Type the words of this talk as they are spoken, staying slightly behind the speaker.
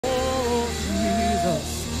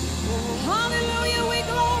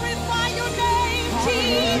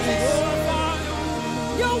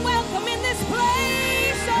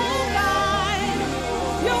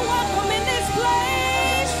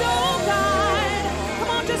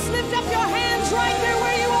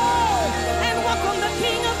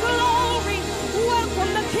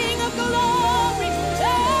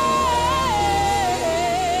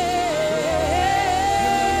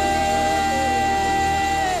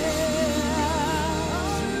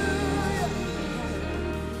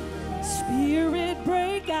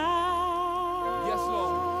break out. Yes,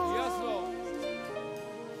 Lord. Yes, Lord.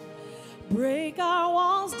 Break our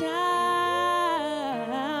walls down.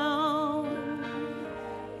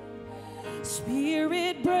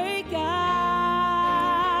 Spirit, break out.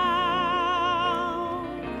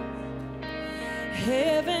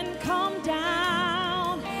 Heaven, come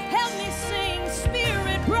down. Help me sing.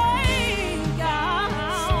 Spirit, break out.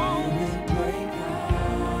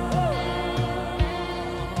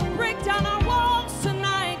 Break down our walls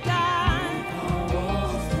tonight, God.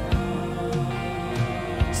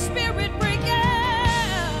 Spirit, break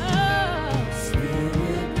out.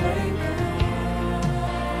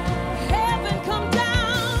 Heaven, come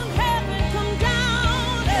down. Heaven, come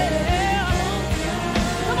down. Yeah.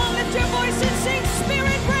 Come on, lift your voice and sing.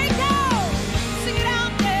 Spirit, break out. Sing it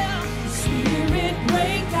out there. Spirit,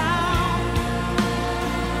 break out.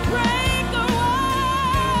 Break the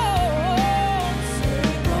walls.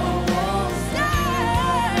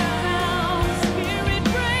 Down. Spirit,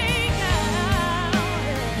 break out.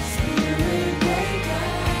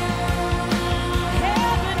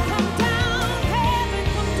 Heaven, come down. Heaven,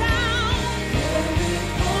 come down.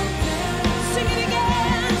 Sing it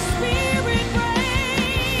again. Spirit,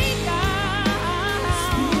 break out.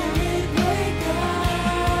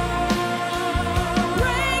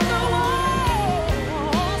 Break the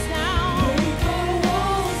walls down.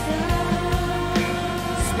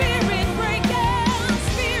 Spirit, break out.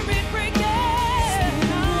 Spirit, break out.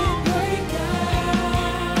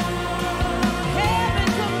 Heaven,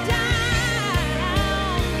 come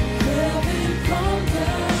down.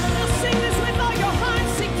 Now sing this with all your heart.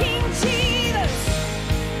 Sing King Jesus.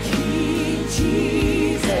 King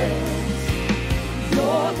Jesus.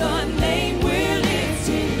 You're the name we're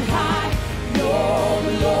lifting high. Your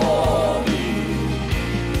glory,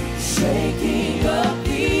 shaking up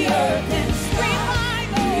the earth and sky.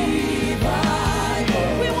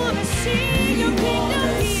 Revival. We want to see your kingdom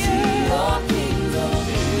here.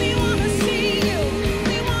 We want to see you.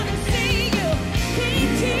 We want to see you. King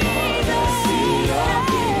Jesus.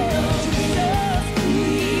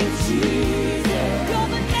 King Jesus.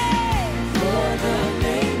 You're the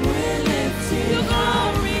name we're lifting. Your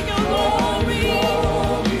glory,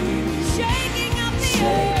 shaking up the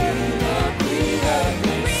earth.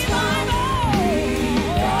 Revival.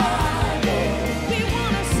 We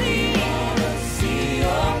want to see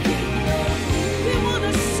your kingdom. We want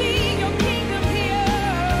to see your kingdom here.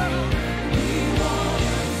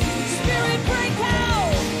 Spirit, break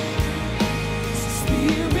out.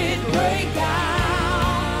 Spirit, break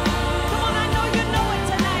out. Come on, I know you know it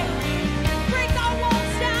tonight. Break our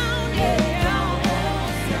walls down, yeah. Down.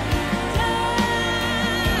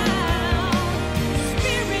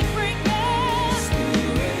 Spirit, break out.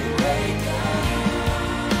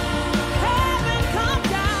 Heaven, come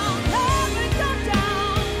down. Heaven, come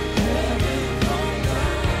down.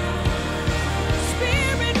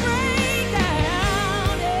 Spirit, break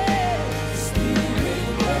out, yeah.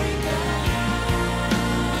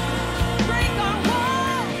 Break our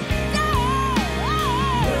walls down.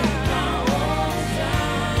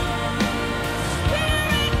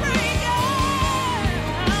 Spirit, break out.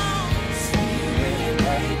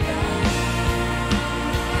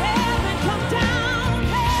 Heaven, come down.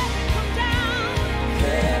 Heaven, come down.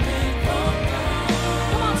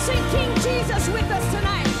 Come on, sing King Jesus with us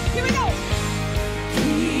tonight. Here we go.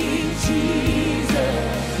 King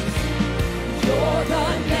Jesus, you're the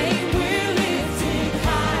name we're lifting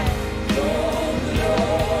high. Your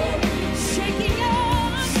glory, shaking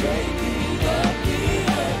up the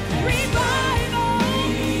earth. Revival.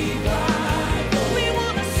 We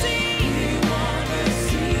want to see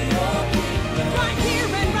your kingdom. Right here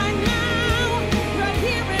and right now. Right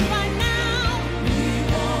here and right now.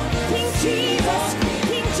 King Jesus,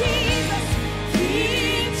 King Jesus,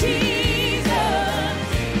 King Jesus.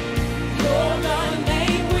 You're the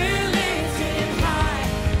name we're lifting high.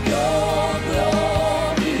 Your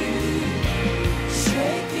glory,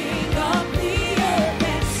 shaking up the earth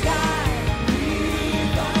and sky.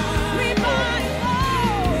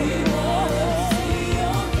 Revival.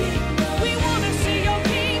 We want to see your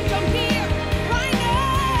kingdom here, right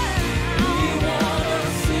now.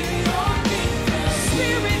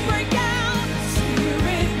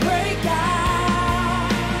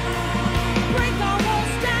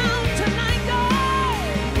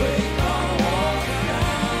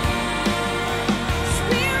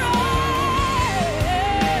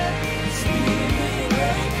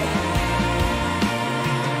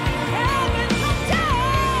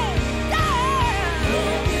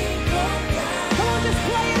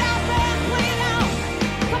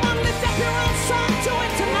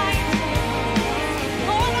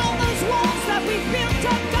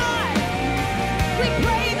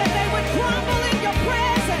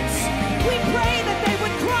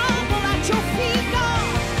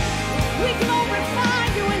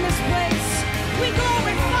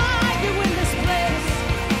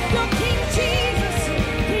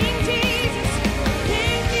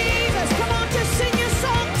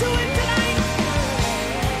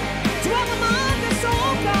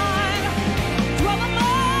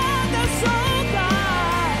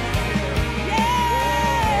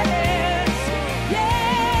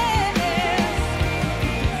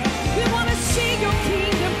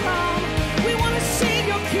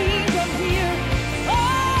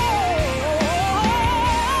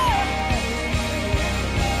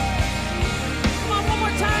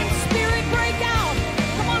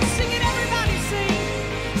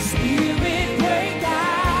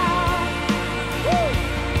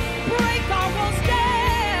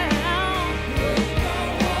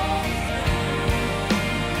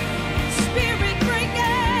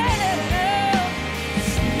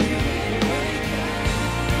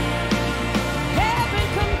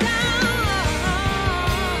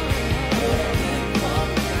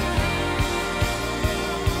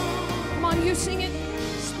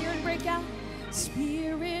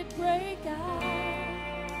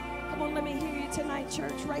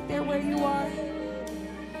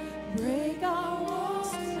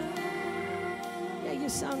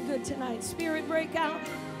 sound good tonight. Spirit, break out.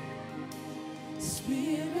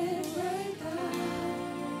 Spirit, break out.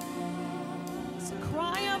 It's a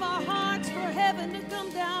cry of our hearts for heaven to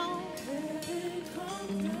come down. Heaven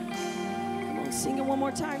come down. Come on, sing it one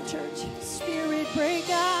more time, church. Spirit, break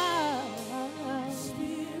out.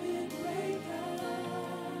 Spirit, break out.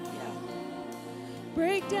 Yeah.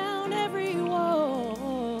 Break down every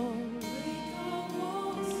wall. Break our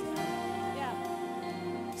walls down. Yeah.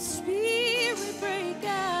 Spirit, break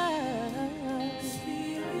out.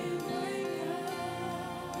 Spirit, break out.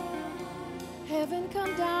 Heaven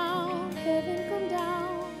come down. Heaven come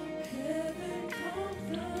down. Heaven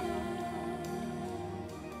come down.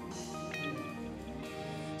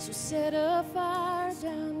 So set a fire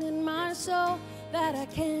down in my soul that I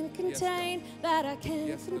can't contain, that I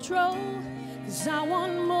can't control. 'Cause I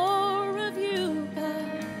want more of you,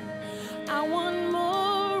 God. I want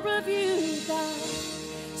more of you, God.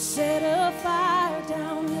 Set a fire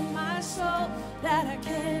down in my soul that I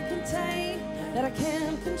can't contain, that I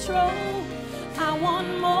can't control. I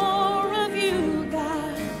want more of you,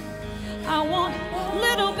 God. I want a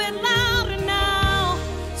little bit louder now.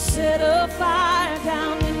 Set a fire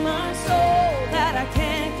down in my soul that I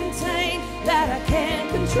can't contain, that I can't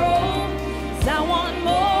control. 'Cause I want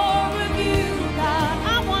more of you, God.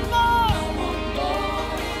 I want more.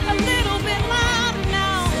 A little bit louder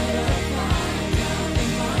now.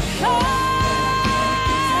 Oh.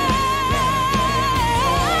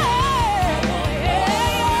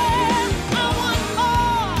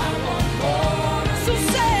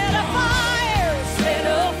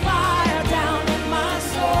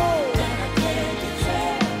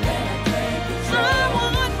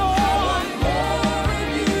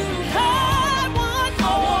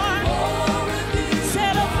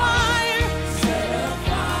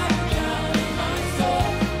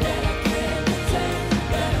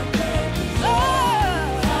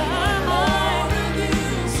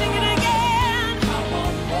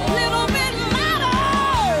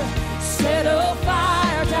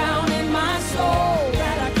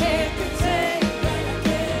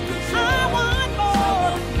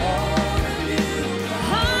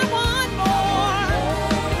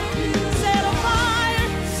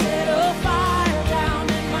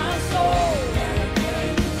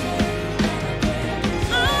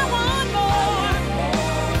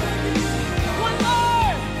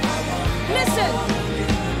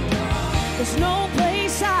 There's no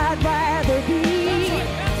place I'd rather be.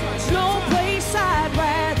 There's no place I'd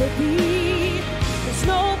rather be. There's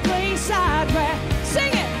no place I'd rather,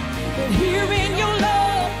 sing it, than here in your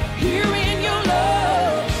love, here in your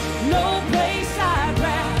love. No place I'd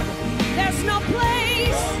rather be. There's no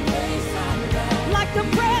place like the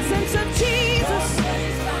presence of Jesus.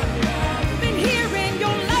 Been here in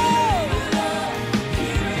your love.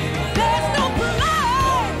 There's no place,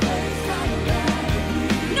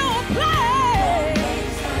 no place,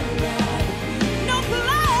 no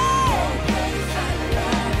place.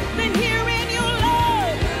 Been here in your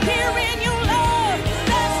love, here in your love.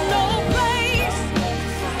 There's no place,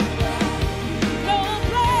 no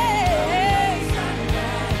place,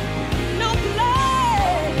 no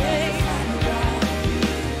place.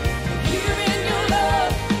 Here in your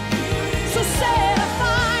love. So set a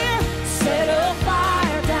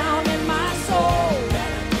fire down in my soul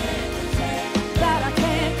that I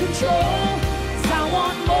can't control. 'Cause I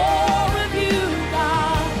want more of you,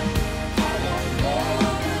 God.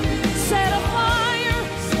 Set a fire.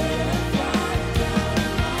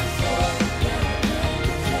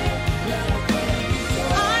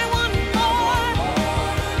 I want more.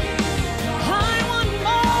 I want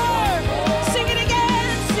more. Sing it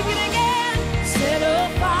again, sing it again. Set a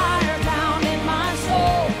fire down in my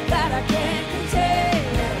soul that I can't contain.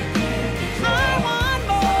 I want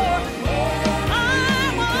more. I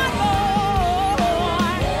want more.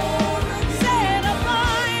 Set a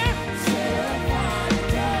fire.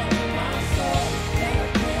 Down in my soul that I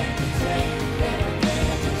can't contain, that I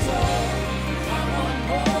can't control. I want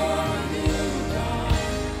more of you, God.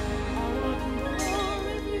 I want more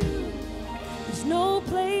of you. There's no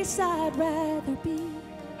place I'd rather be.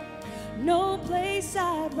 No place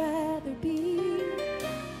I'd rather be.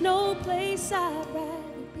 No place I'd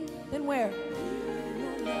rather be. Then where?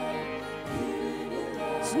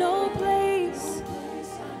 There's no place.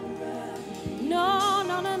 No,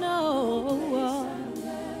 no, no, no.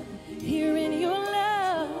 Here in your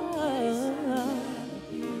love.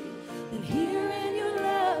 Then here in your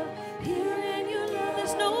love. Here in your love.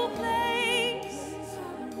 There's no place.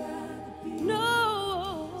 No.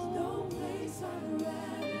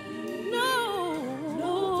 No.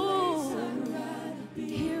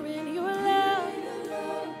 Here in your love.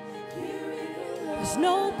 There's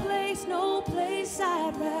no place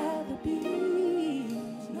I'd rather be.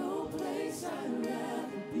 No place I'd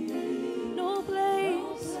rather be. No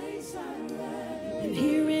place I'd rather be.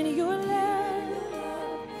 Here in your love.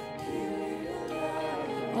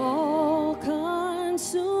 All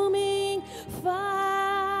consuming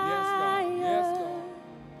fire. Yes, God.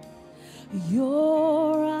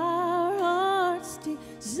 You're our heart's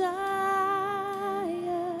desire.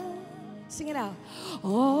 Sing it out.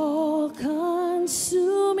 All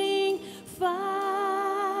consuming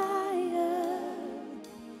fire.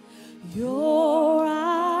 You're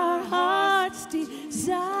our heart's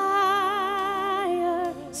desire.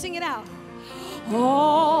 Sing it out.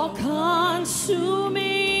 All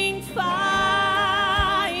consuming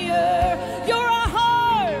fire. You're our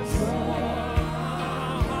heart's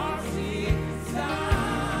desire.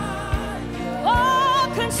 All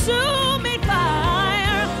consuming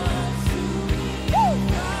fire. Woo.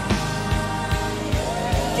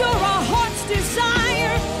 You're our heart's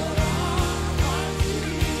desire.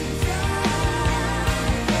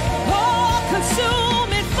 All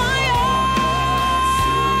consuming fire.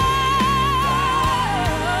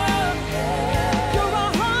 You're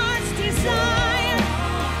our heart's desire.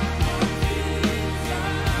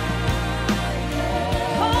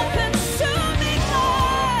 All consuming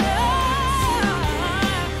fire.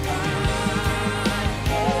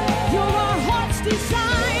 You're our heart's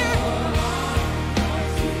desire.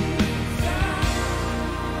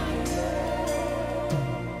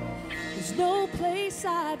 There's no place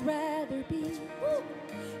I'd rather be.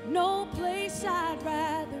 No place I'd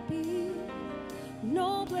rather be.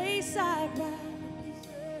 No place I'd rather be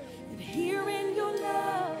than here in your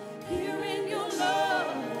love. Here in your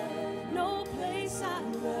love. No place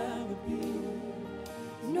I'd rather be.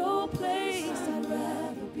 No place I'd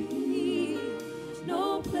rather be.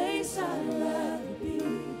 No place I'd rather be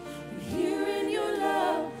than here in your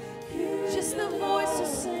love. Just the voices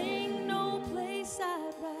sing. No place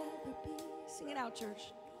I'd rather be. Sing it out,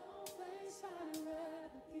 church. No place I'd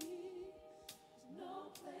rather be.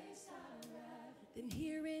 No place I'd rather than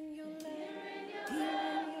here in your love. Here in your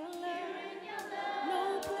love.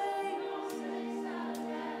 No place.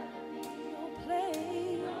 No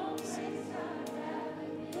place.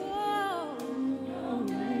 Oh,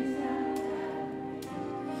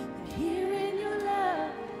 here in your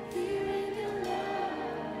love. Here in your love.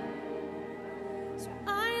 So I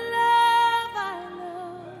love.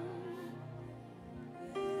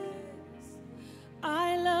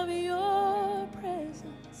 I love your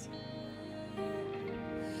presence.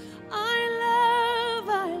 I love.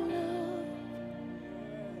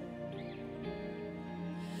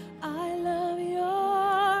 I love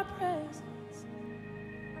your presence.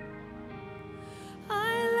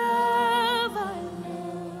 I love.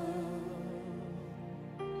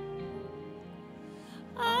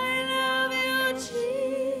 I love you,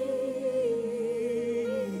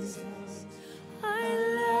 Jesus. I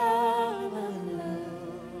love.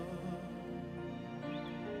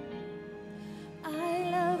 I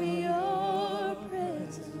love your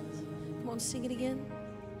presence. Come on, sing it again.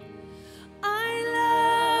 I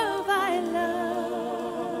love.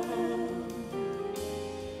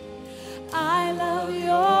 I love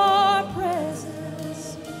your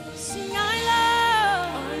presence. Sing, I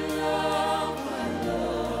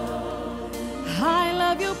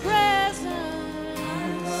love your presence.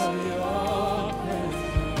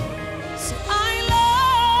 Sing,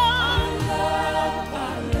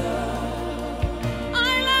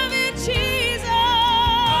 I love you, Jesus.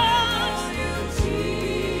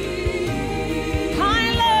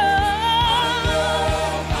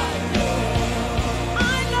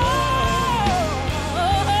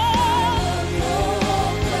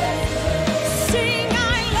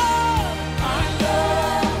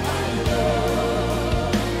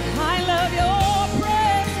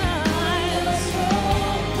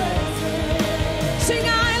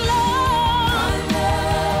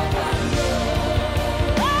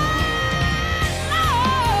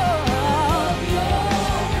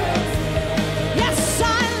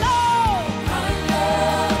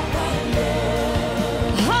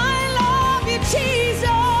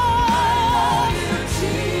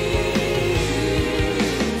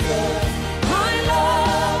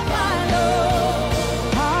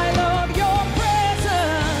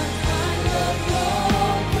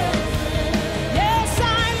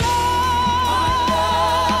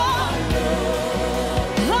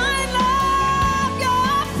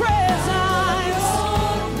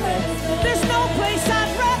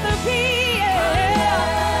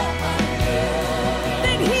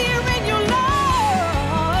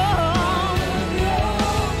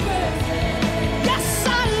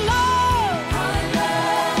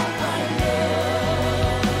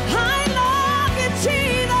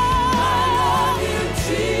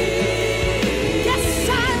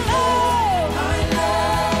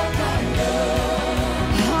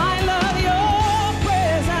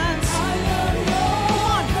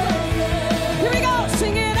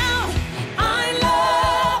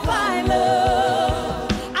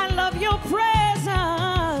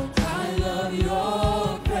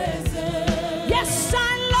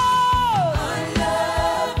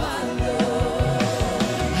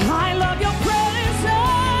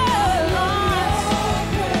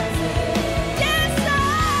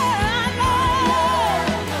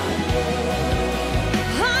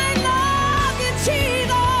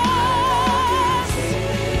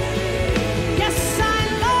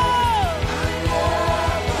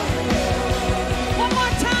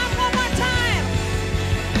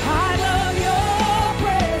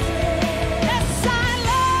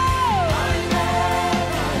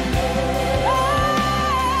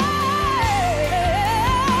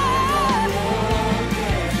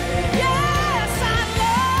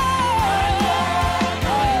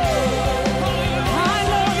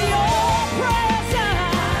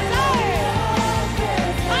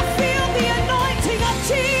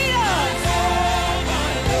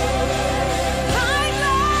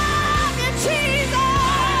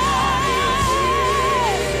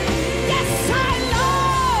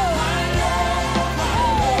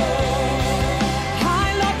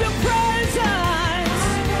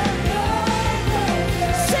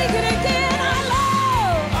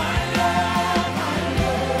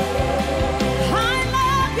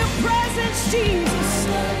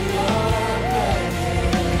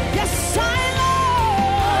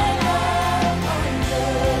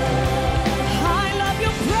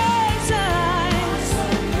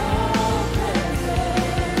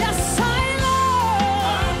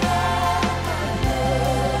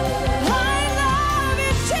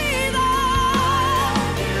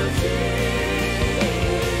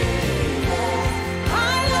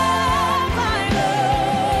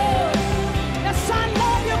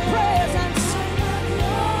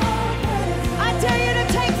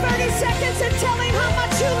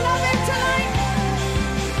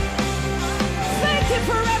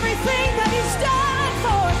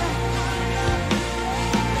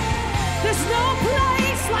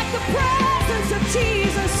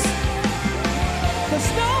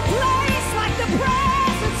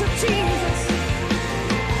 Jesus.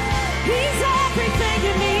 He's everything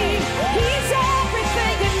you need. He's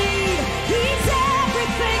everything you need. He's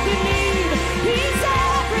everything you need. He's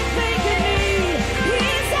everything you need.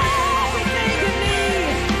 He's everything you need.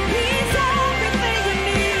 He's everything you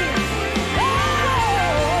need. Oh!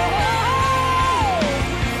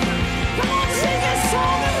 Come on, sing a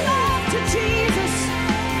song of love to Jesus.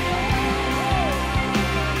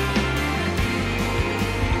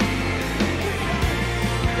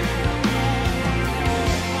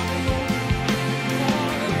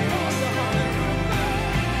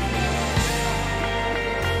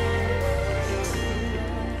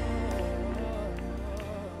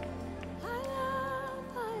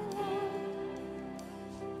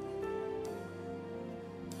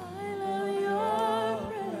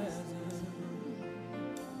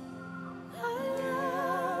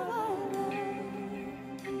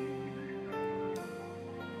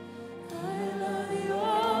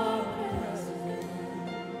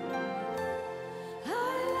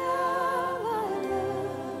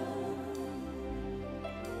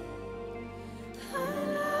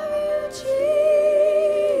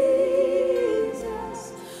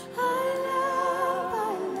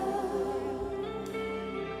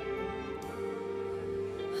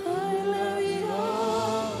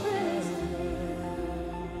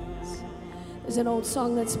 There's an old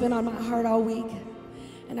song that's been on my heart all week,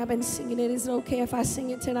 and I've been singing it. Is it okay if I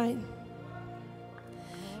sing it tonight?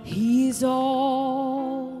 He's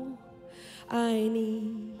all I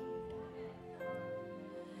need.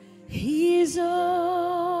 He's all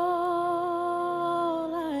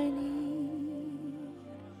I need.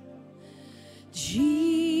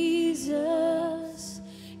 Jesus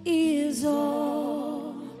is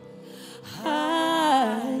all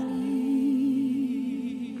I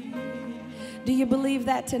need. Do you believe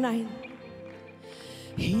that tonight?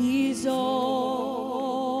 He's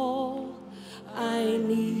all I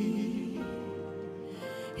need.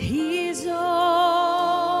 He's all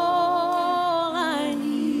I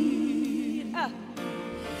need.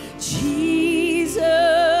 Jesus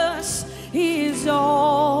is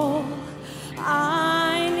all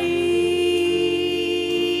I need.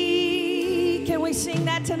 Can we sing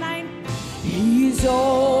that tonight? He's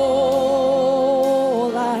all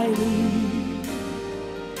I need.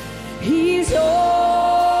 He's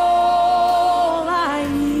all I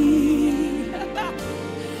need.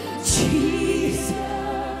 Jesus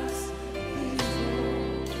is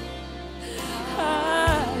all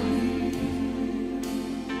I need.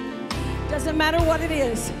 Doesn't matter what it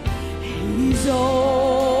is. He's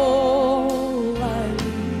all I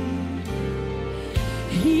need.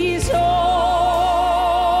 He's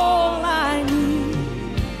all I need.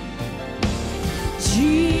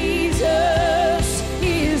 Jesus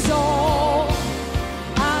is all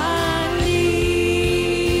I need.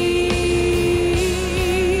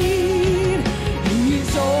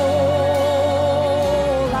 He's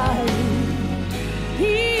all I need.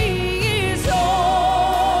 He is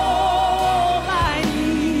all I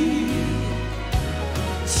need.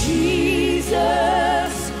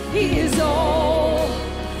 Jesus is all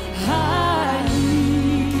I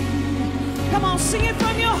need. Come on, sing it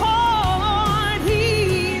from your heart.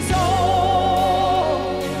 He's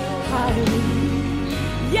all I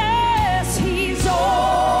need. Yes, he's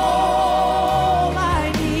all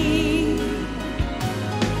I need.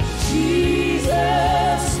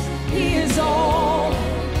 Jesus is all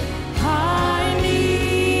I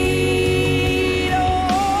need.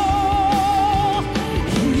 Oh,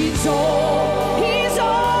 he's all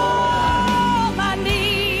I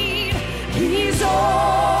need. He's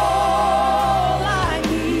all I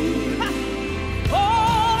need.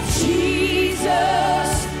 Oh,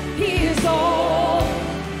 Jesus is all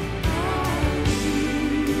I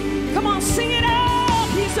need. Come on, sing it out.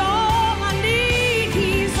 He's all I need.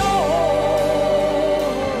 He's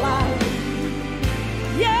all I need.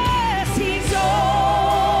 Yes, he's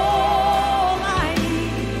all I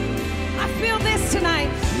need. I feel this tonight.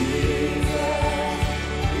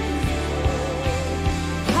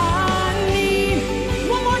 I need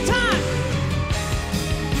one more time.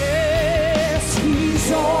 Yes,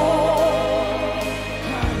 he's all I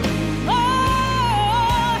need.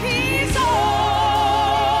 Oh, he's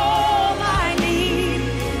all I need.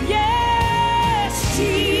 Yes,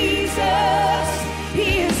 Jesus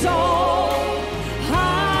is all I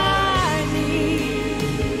need.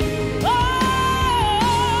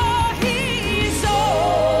 Oh, he's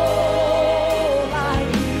all I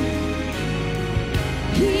need.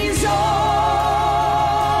 He's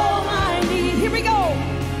all I need. Here we go.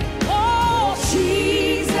 Oh,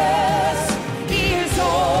 Jesus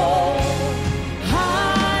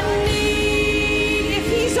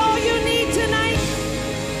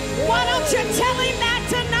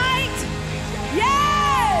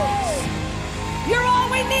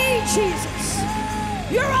Jesus.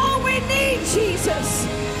 You're all we need, Jesus.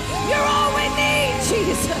 You're all we need,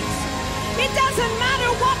 Jesus. It doesn't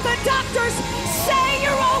matter what the doctors say.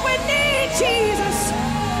 You're all we need, Jesus.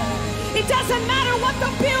 It doesn't matter what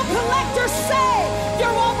the bill collectors say.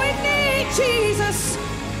 You're all we need, Jesus.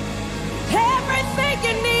 Everything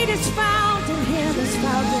you need is found in Him, is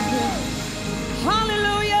found in Him.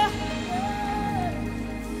 Hallelujah.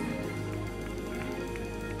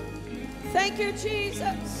 Thank you,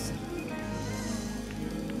 Jesus.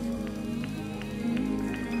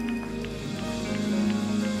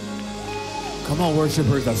 Come on,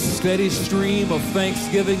 worshipers, a steady stream of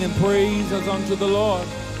thanksgiving and praise as unto the Lord.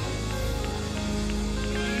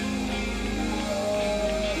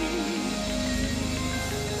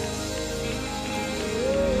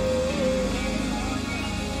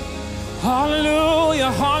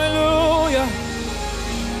 Hallelujah, hallelujah.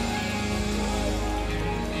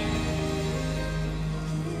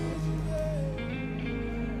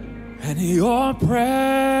 And your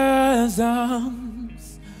presence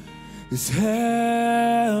is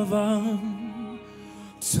heaven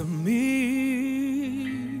to me.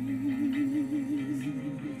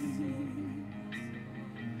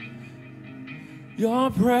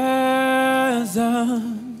 Your presence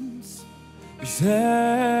is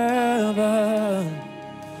heaven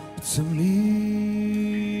to me.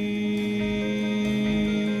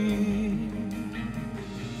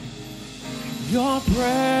 Your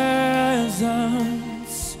presence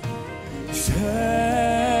is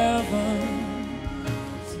heaven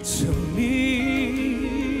to me.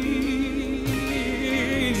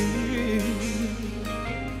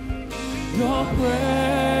 Your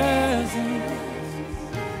presence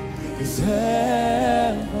is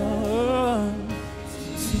heaven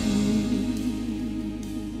to me.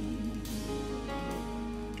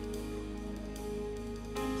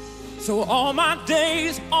 So all my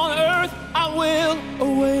days on earth I will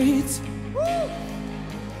await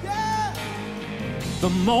the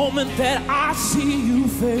moment that I see you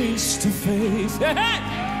face to face.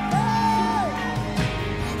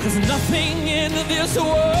 Cause nothing in this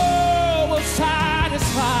world will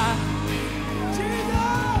satisfy.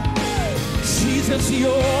 Jesus,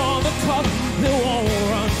 you're the cup that won't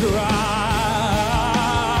run dry.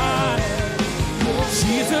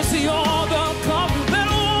 Jesus, you're the cup that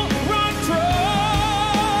won't run dry.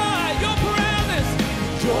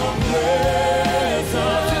 Your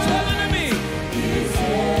presence is heaven to me.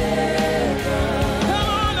 Come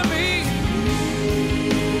on to me.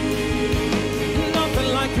 Nothing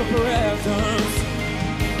like your presence.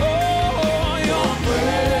 Oh, your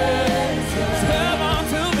presence is heaven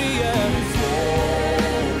to me, yeah.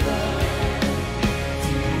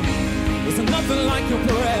 There's nothing like your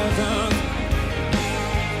presence.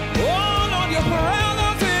 Oh, Lord, your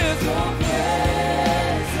presence is.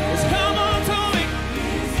 It's come on to me.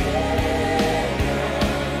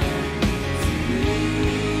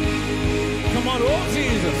 Come on, oh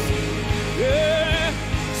Jesus. Yeah.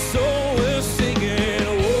 So we're singing,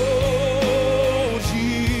 oh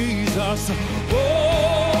Jesus.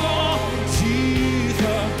 Oh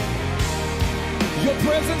Jesus. Your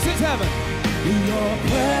presence is heaven. Your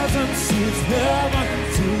presence is heaven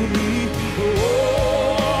to me.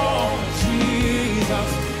 Oh Jesus.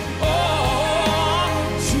 Oh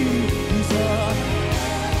Jesus.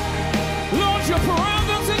 Lord, your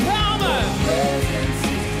presence is heaven.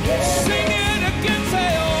 Sing it again,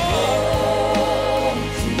 say, oh.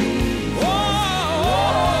 Oh,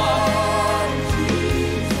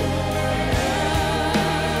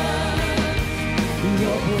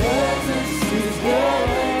 your presence is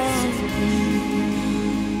heaven to me.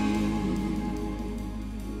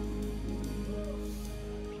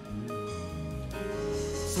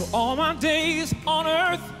 So all my days on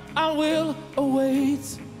earth I will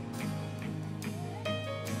await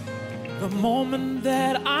the moment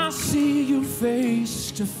that I see you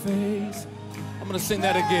face to face. I'm gonna sing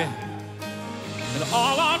that again. And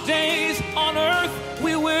all our days on earth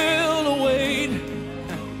we will await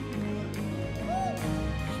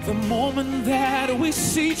the moment that we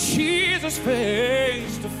see Jesus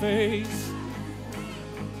face to face.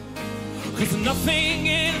 Cause nothing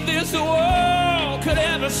in this world could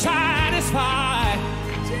ever satisfy.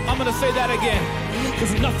 I'm gonna say that again.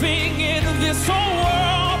 Cause nothing in this whole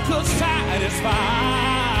world could satisfy.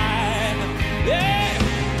 Yeah.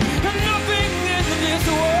 And nothing in this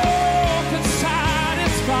world could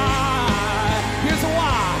satisfy. Here's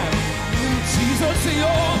why. Jesus,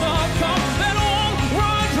 you're the cup that won't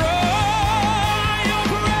run dry.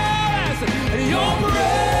 Your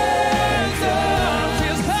presence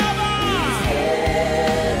is heaven.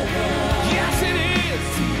 Yes, it is.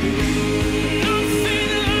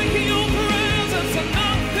 Nothing like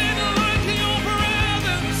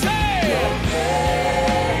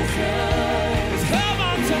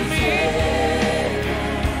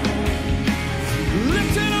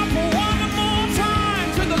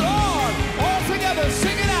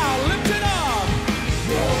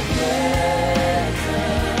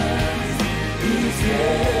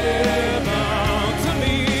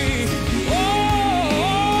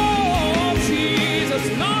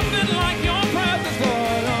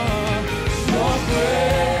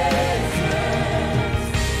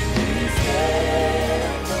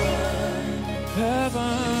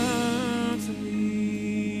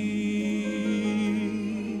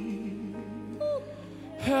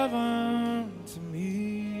heaven to me.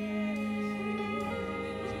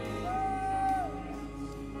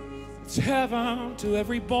 It's heaven to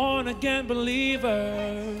every born-again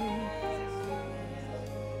believer.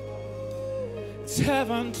 It's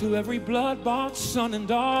heaven to every blood-bought son and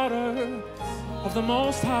daughter of the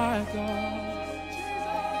Most High God.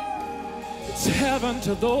 It's heaven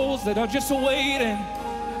to those that are just waiting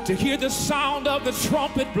to hear the sound of the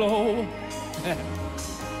trumpet blow.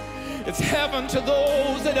 It's heaven to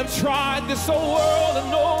those that have tried this whole world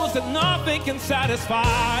and knows that nothing can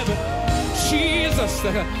satisfy. But Jesus,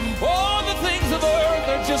 all the things of earth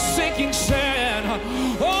are just sinking sand.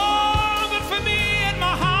 Oh, but for me and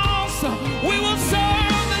my house, we will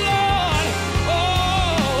serve the Lord.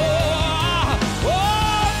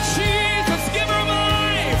 Oh, Jesus, give her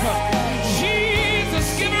life.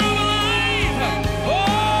 Jesus, give her life. Oh,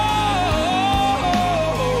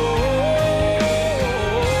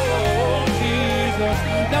 Jesus.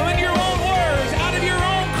 Now in your own words, out of your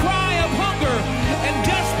own cry of hunger and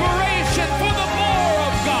desperation for the more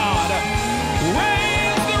of God,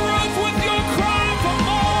 raise the roof with your cry for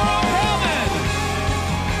more of heaven.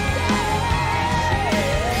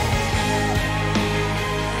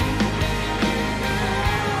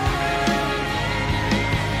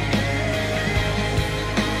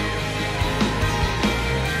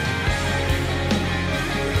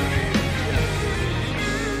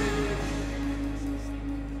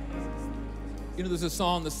 You know, there's a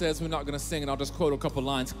song that says, we're not going to sing, and I'll just quote a couple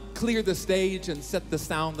lines. Clear the stage and set the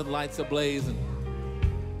sound and lights ablaze. And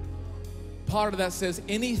part of that says,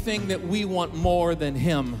 anything that we want more than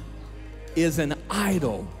him is an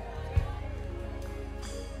idol.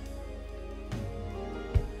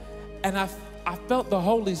 And I felt the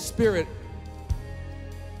Holy Spirit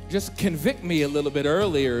just convict me a little bit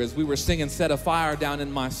earlier as we were singing Set a Fire down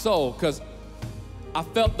in my soul, because I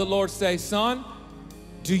felt the Lord say, son,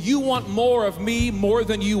 do you want more of me more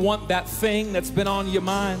than you want that thing that's been on your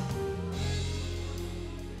mind?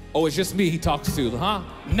 Oh, it's just me he talks to, huh?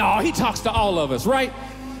 No, he talks to all of us, right?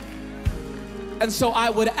 And so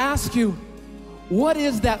I would ask you, what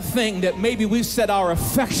is that thing that maybe we've set our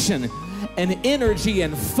affection and energy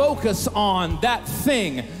and focus on, that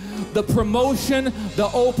thing? The promotion,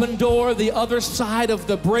 the open door, the other side of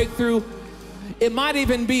the breakthrough. It might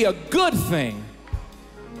even be a good thing,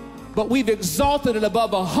 but we've exalted it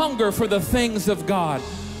above a hunger for the things of God.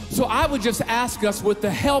 So I would just ask us, with the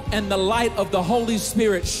help and the light of the Holy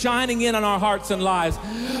Spirit shining in on our hearts and lives,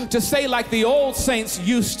 to say like the old saints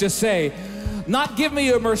used to say, not give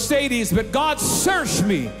me a Mercedes, but God, search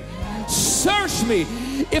me. Search me.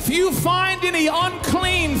 If you find any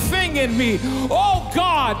unclean thing in me, oh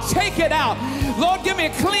God, take it out. Lord, give me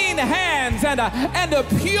clean hands and a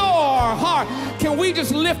pure heart. Can we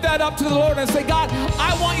just lift that up to the Lord and say, God,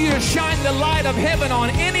 I want you to shine the light of heaven on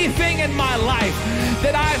anything in my life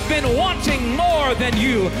that I've been wanting more than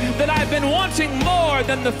you, that I've been wanting more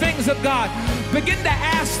than the things of God. Begin to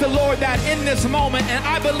ask the Lord that in this moment, and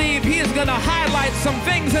I believe he is going to highlight some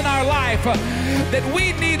things in our life that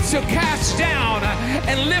we need to cast down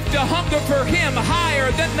and lift a hunger for him higher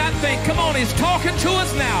than that thing. Come on, he's talking to us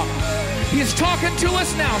now. He's talking to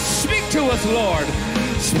us now. Speak to us, Lord.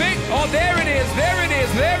 Speak. Oh, there it is. There it is.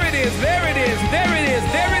 There it is. There it is. There it is.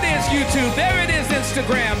 There it is, YouTube. There it is,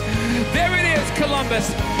 Instagram. There it is,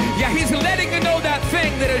 Columbus. Yeah, he's letting you know that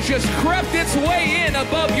thing that has just crept its way in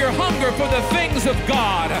above your hunger for the things of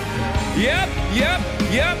God. Yep.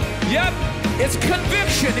 It's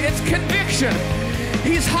conviction. It's conviction.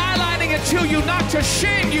 He's highlighting it to you, not to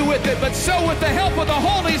shame you with it, but so with the help of the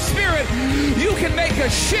Holy Spirit, you can make a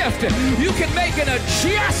shift. You can make an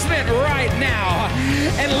adjustment right now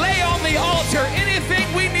and lay on the altar anything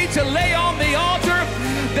we need to lay on the altar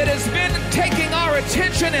that has been taking our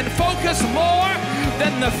attention and focus more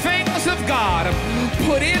than the things of God.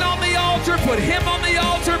 Put it on the altar, put him on the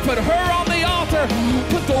altar, put her on the altar,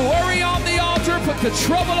 put the worry on the altar, put the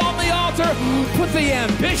trouble on the altar, put the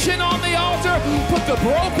ambition on the altar, put the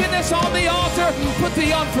brokenness on the altar, put the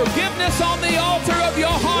unforgiveness on the altar of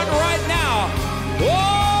your heart right now.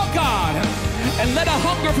 Oh God, and let a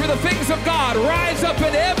hunger for the things of God rise up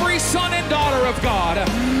in every son and daughter of God.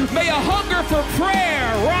 May a hunger for prayer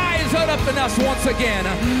rise up in us once again.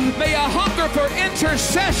 May a hunger for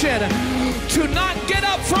intercession, to not get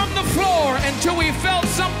up from the floor until we felt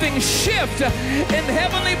something shift in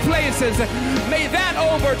heavenly places. May that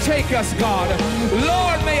overtake us, God.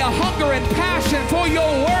 Lord, may a hunger and passion for your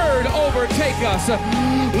word overtake us.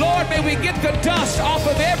 Lord, may we get the dust off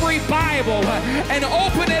of every Bible and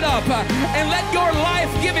open it up and let your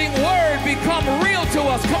life-giving word become real to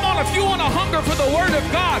us. Come on, if you want to hunger for the word of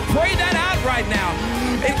God, pray that out right now.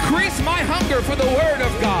 Increase my hunger for the Word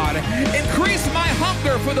of God. Increase my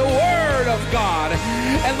hunger for the Word of God.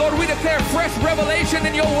 And Lord, we declare fresh revelation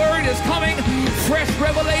in your Word is coming. Fresh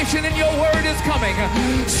revelation in your Word is coming.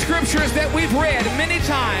 Scriptures that we've read many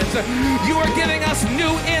times, you are giving us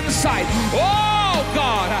new insight. Oh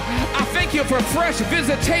God, I thank you for fresh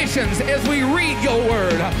visitations as we read your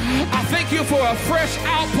Word. I thank you for a fresh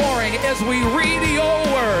outpouring as we read your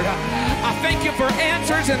Word. I thank you for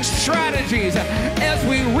answers and strategies as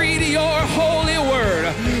we read your holy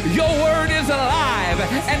Word. Your Word is alive,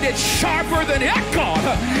 and it's sharper than God,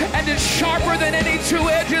 and it's sharper than any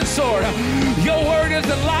two-edged sword. Your Word is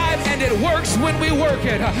alive, and it works when we work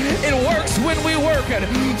it. It works when we work it.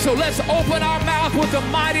 So let's open our mouth with a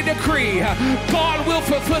mighty decree. God will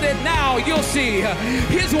fulfill it now. You'll see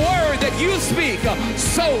His Word that you speak,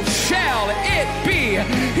 so shall it be.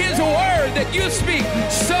 His Word that you speak,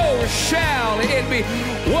 so shall it be.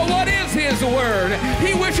 Well, what is His Word?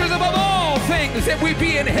 He wishes above all things that we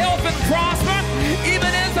be in health and prosper, even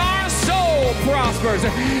as our soul prospers.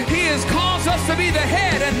 He has caused us to be the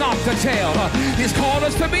head and not the tail. He's called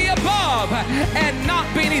us to be above and not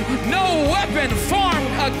beneath. No weapon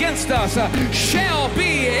formed against us shall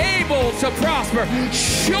be able to prosper.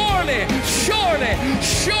 Surely, surely,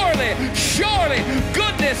 surely, surely,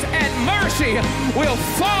 goodness and mercy will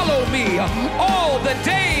follow me all the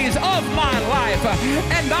days of my life,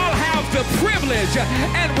 and I'll have the privilege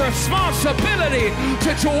and responsibility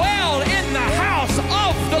to dwell in the house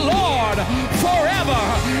of the Lord forever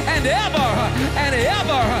and ever and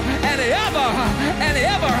ever and ever and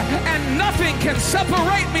ever, and nothing can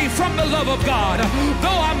separate me from the love of God.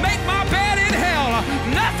 Though I make my bed in hell,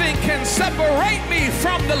 nothing can separate me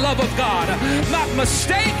from the love of God. Not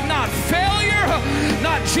mistake, not failure,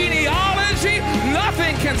 not genealogy,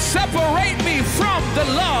 nothing can separate me from the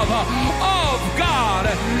love of God.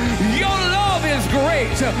 Your love is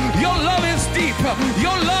great. Your love is deep.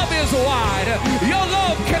 Your love is wide. Your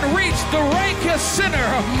love can reach the rankest sinner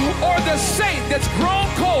or the saint that's grown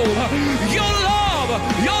cold. Your love,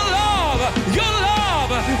 your love, your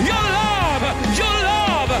love, your love, your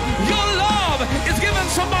love, your love is giving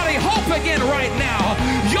somebody hope again right now.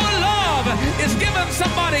 Your love is giving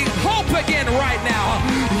somebody hope again right now.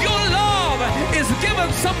 Your love is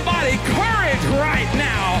giving somebody courage right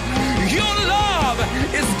now. Your love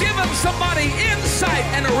is giving somebody insight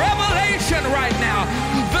and revelation right now.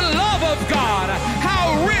 The love of God,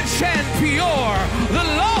 how rich and pure the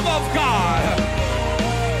love of God.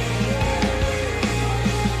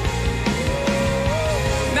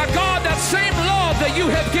 Now God, that same love that you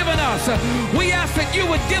have given us, we ask that you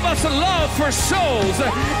would give us a love for souls.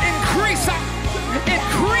 Increase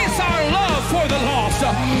our love for the lost.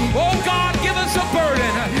 Oh God, give us a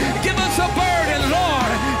burden. Give us a burden,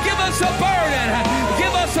 Lord. Give us a burden.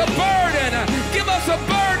 Give us a burden. Give us a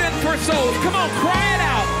burden for souls. Come on, cry it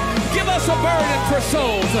out. Give us a burden for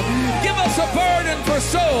souls. Give us a burden for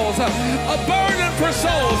souls. A burden for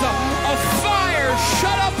souls. A fire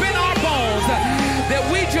shut up in our bones that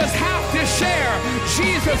we just have to share.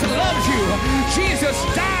 Jesus loves you. Jesus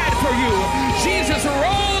died for you. Jesus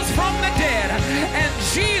rose from the dead. And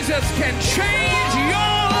Jesus can change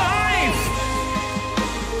your life.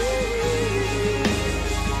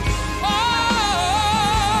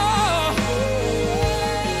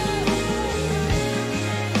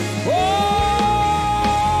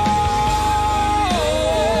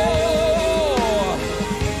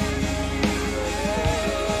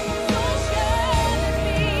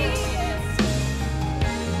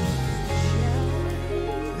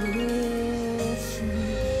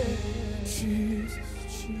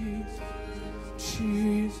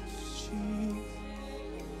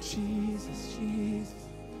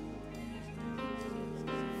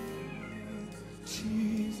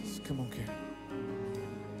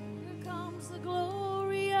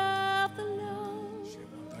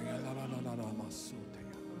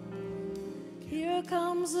 Here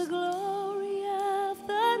comes the glory of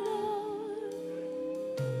the Lord.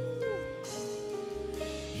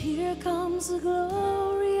 Here comes the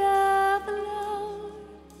glory of the Lord,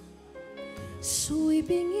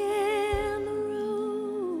 sweeping in the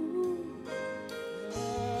room.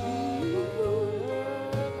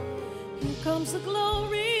 Here comes the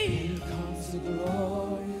glory. Here comes the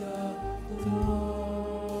glory of the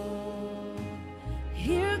Lord.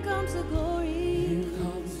 Here comes the glory. Here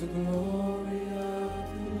comes the glory.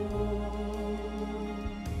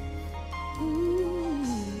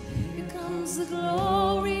 The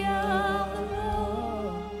glory of the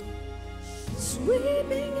Lord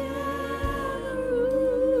sweeping in the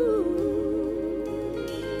room.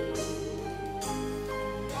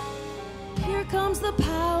 Here comes the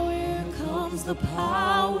power, here comes comes the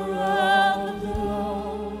power of the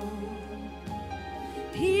Lord.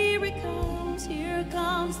 Here it comes, here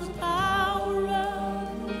comes the power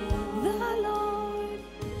of the Lord.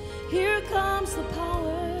 Here comes the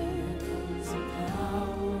power,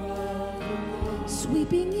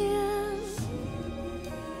 sweeping in.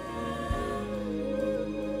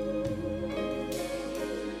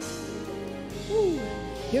 Ooh.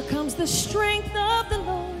 Here comes the strength of the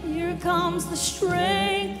Lord. Here comes the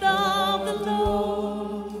strength of the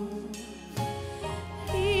Lord.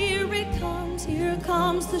 Here it comes. Here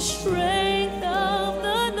comes the strength of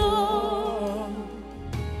the Lord.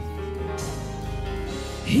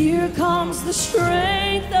 Here comes the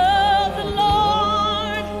strength of the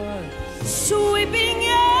Lord, sweeping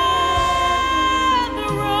in the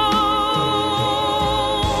room.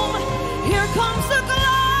 Here comes the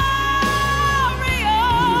glory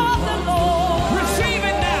of the Lord. Receive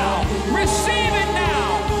it now. Receive it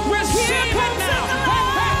now. Receive Here it comes the now.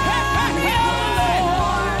 glory of the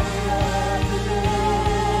Lord.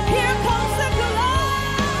 Here comes the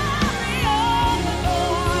glory of the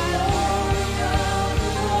Lord.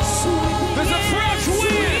 Sweeping There's a in, fresh wind.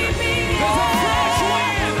 sweeping There's a fresh in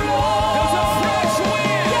wind. the room. There's a fresh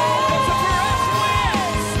wind. There's a fresh wind.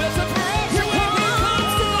 There's a fresh Here wind.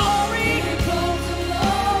 comes the glory. Here comes the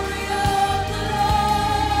glory of the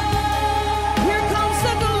Lord. Here comes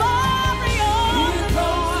the glory of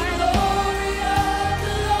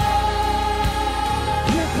the Lord.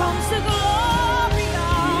 Here comes the glory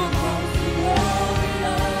of the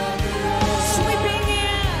Lord. Sweeping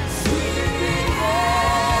in, sweeping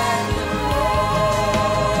in the room.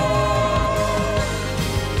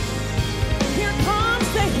 Here comes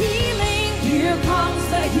the healing. Here comes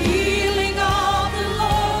the healing of the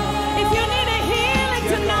Lord. If you need a healing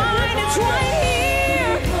tonight, it's right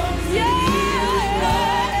here. Yes.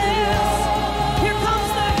 Here comes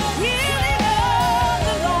the healing of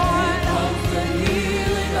the Lord.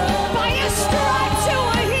 By His stripes you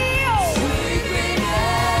were healed.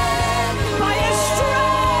 By His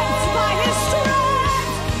stripes, by His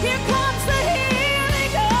stripes. Here comes the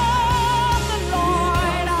healing of the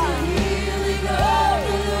Lord.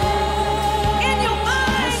 In your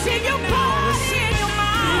eyes, in your body.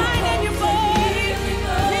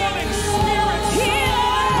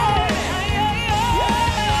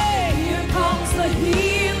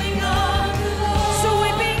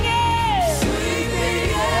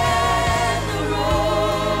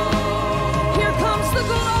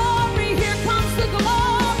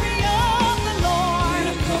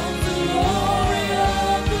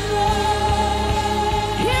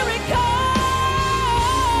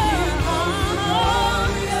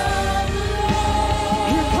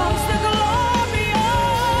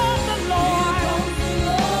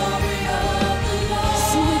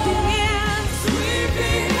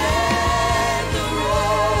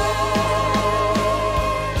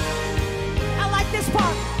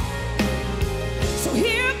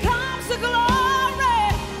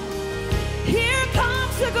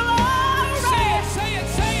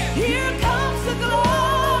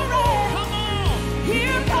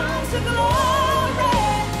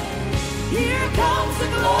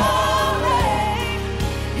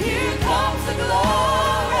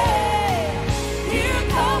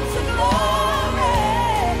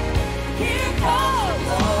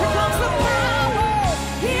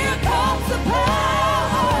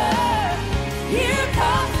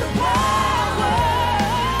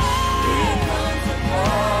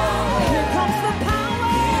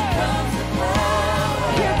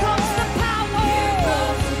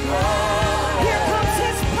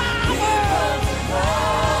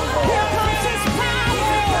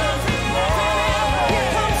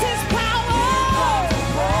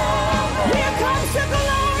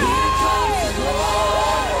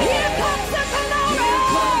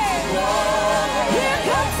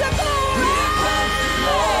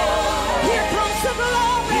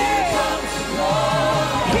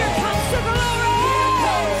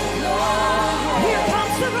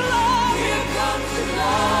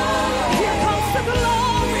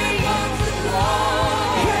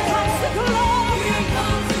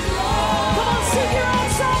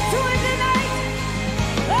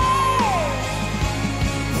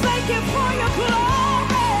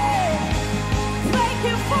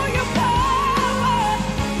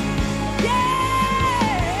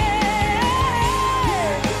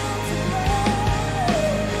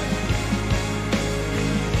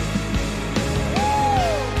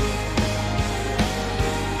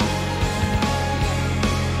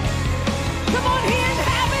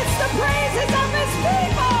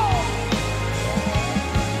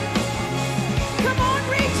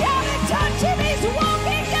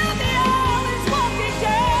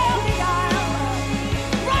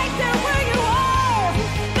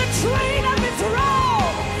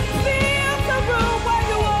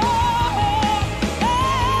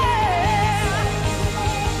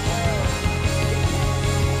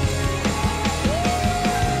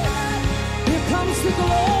 the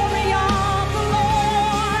glory of the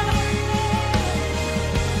Lord.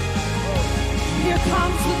 Here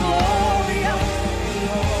comes the glory of the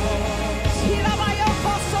Lord.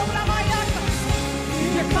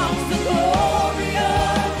 Here comes the glory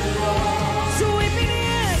of the Lord. Sweeping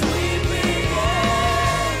in. Sweeping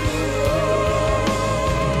in the room.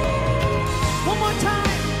 One more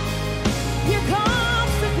time. Here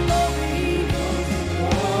comes the glory.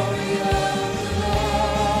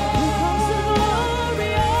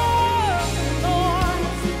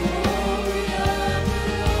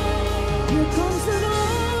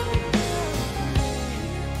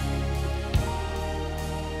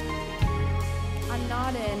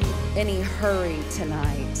 Any hurry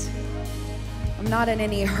tonight. I'm not in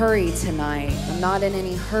any hurry tonight. I'm not in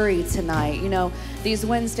any hurry tonight. You know, these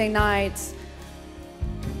Wednesday nights,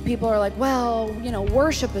 people are like, well, you know,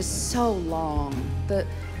 worship is so long.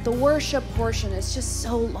 The worship portion is just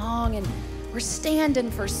so long, and we're standing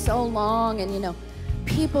for so long, and, you know,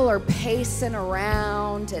 people are pacing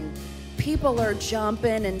around, and people are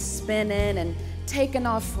jumping and spinning and taking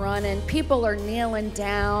off running. People are kneeling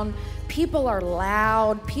down. People are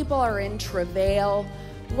loud. People are in travail.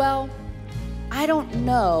 Well, I don't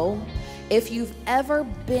know if you've ever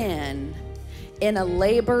been in a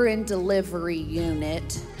labor and delivery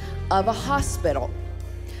unit of a hospital,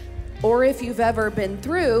 or if you've ever been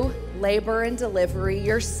through labor and delivery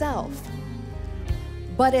yourself.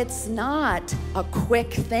 But it's not a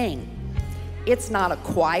quick thing. It's not a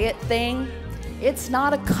quiet thing. It's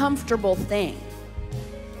not a comfortable thing.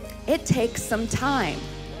 It takes some time.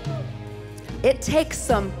 It takes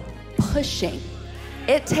some pushing.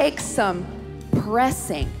 It takes some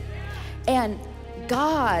pressing. And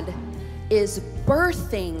God is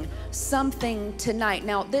birthing something tonight.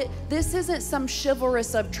 Now, this isn't some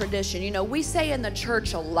chivalrous of tradition. You know, we say in the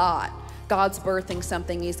church a lot, God's birthing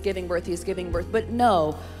something, he's giving birth, he's giving birth. But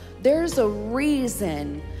no, there's a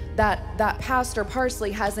reason that Pastor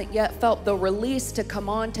Parsley hasn't yet felt the release to come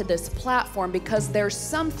onto this platform, because there's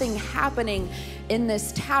something happening in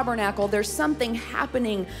this tabernacle. There's something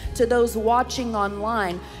happening to those watching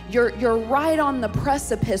online. You're right on the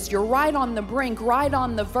precipice. You're right on the brink, right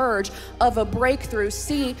on the verge of a breakthrough.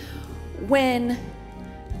 See, when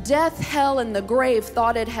death, hell, and the grave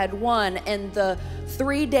thought it had won, and the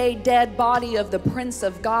 3-day dead body of the Prince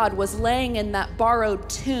of God was laying in that borrowed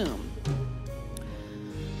tomb,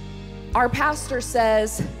 our pastor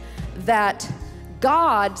says that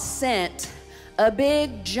God sent a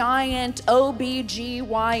big, giant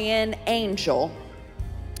OBGYN angel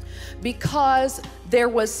because there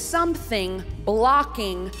was something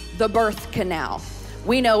blocking the birth canal.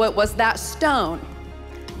 We know it was that stone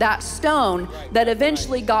that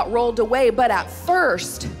eventually got rolled away, but at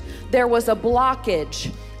first there was a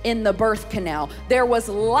blockage in the birth canal. There was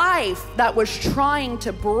life that was trying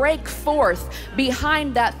to break forth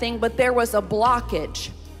behind that thing, but there was a blockage.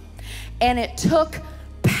 And it took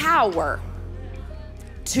power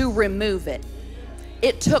to remove it.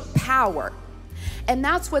 It took power. And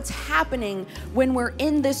that's what's happening when we're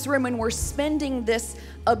in this room and we're spending this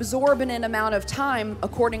absorbent amount of time,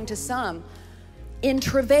 according to some, in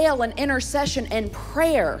travail and intercession and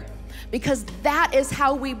prayer. Because that is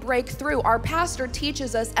how we break through. Our pastor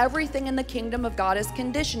teaches us everything in the kingdom of God is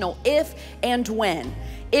conditional. If and when.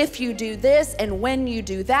 If you do this and when you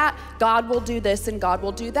do that, God will do this and God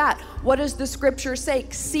will do that. What does the scripture say?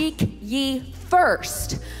 Seek ye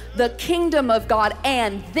first the kingdom of God,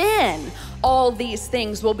 and then all these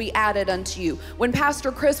things will be added unto you. When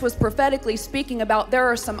Pastor Chris was prophetically speaking about there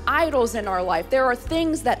are some idols in our life, there are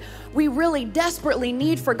things that we really desperately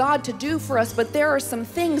need for God to do for us, but there are some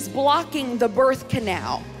things blocking the birth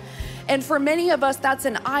canal. And for many of us, that's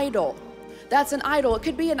an idol. That's an idol. It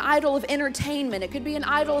could be an idol of entertainment. It could be an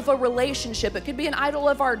idol of a relationship. It could be an idol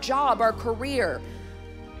of our job, our career.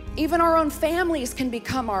 Even our own families can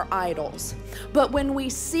become our idols. But when we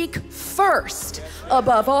seek first,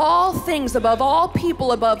 above all things, above all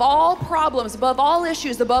people, above all problems, above all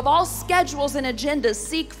issues, above all schedules and agendas,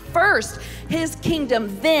 seek first his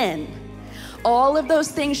kingdom, then all of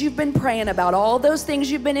those things you've been praying about, all those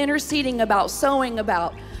things you've been interceding about, sowing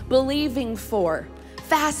about, believing for,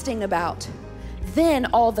 fasting about, then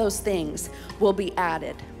all those things will be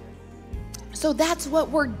added. So that's what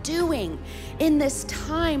we're doing in this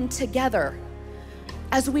time together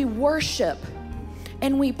as we worship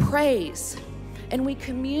and we praise and we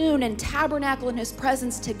commune and tabernacle in his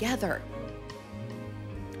presence together.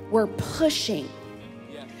 We're pushing.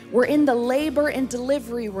 We're in the labor and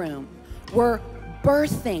delivery room. We're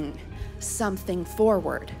birthing something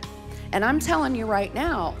forward. And I'm telling you right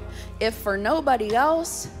now, if for nobody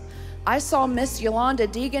else, I saw Miss Yolanda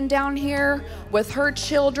Degen down here with her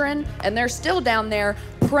children, and they're still down there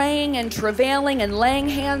praying and travailing and laying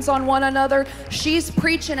hands on one another. She's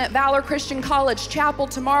preaching at Valor Christian College Chapel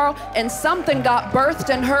tomorrow, and something got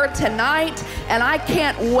birthed in her tonight, and I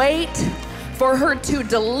can't wait for her to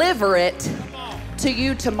deliver it to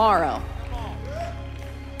you tomorrow.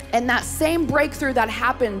 And that same breakthrough that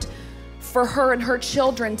happened for her and her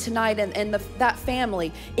children tonight and that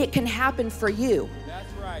family, it can happen for you.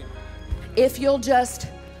 That's right. If you'll just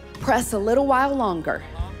press a little while longer.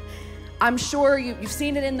 I'm sure you've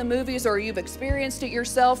seen it in the movies, or you've experienced it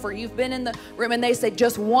yourself, or you've been in the room and they say,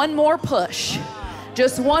 just one more push.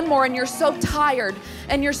 Just one more, and you're so tired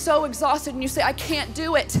and you're so exhausted and you say, I can't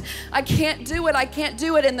do it. I can't do it. I can't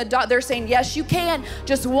do it. And they're saying, yes, you can.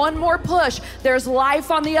 Just one more push. There's life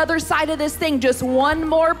on the other side of this thing. Just one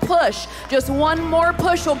more push. Just one more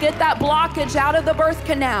push will get that blockage out of the birth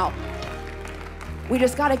canal. We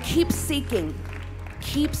just got to keep seeking.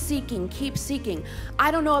 Keep seeking. Keep seeking.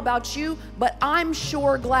 I don't know about you, but I'm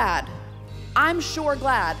sure glad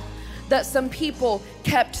that some people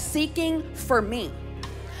kept seeking for me.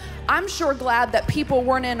 I'm sure glad that people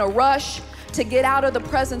weren't in a rush to get out of the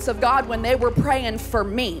presence of God when they were praying for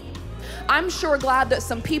me. I'm sure glad that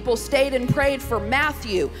some people stayed and prayed for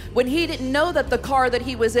Matthew when he didn't know that the car that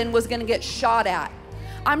he was in was going to get shot at.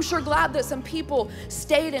 I'm sure glad that some people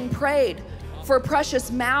stayed and prayed for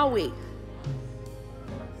precious Maui,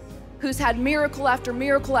 who's had miracle after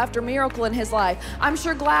miracle after miracle in his life. I'm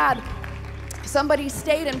sure glad somebody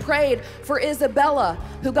stayed and prayed for Isabella,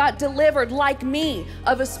 who got delivered like me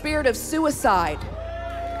of a spirit of suicide.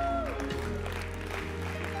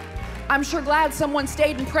 I'm sure glad someone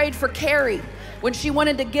stayed and prayed for Carrie when she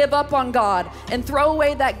wanted to give up on God and throw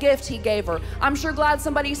away that gift he gave her. I'm sure glad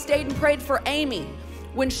somebody stayed and prayed for Amy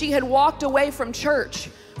when she had walked away from church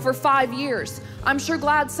for 5 years. I'm sure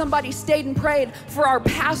glad somebody stayed and prayed for our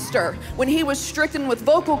pastor when he was stricken with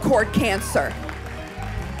vocal cord cancer.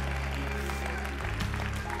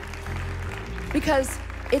 Because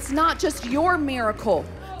it's not just your miracle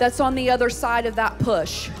that's on the other side of that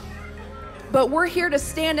push, but we're here to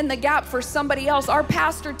stand in the gap for somebody else. Our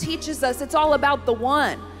pastor teaches us it's all about the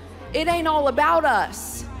one. It ain't all about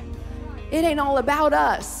us. It ain't all about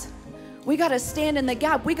us. We got to stand in the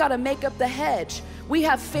gap. We got to make up the hedge. We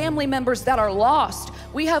have family members that are lost.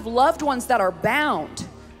 We have loved ones that are bound.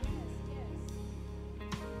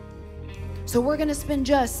 So we're going to spend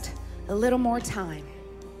just a little more time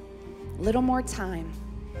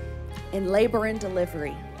in labor and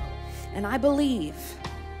delivery. And I believe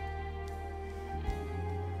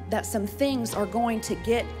that some things are going to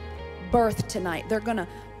get birthed tonight. They're going to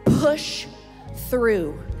push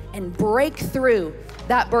through and break through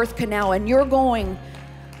that birth canal, and you're going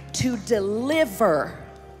to deliver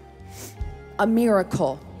a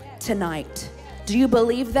miracle tonight. Do you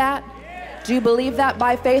believe that? Do you believe that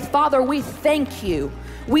by faith? Father, we thank you.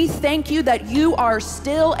 We thank you that you are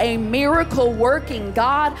still a miracle working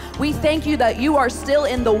God. We thank you that you are still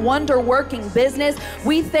in the wonder working business.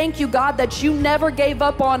 We thank you, God, that you never gave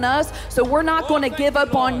up on us, so we're not going to give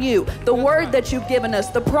up on you. The word that you've given us,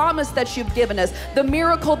 the promise that you've given us, the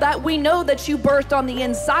miracle that we know that you birthed on the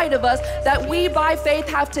inside of us, that we by faith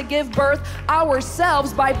have to give birth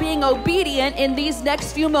ourselves by being obedient in these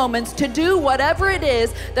next few moments to do whatever it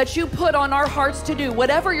is that you put on our hearts to do,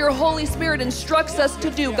 whatever your Holy Spirit instructs us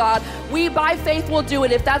to do, God. We by faith will do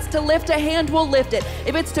it. If that's to lift a hand, we'll lift it.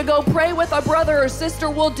 If it's to go pray with a brother or sister,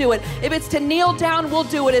 we'll do it. If it's to kneel down, we'll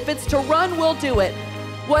do it. If it's to run, we'll do it.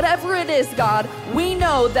 Whatever it is, God, we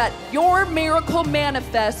know that your miracle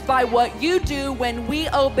manifests by what you do when we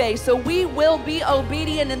obey. So we will be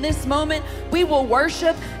obedient in this moment. We will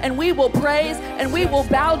worship and we will praise and we will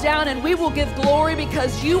bow down and we will give glory,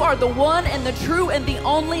 because you are the one and the true and the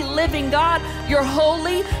only living God. You're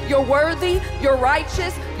holy, you're worthy, you're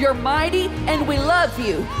righteous, you're mighty, and we love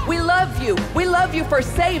you. We love you. We love you for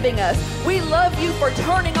saving us. We love you for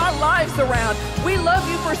turning our lives around. We love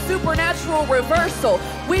you for supernatural reversal.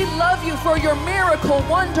 We love you for your miracle,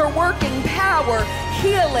 wonder-working power,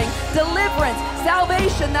 healing, deliverance,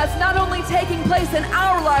 salvation that's not only taking place in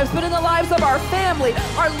our lives, but in the lives of our family,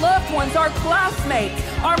 our loved ones, our classmates,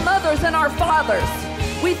 our mothers and our fathers.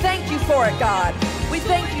 We thank you for it, God. We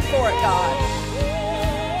thank you for it, God.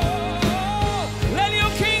 Let your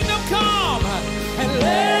kingdom come and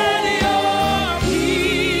let your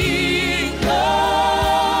kingdom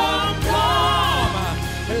come.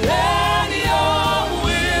 Let your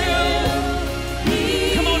will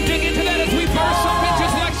be. Come on, dig into that as we burst something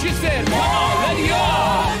just like she said. Come on,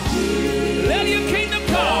 let your kingdom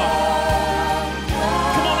come.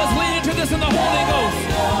 Come on, let's lean into this in the Holy Ghost.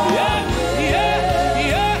 Yeah, yeah,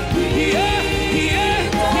 yeah,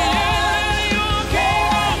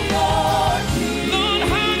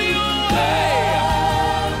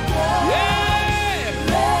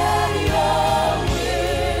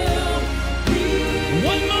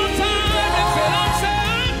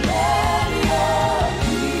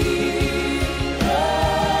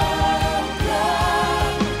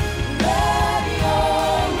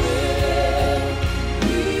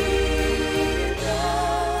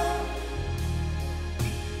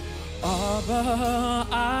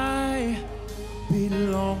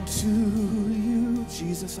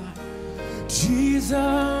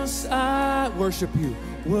 Jesus, I worship you.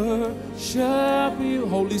 Worship you.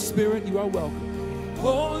 Holy Spirit, you are welcome.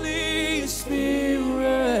 Holy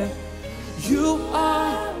Spirit, you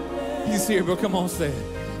are. He's here, but come on, say it.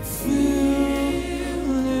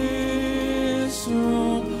 Fill this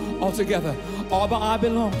room. All together. Abba, I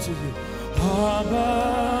belong to you.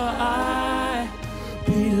 Abba, I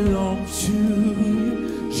belong to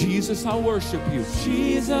you. Jesus, I worship you.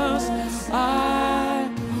 Jesus, I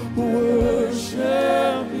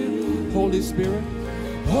worship you. Holy Spirit,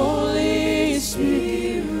 Holy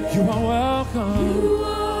Spirit, you are welcome. You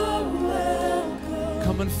are welcome.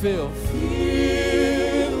 Come and fill this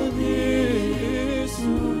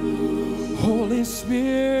room. Holy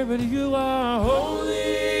Spirit, you are.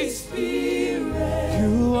 Holy Spirit,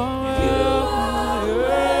 you are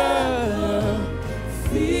welcome.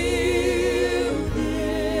 Fill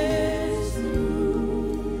this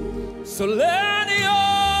room. So let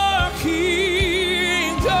your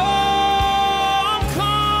kingdom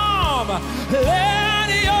come. Let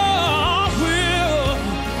your will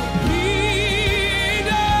be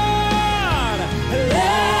done.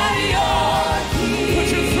 Let your kingdom. Put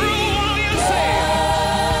you through all you say.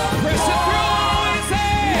 Press it through all you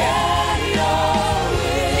say. Let your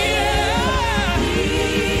will be done.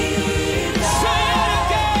 Say it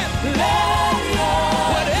again. Let your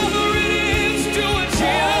whatever it is, do it,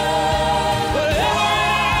 Jesus. Whatever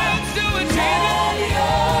it is, do it, Jesus. Let your will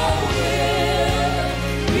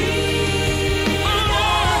be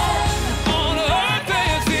on earth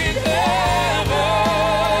as in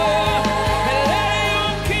heaven. And let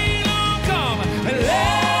your kingdom come. And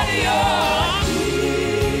let your kingdom come.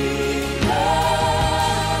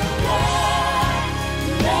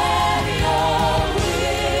 Let your will be done.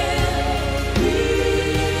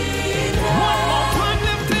 One more time,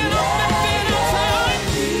 lift it up, say,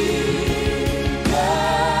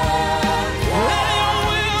 let your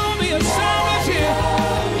will be established here.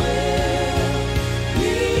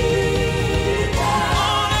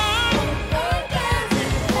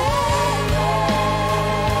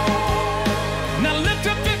 Now lift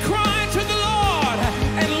up your cry to the Lord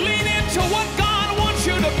and lean into what God wants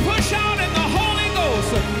you to push out in the Holy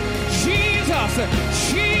Ghost. Jesus,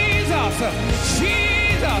 Jesus,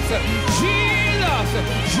 Jesus, Jesus,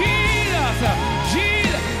 Jesus,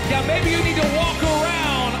 Jesus. Yeah, maybe you need to walk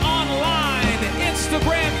around online,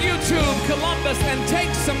 Instagram, YouTube, Columbus, and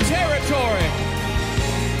take some territory.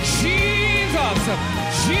 Jesus,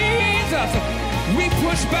 Jesus. We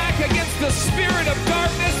push back against the spirit of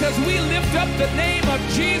darkness as we lift up the name of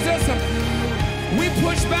Jesus. We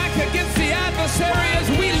push back against the adversary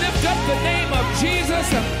as we lift up the name of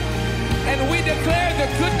Jesus. And we declare the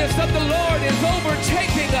goodness of the Lord is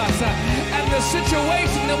overtaking us and the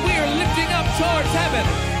situation that we are lifting up towards heaven.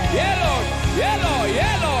 Yeah, Lord. Yeah, Lord.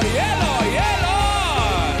 Yeah, Lord. Yeah, Lord. Yeah,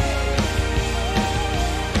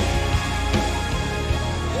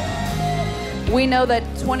 Lord. We know that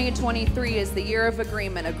 2023 is the year of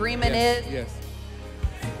agreement. Agreement is,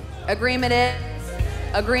 agreement is,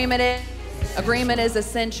 agreement is, agreement is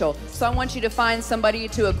essential. So I want you to find somebody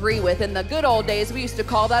to agree with. In the good old days, we used to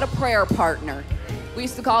call that a prayer partner. We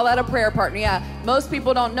used to call that a prayer partner. Yeah, most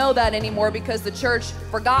people don't know that anymore because the church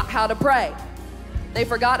forgot how to pray. They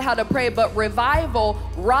forgot how to pray, but revival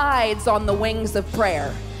rides on the wings of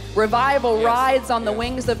prayer. Revival rides on the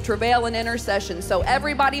wings of travail and intercession. So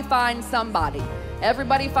everybody find somebody.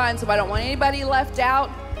 Everybody find somebody. I don't want anybody left out.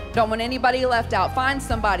 Don't want anybody left out. Find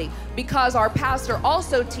somebody. Because our pastor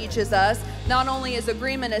also teaches us not only is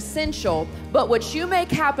agreement essential, but what you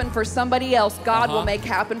make happen for somebody else, God will make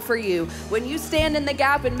happen for you. When you stand in the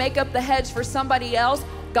gap and make up the hedge for somebody else,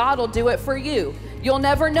 God will do it for you. You'll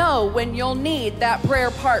never know when you'll need that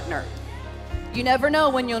prayer partner. You never know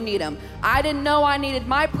when you'll need them. I didn't know I needed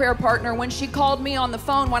my prayer partner when she called me on the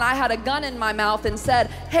phone when I had a gun in my mouth and said,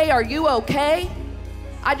 "Hey, are you okay?"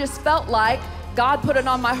 I just felt like God put it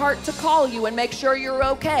on my heart to call you and make sure you're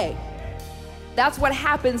okay. That's what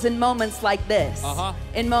happens in moments like this.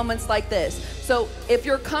 In moments like this. So if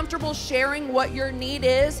you're comfortable sharing what your need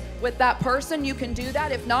is with that person, you can do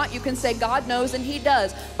that. If not, you can say, God knows and He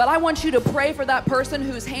does. But I want you to pray for that person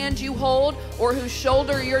whose hand you hold or whose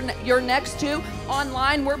shoulder you're next to.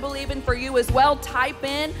 Online, we're believing for you as well. Type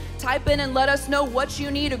in and let us know what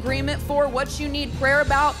you need agreement for, what you need prayer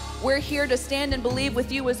about. We're here to stand and believe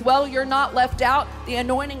with you as well. You're not left out. The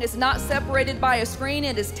anointing is not separated by a screen.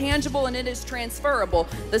 It is tangible and it is transferable.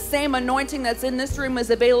 The same anointing that's in this room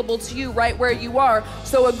is available to you right where you are.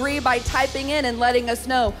 So agree by typing in and letting us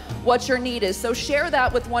know what your need is. So share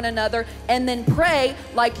that with one another and then pray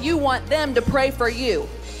like you want them to pray for you.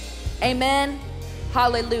 Amen.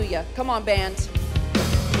 Hallelujah. Come on, band.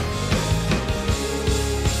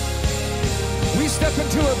 We step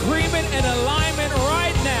into agreement and alignment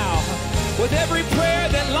right now with every prayer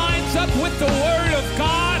that lines up with the Word of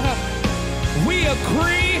God. We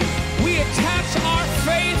agree. We attach our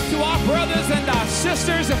faith to our brothers and our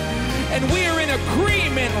sisters, and we are in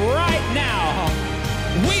agreement right now.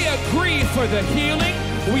 We agree for the healing.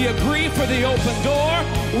 We agree for the open door.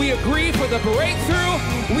 We agree for the breakthrough.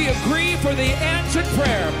 We agree for the answered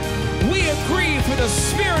prayer. We agree for the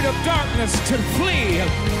spirit of darkness to flee.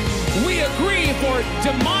 We agree for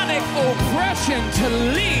demonic oppression to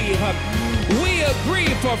leave. We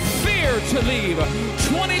agree for fear to leave.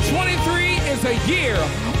 2023 is a year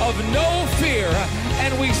of no fear,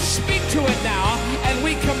 and we speak to it now, and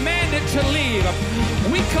we command it to leave.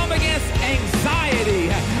 We come against anxiety,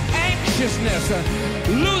 anxiousness,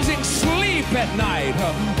 losing sleep at night,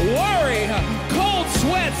 worry, cold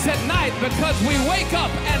sweats at night because we wake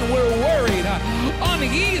up and we're worried,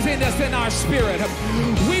 uneasiness in our spirit.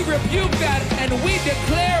 We rebuke that and we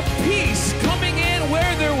declare peace coming in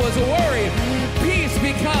where there was worry. Peace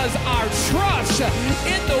because our trust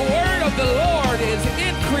in the word of the Lord is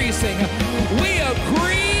increasing. We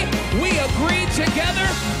agree together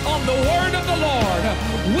on the word of the Lord.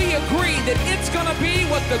 We agree that it's going to be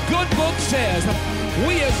what the good book says.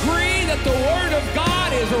 We agree that the word of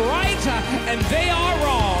God is right and they are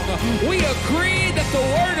wrong. We agree that the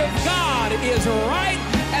word of God is right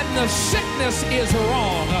and the sickness is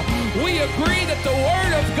wrong. We agree that the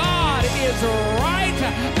word of God is right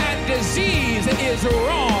and disease is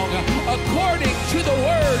wrong according to the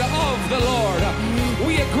word of the Lord.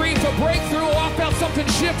 We agree for breakthrough. Oh, I felt something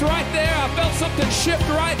shift right there. I felt something shift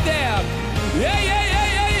right there. Yeah.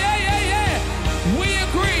 We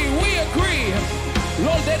agree.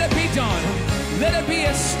 Lord, let it be done. Let it be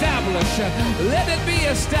established. Let it be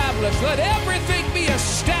established. Let everything be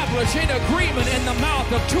established in agreement in the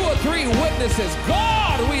mouth of 2 or 3 witnesses.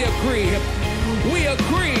 God, we agree. We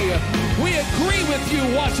agree. We agree with you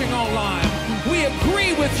watching online. We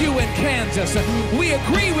agree with you in Kansas. We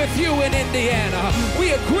agree with you in Indiana.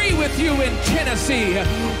 We agree with you in Tennessee.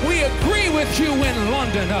 We agree with you in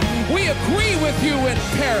London. We agree with you in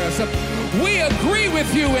Paris. We agree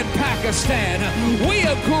with you in Pakistan. We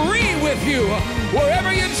agree with you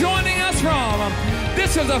wherever you're joining us from.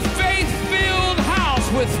 This is a faith-filled house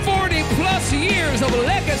with 40-plus years of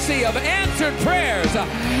legacy of answered prayers.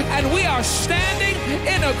 And we are standing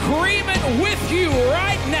in agreement with you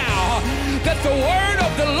right now that the word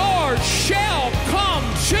of the Lord shall come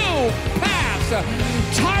to pass.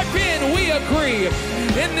 Type in, we agree.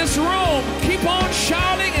 In this room, keep on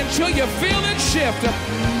shouting until you feel it shift.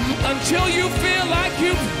 Until you feel like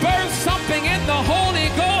you've birthed something in the Holy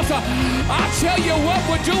Ghost. I tell you what,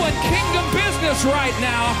 we're doing kingdom business right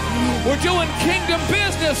now. We're doing kingdom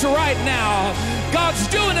business right now. God's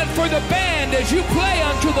doing it for the band as you play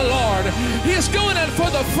unto the Lord. He's doing it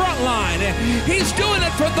for the front line. He's doing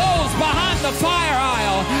it for those behind the fire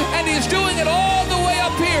aisle. And he's doing it all the way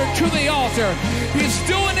up here to the altar. He's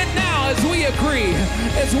doing it now as we agree.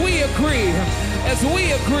 As we agree. As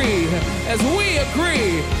we agree. As we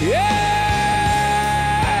agree. Yay!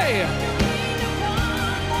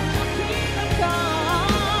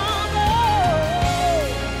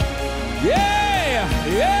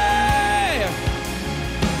 Yeah!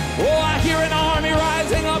 Oh, I hear an army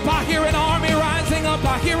rising up. I hear an army rising up.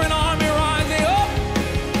 I hear an army rising up.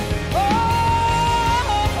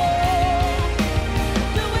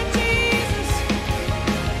 Do it, Jesus.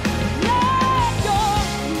 Let your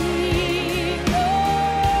kingdom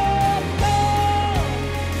come.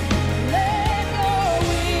 Let your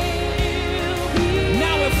will be.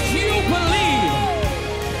 Now, if you believe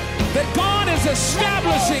that God is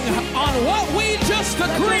establishing on what we just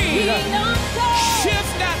agreed,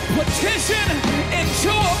 shift that petition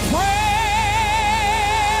into a praise.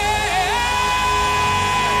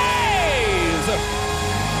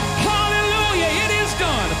 Hallelujah, it is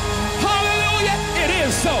done. Hallelujah, it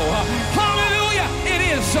is so. Hallelujah, it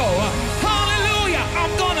is so. Hallelujah,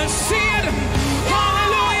 I'm gonna see it.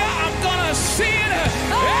 Hallelujah, I'm gonna see it.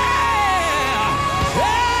 Yeah.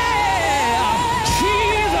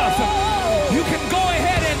 Jesus, you can go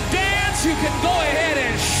ahead and dance. You can go ahead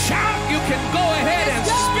and shout. You can go ahead and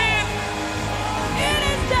spin. It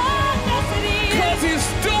is done. Yes, it is. Because he's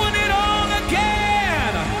doing it all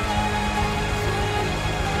again.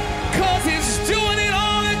 Because he's doing it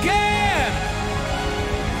all again.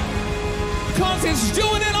 Because he's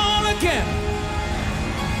doing it all again.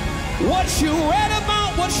 What you read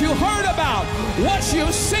about, what you heard about, what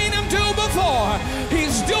you've seen him do before,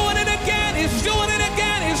 he's doing it again. He's doing it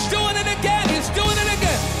again. He's doing it again. He's doing it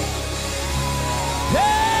again.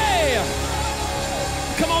 Hey!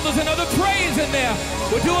 Come on, there's another praise in there.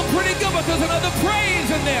 We're doing pretty good, but there's another praise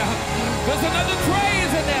in there. There's another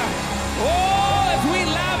praise in there. Oh, as we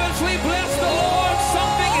lavishly bless the Lord,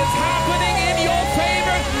 something is happening in your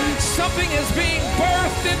favor. Something is being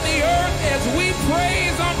birthed in the earth as we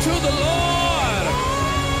praise unto the Lord.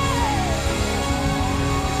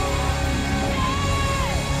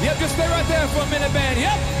 Yep, just stay right there for a minute, man.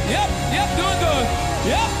 Yep, doing good.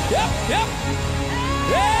 Yep. Yeah,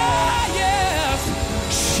 yes.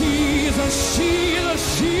 Jesus.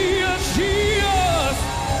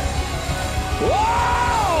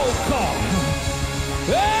 Whoa, God.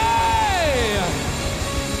 Hey!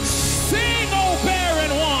 Sing, oh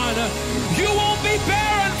barren one. You won't be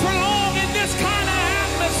barren for long in this kind of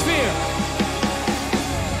atmosphere.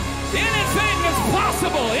 Anything is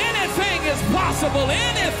possible. Anything is possible.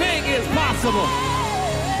 Anything is possible.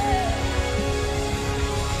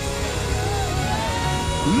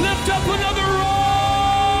 Lift up another roar.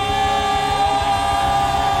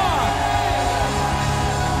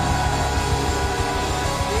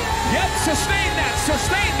 Yep, sustain that.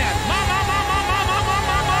 My,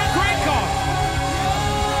 great God.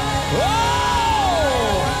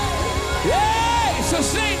 Oh! Yay!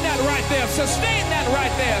 Sustain that right there. Sustain that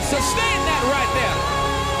right there.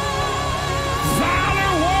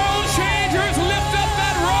 Valor world changers, lift up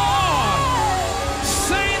that roar.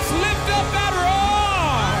 Saints, lift up that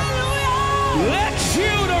roar. Let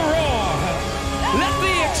Judah roar. Let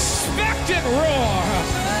the expectant roar.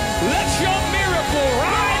 Let your miracle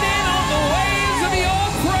ride in on the waves of your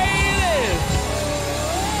praises.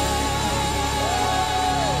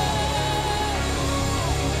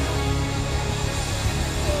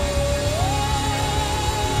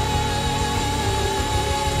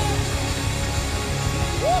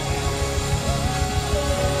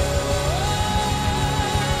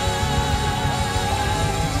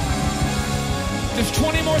 Just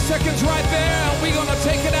 20 more seconds right there, and we're going to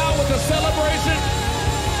take it out with a celebration.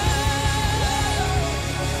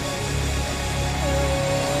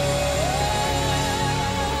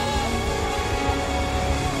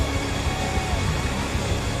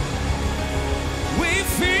 We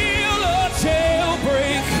feel a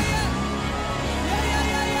jailbreak.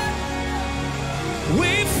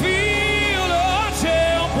 We feel a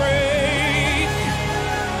jailbreak.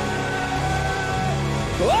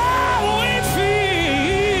 Oh, we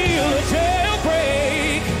feel a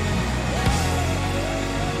jailbreak.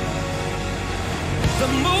 The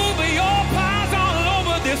move of your powers all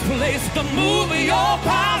over this place. The move of your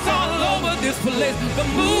powers all over this place. The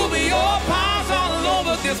move of your powers all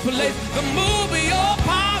over this place. The move of your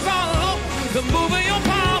powers all over. The move of your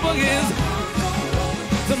power is.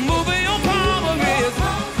 The move of your power is.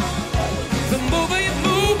 The move of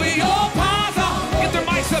your powers all. Get the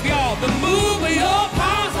mics up, y'all. The move of your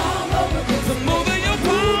powers all over. The move of your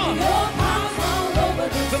power.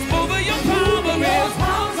 The move of your power is.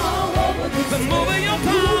 The move of your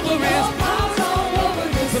power is.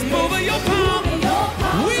 The move of your power.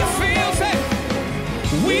 We feel safe.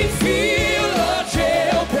 We feel a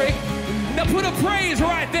jailbreak. Now put a praise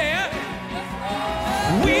right there.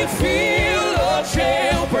 We feel a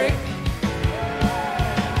jailbreak.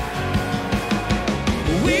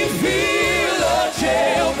 We feel a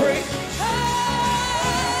jailbreak.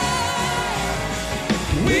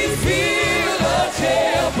 We feel a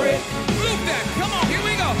jailbreak. Look that. Come on, here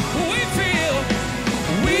we go. We feel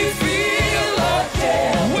a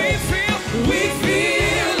jailbreak. We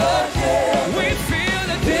feel a jailbreak. We feel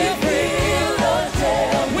a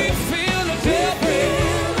jailbreak. We feel a jailbreak.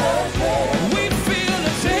 We feel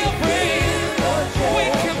a jailbreak. We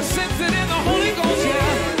can sense it in the Holy Ghost,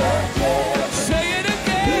 yeah. Say it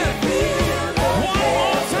again. One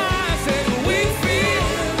more time. Say we feel.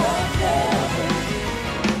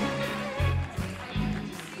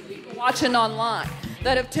 Watching online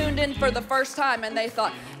that have tuned in for the first time and they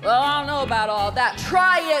thought, well, I don't know about all that.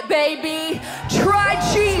 Try it, baby. Try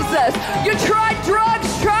Jesus. You tried drugs,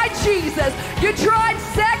 try Jesus. You tried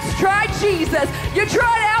sex, try Jesus. You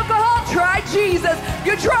tried alcohol, try Jesus.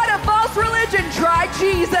 You tried a false religion, try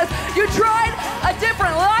Jesus. You tried a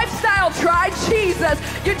different lifestyle, try Jesus.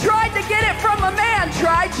 You tried to get it from a man,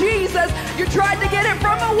 try Jesus. You tried to get it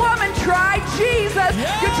from a woman, try Jesus.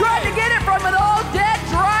 You tried to get it from an old, dead,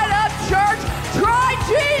 dried up church, try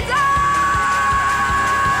Jesus.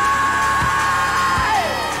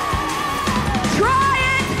 Try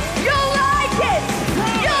it. You'll like it.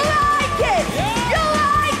 You'll like it. You'll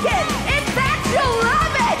like it. In fact, you'll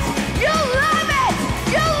love it. You'll love it.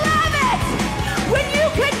 You'll love it. When you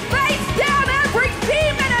can face down every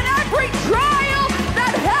demon and every trial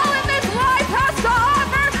that hell in this life has to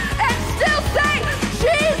offer and still say,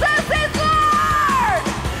 Jesus is Lord.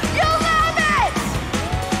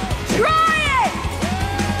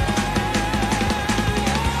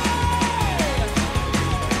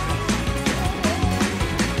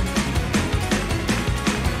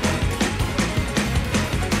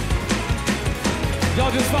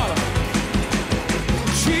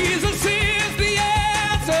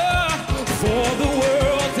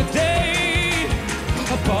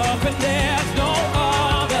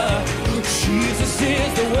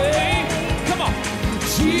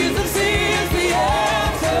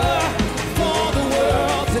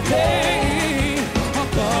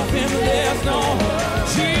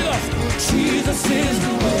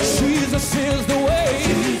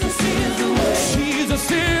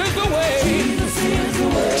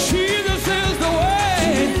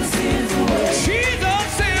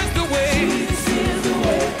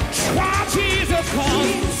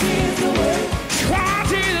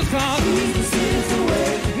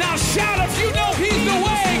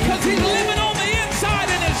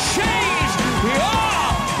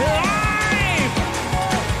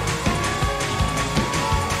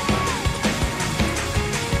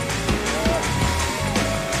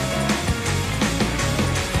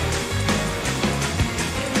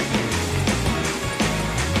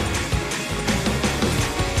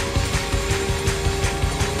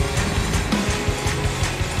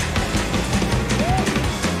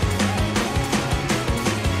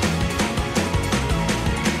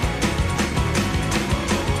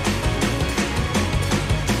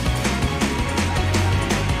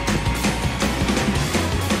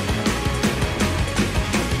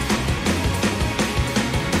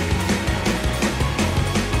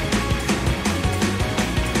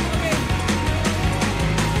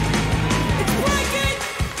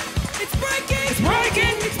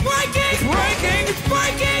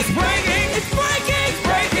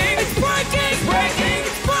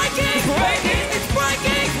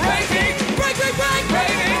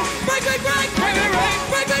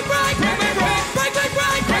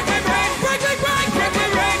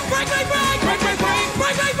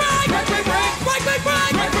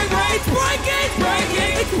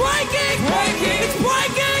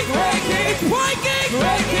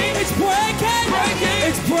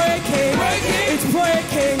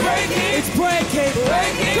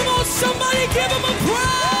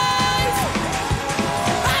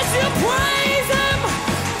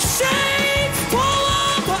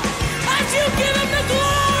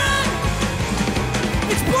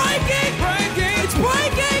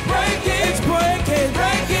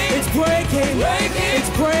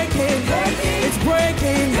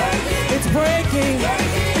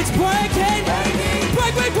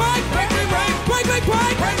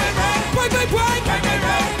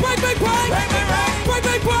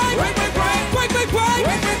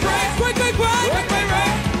 break, break, break, break, break,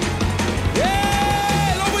 break.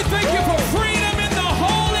 Yeah, Lord, we thank you for freedom in the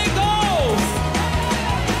Holy Ghost.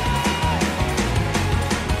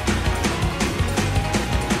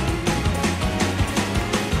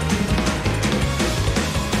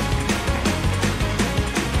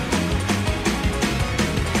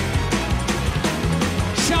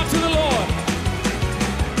 Shout to the Lord.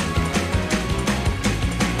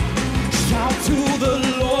 Shout to the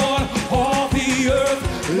Lord, all the earth,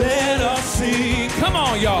 let us sing. Come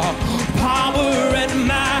on, y'all. Power and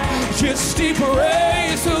majesty,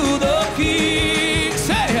 praise to the King.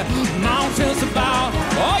 Say, mountains bow.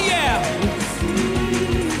 Oh, yeah.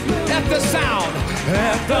 At the sound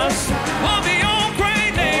of the old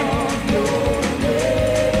great name.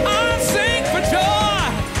 I sing for joy.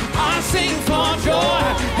 I sing for joy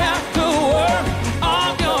at the work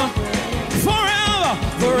of your forever,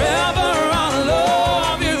 forever. I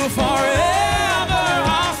love you forever.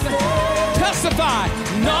 I'll testify.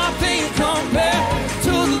 Nothing compares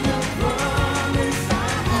to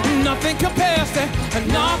nothing compares to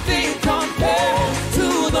nothing compares to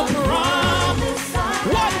the promise.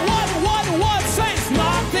 What saints?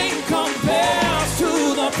 Nothing compares to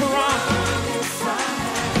the promise.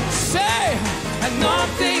 Say, and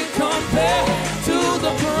nothing compares to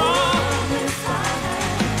the promise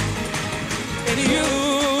in you.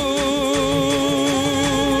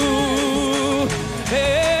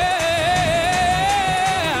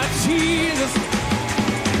 Yeah, Jesus.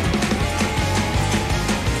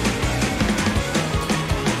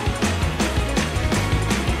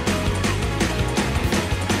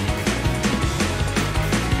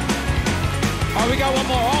 Oh, we got one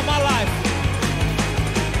more. All my life.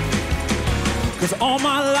 'Cause all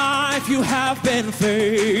my life you have been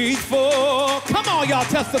faithful. Come on, y'all,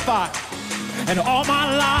 testify. And all my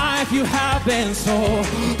life you have been so,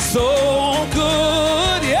 so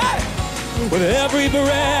good. Yeah. With every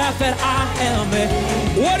breath that I am in.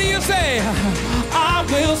 What do you say? I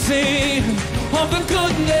will sing of the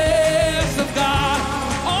goodness of God.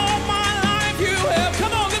 All my life you have,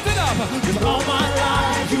 come on, lift it up. 'Cause all my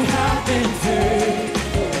life you have been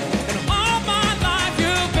faithful. And all my life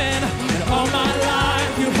you've been, and all my life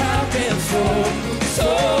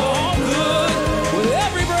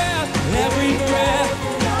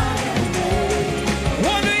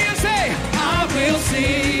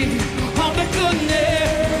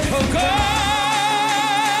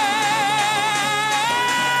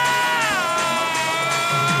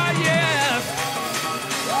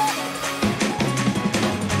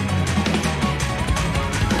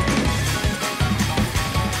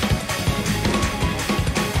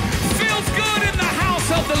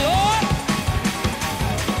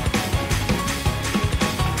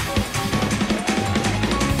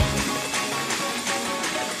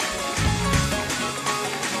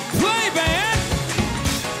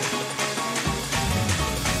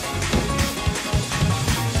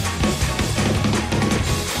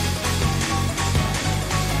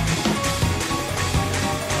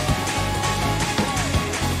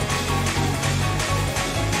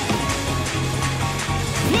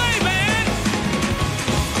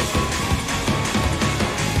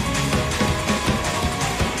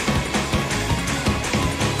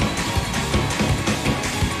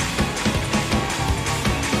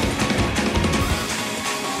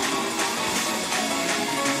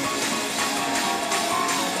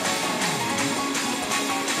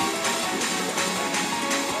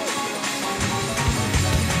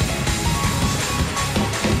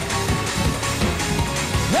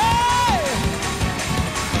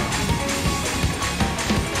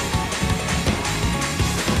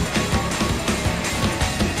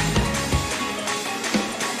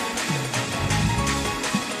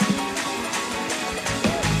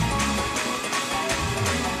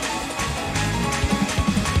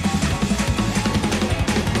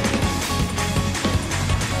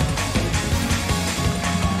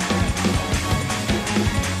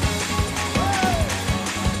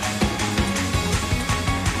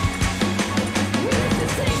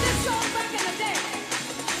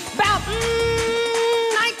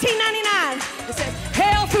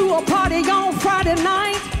Friday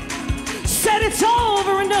night, said it's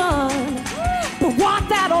over and done. But what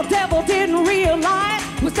that old devil didn't realize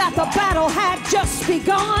was that the battle had just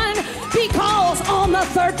begun. Because on the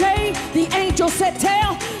third day, the angel said,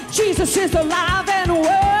 tell Jesus is alive and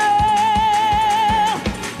well.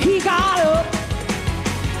 He got up.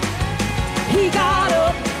 He got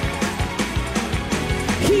up.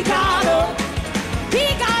 He got up.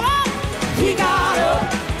 He got up. He got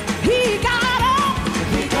up. He got up.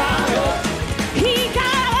 He got up. He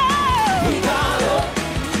got up. He got up.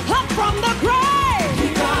 Up from the grave. He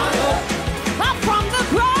got up. Up from the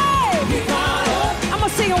grave. He got up. I'm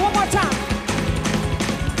gonna sing it one more time.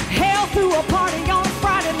 Hell threw a party on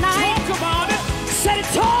Friday night. Talk about it. Said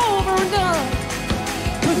it's over and done.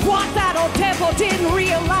 But what that old devil didn't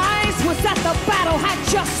realize was that the battle had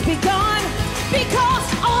just begun. Because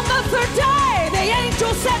on the third day, the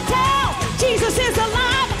angel said, tell Jesus is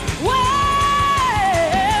alive.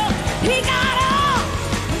 Well, he got up.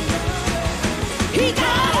 He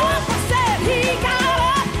got up. I said he got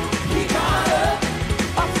up. He got up.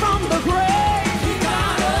 Up from the grave. He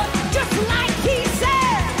got up. Just like he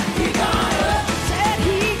said. He got up. Said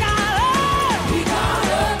he got up. He got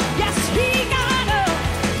up. Yes, he got up.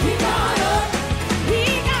 He got up. He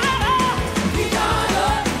got up. He got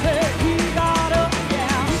up. Said he got up.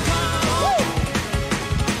 Yeah. Woo.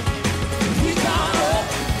 He got up.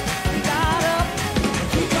 He got up.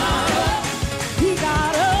 He got up. He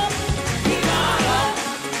got up. He got up.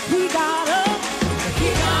 He got up. He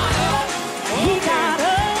got up. He got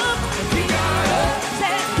up. He got up.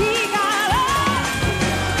 Said he got up.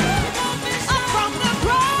 Up from the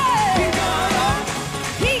grave. He got up.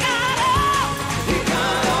 He got up. He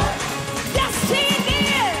got up. Yes, he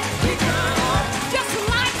did. He got up. Just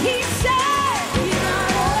like he said. He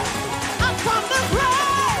got up. Up from the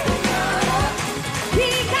grave. He got up. He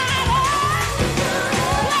got up.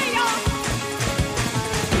 Play on.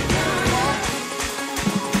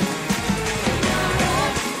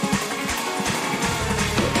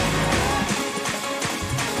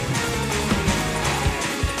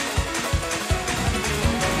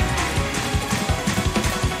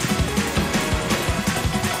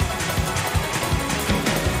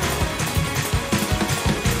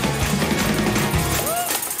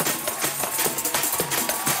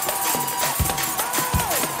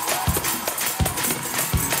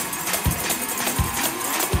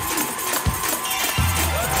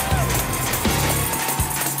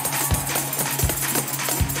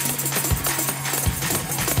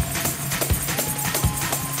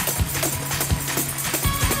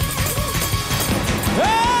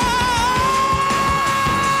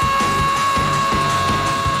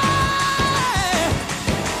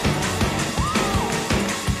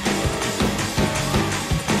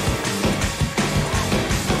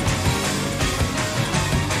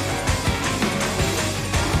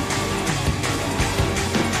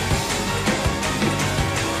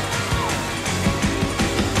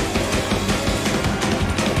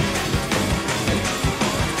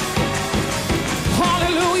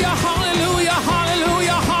 Hallelujah, hallelujah,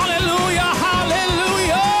 hallelujah, hallelujah,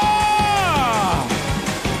 hallelujah.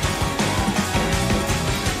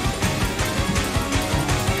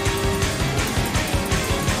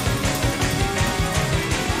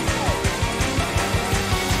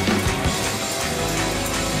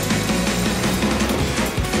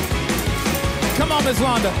 Come on, Miss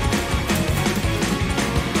Yolanda.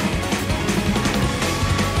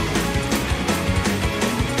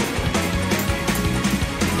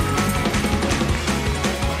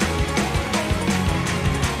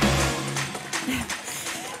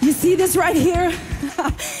 You see this right here?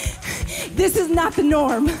 This is not the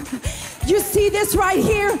norm. You see this right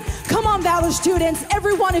here? Come on, Valor students,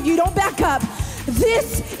 every one of you, don't back up.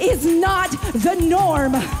 This is not the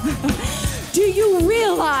norm. Do you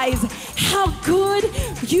realize how good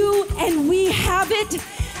you and we have it?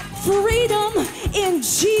 Freedom in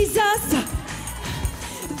Jesus.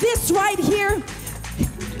 This right here,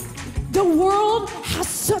 the world has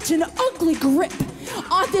such an ugly grip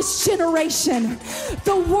on this generation.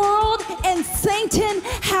 The world and Satan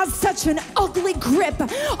has such an ugly grip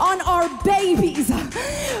on our babies.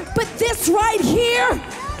 But this right here,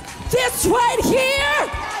 this right here,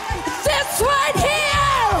 this right here.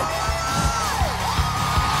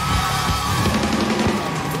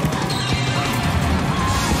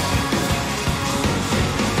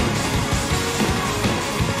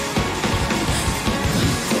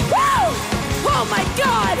 Oh my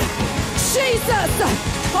God! Jesus!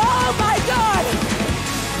 Oh my God!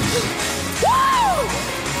 Woo!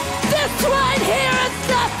 This right here is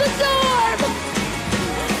not the norm!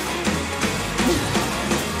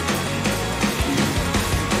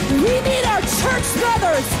 We need our church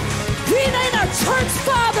We need our church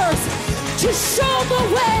fathers to show the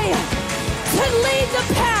way, to lead the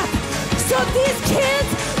path, so these kids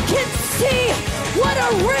can see what a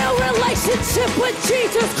real relationship with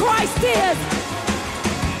Jesus Christ is.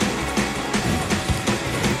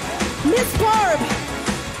 Miss Barb,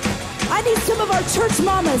 I need some of our church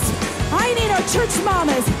mamas. I need our church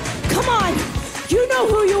mamas. Come on, you know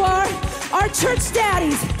who you are. Our church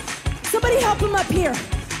daddies. Somebody help him up here.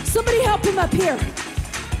 Somebody help him up here.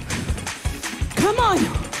 Come on.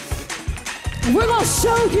 We're gonna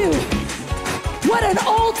show you what an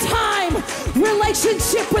old-time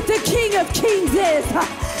relationship with the King of Kings is.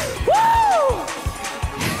 Woo!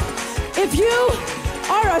 If you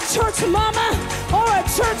are a church mama or a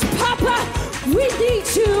church papa, we need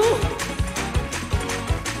you.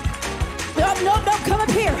 No, come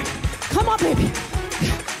up here. Come on, baby.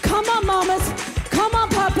 Come on, mamas. Come on,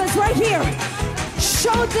 papas, right here.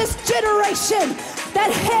 Show this generation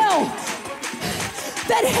that hell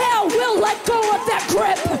will let go of that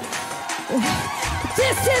grip.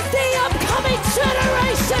 This is the upcoming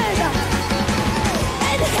generation,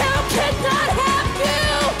 and hell cannot have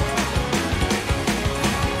you.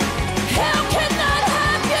 Hell cannot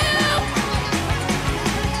have you.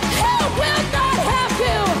 Hell will not have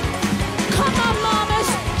you. Come on, mamas,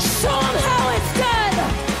 show them how it's done.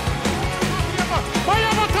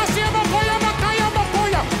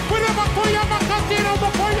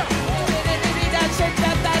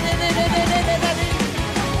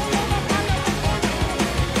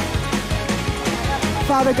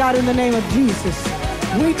 Father God, in the name of Jesus,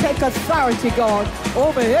 we take authority, God,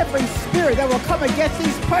 over every spirit that will come against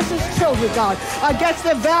these precious children, God, against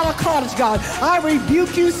the Valor College, God. I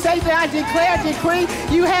rebuke you, Satan. I declare, decree,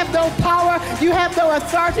 you have no power, you have no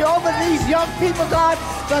authority over these young people, God.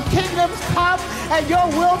 The kingdoms come and your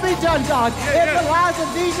will be done, God, in the lives of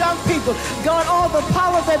these young people. God, all the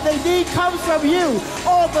power that they need comes from you.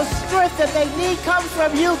 All the strength that they need comes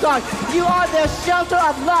from you, God. You are their shelter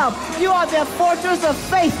of love. You are their fortress of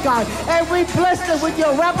faith, God. And we bless them with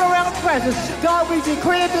your wraparound presence. God, we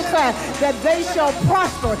decree and declare that they shall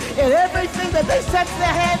prosper in everything that they set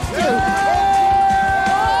their hands to.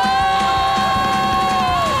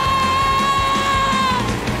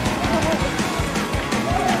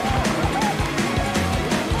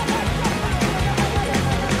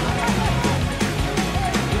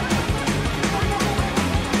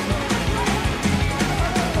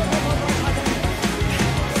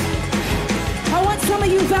 Some of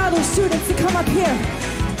you Valor students to come up here.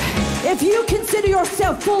 If you consider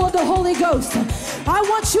yourself full of the Holy Ghost, I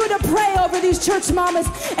want you to pray over these church mamas,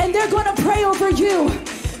 and they're going to pray over you.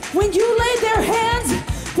 When they lay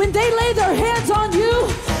their hands on you,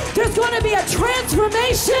 there's going to be a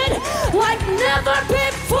transformation like never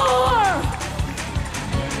before.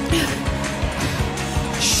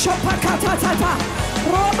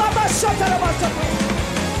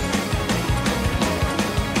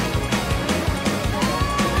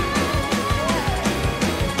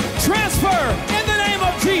 Transfer in the name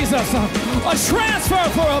of Jesus. A transfer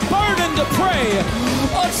for a burden to pray.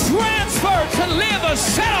 A transfer to live a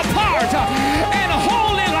set apart and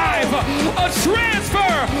holy life. A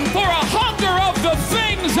transfer for a hunger of the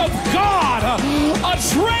things of God. A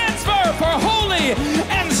transfer for holy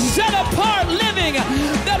and set apart living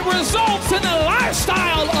that results in a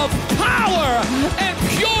lifestyle of power and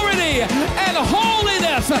purity and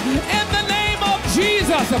holiness in the name of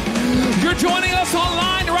Jesus. You're joining us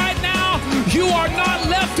online right now. You are not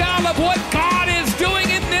left out of what God is doing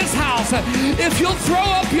in this house. If you'll throw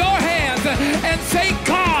up your hands and say,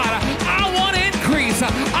 God, I want increase.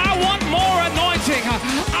 I want more anointing.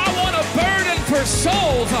 I want a burden for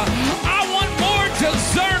souls. I want more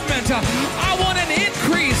discernment. I want an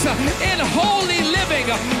increase in holy living.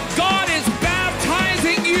 God is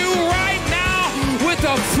baptizing you right now with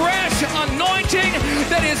a fresh anointing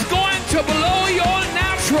that is going to blow your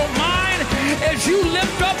natural mind as you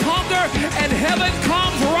lift up hunger and heaven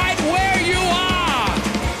comes right where you are.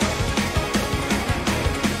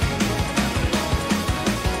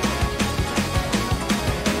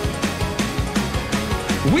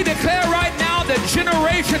 We declare right now that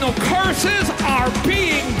generational curses are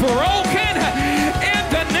being broken in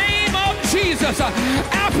the name of Jesus.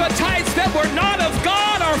 Appetites that were not of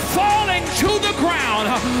God are falling to the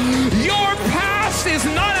ground. Your past is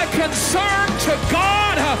not a concern to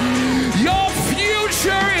God. Your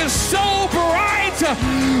future is so bright.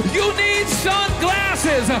 You need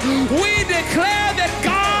sunglasses. We declare that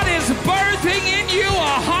God is birthing in you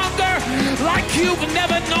a hunger like you've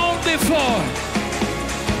never known before.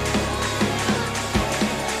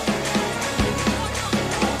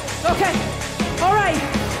 Okay, all right.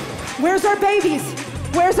 Where's our babies?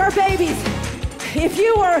 Where's our babies? If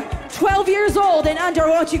you are 12 years old and under,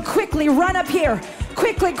 won't you quickly run up here?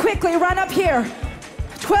 Quickly run up here.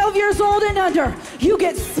 12 years old and under, you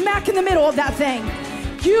get smack in the middle of that thing.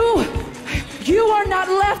 You are not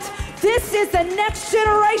left. This is the next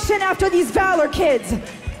generation after these Valor kids.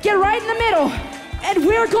 Get right in the middle. And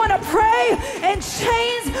we're going to pray, and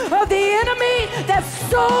chains of the enemy that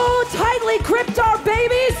so tightly gripped our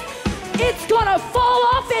babies, it's going to fall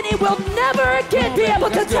off and it will never again be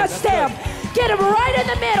able to touch them. Get them right in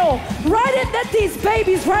the middle, these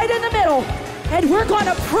babies right in the middle. And we're going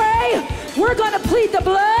to pray. We're going to plead the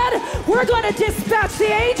blood. We're going to dispatch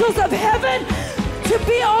the angels of heaven to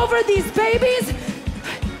be over these babies.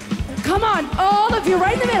 Come on, all of you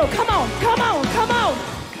right in the middle. Come on.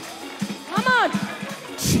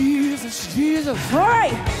 Jesus. All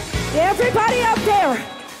right, everybody up there,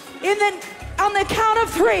 on the count of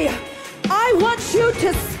 3, I want you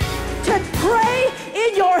to pray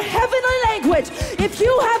in your heavenly language. If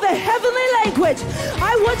you have a heavenly language,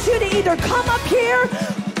 I want you to either come up here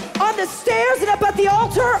on the stairs and up at the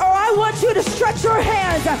altar, or I want you to stretch your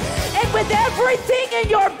hands. And with everything in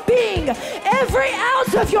your being, every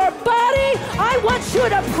ounce of your body, I want you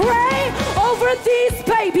to pray over these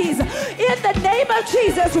babies in the name of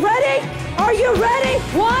Jesus. Ready? Are you ready?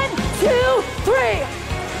 1, 2, 3.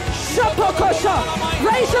 Shapokosha.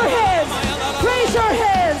 Raise your hands. Raise your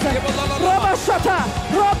hands. Rabashata.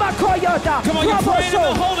 Rabakoyota. Come on, you're praying in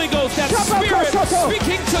the Holy Ghost. That Spirit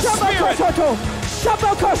speaking to Spirit.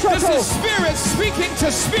 This is Spirit speaking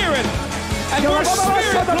to Spirit. And we're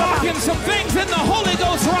Spirit blocking some things in the Holy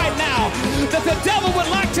Ghost right now that the devil would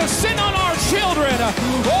like to send on our children.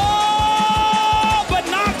 Oh, but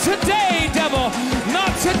not today, devil.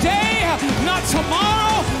 Not today, not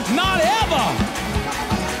tomorrow, not ever.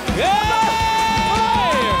 Yeah!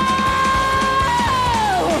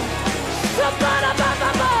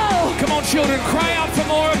 Come on, children, cry out for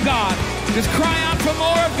more of God. Just cry out for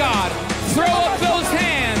more of God. Throw up those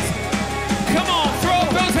hands. Come on, throw up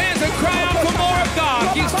those hands and cry out for more of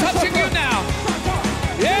God. He's touching you now.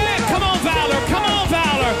 Yeah, come on, Valor. Come on,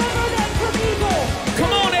 Valor.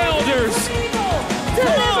 Come on, elders.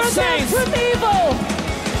 Come on, saints. From evil.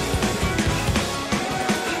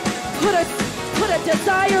 Put a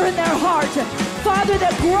desire in their heart, Father,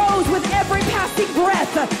 that grows with every passing breath.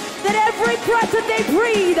 That every breath that they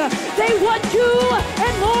breathe, they want you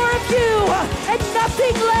and more of you and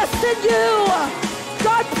nothing less than you.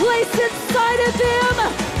 God, place inside of them,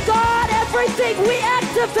 God, everything we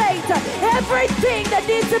activate, everything that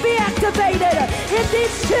needs to be activated in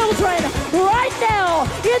these children right now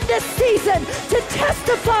in this season to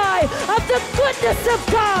testify of the goodness of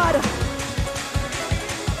God.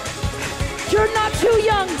 You're not too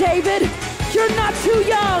young, David. You're not too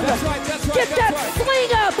young. That's right. Get that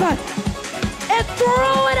sling up and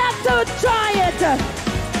throw it at the giant.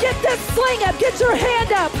 Get that sling up. Get your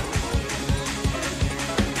hand up.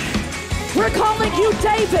 We're calling you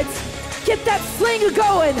David. Get that sling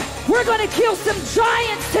going. We're going to kill some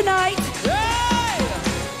giants tonight.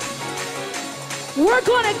 We're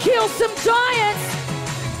going to kill some giants.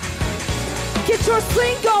 Get your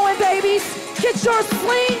sling going, babies. Get your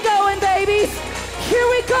sling going, babies. Here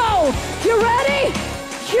we go. You ready?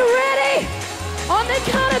 You ready? On the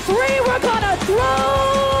count of 3, we're gonna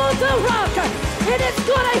throw the rock, and it's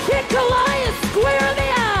gonna hit Goliath square in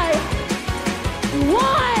the eye.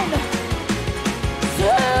 1,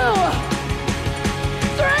 2,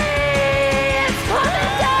 3. It's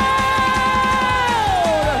coming down.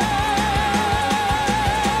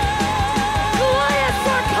 Goliaths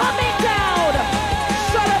are coming down.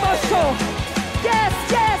 Shut up, Osho. Yes.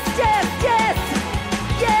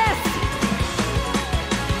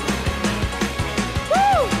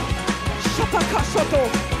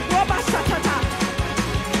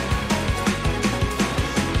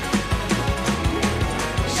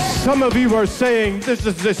 Some of you are saying, this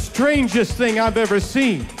is the strangest thing I've ever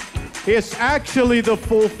seen. It's actually the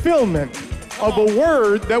fulfillment of a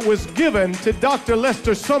word that was given to Dr.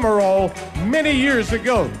 Lester Sumrall many years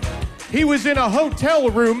ago. He was in a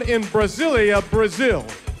hotel room in Brasilia, Brazil,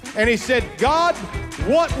 and he said, God,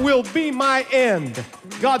 what will be my end?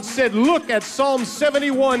 God said, look at Psalm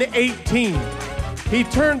 71:18. He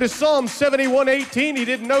turned to Psalm 71:18. He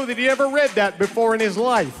didn't know that he ever read that before in his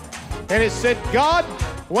life. And it said, God,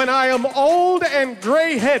 when I am old and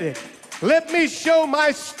gray-headed, let me show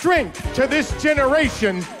my strength to this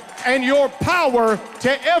generation and your power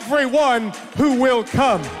to everyone who will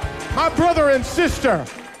come. My brother and sister,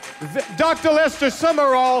 Dr. Lester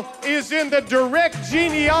Sumrall is in the direct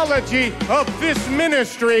genealogy of this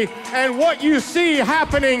ministry, and what you see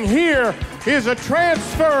happening here is a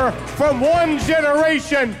transfer from one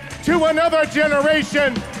generation to another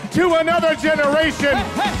generation to another generation,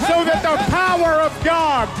 so that the power of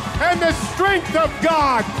God and the strength of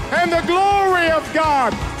God and the glory of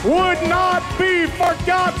God would not be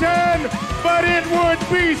forgotten, but it would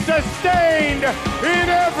be sustained in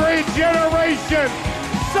every generation.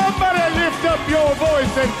 Somebody lift up your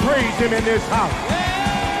voice and praise him in this house.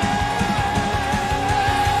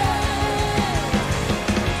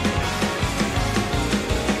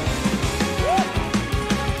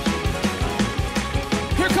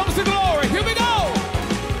 Here comes the glory. Here we go.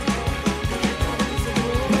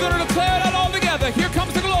 We're going to declare that all together. Here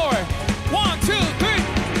comes the glory. 1, 2, 3.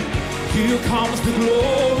 Here comes the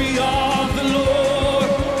glory of the Lord.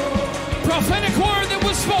 Prophetic word that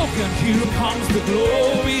was spoken. Here comes the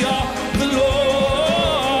glory of the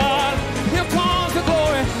Lord. Here comes the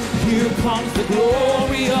glory. Here comes the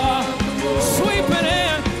glory of sweeping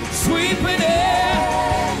in, sweeping in.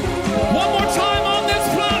 One more time on this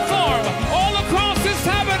platform, all across this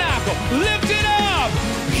tabernacle. Lift it up.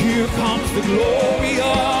 Here comes the glory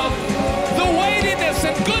of the weightiness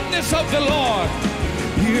and goodness of the Lord.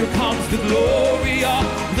 Here comes the glory of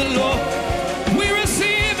the Lord. We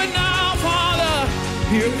receive it now, Father.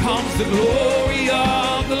 Here comes the glory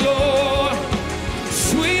of the Lord,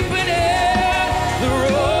 sweeping in the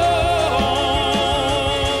room.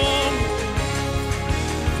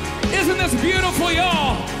 Isn't this beautiful,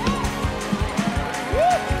 y'all?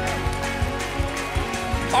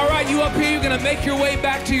 All right, you up here, you're gonna make your way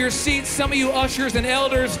back to your seats. Some of you ushers and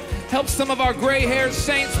elders, help some of our gray-haired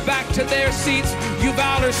saints back to their seats. You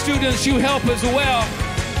Valor students, you help as well.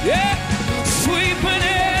 Yeah, sweeping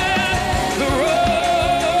in the room.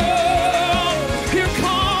 Here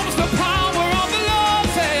comes the power of the Lord.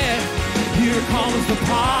 Here comes the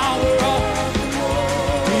power of the Lord.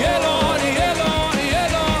 Yeah, Lord, yeah, Lord, yeah,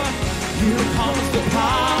 Lord. Here comes the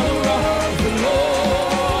power of the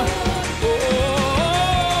Lord.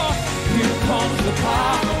 Oh, here comes the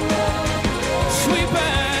power.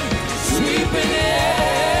 Sweeping, sweeping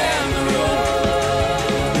in the room.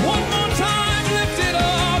 One more time, lift it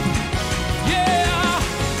up. Yeah,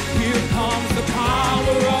 here comes the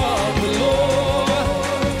power of the Lord.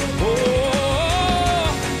 Oh,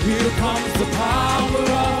 here comes the power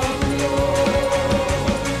of the Lord.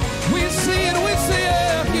 We see it, we see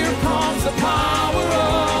it. Here comes the power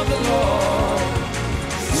of the Lord.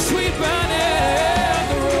 Sweeping in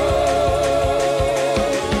the room.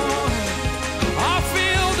 I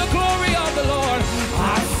feel the glory of the Lord.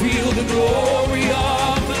 I feel the glory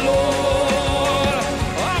of the Lord.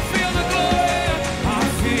 I feel the glory. I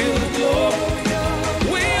feel the glory.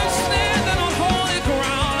 We are standing on holy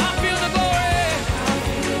ground. I feel the glory.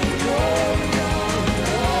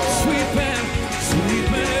 Sweeping,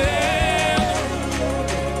 sweeping.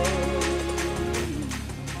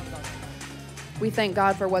 We thank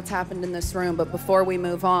God for what's happened in this room, but before we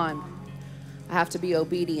move on, I have to be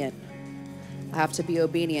obedient. I have to be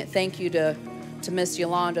obedient. Thank you to Miss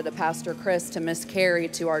Yolanda, to Pastor Chris, to Miss Carrie,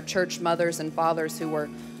 to our church mothers and fathers who were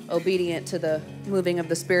obedient to the moving of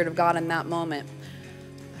the Spirit of God in that moment.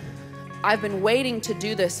 I've been waiting to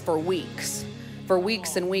do this for weeks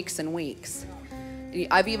and weeks and weeks.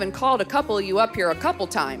 I've even called a couple of you up here a couple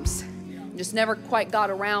times, just never quite got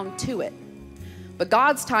around to it. But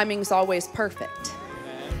God's timing's always perfect.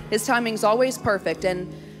 His timing's always perfect.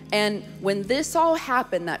 And when this all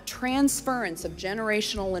happened, that transference of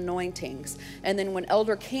generational anointings, and then when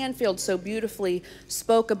Elder Canfield so beautifully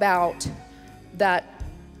spoke about that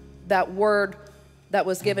word that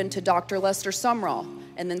was given to Dr. Lester Sumrall,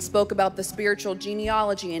 and then spoke about the spiritual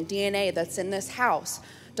genealogy and DNA that's in this house.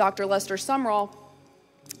 Dr. Lester Sumrall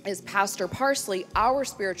is Pastor Parsley, our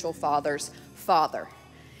spiritual father's father.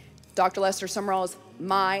 Dr. Lester Sumrall is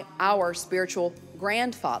our spiritual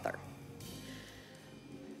grandfather.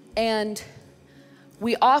 And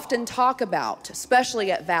we often talk about,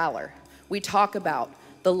 especially at Valor, we talk about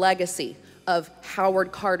the legacy of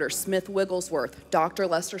Howard Carter, Smith Wigglesworth, Dr.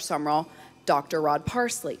 Lester Sumrall, Dr. Rod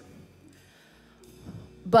Parsley.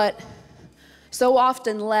 But so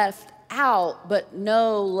often left out, but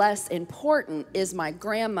no less important, is my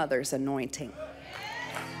grandmother's anointing.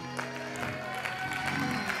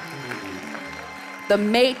 The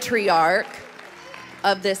matriarch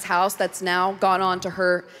of this house that's now gone on to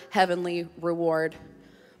her heavenly reward,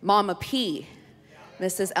 Mama P,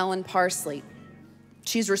 Mrs. Ellen Parsley.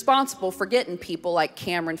 She's responsible for getting people like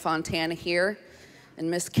Cameron Fontana here, and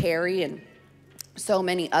Miss Carrie, and so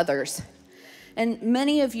many others. And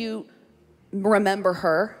many of you remember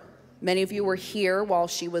her. Many of you were here while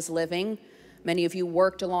she was living. Many of you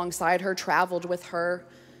worked alongside her, traveled with her,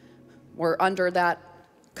 were under that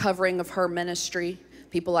covering of her ministry.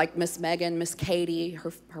 People like Miss Megan, Miss Katie,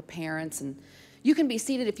 her parents. And you can be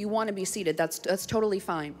seated if you want to be seated. That's totally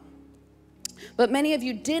fine. But many of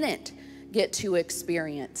you didn't get to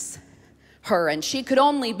experience her, and she could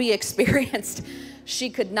only be experienced. She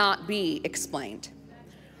could not be explained.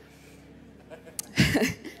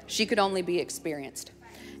 She could only be experienced.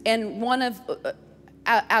 And one of,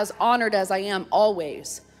 as honored as I am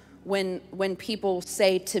always, when people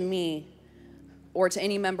say to me or to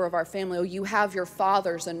any member of our family, oh, you have your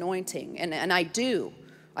father's anointing. And I do.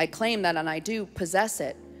 I claim that, and I do possess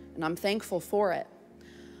it, and I'm thankful for it.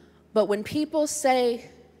 But when people say,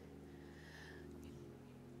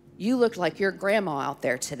 you looked like your grandma out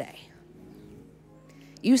there today.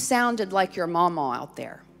 You sounded like your mama out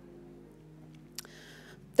there.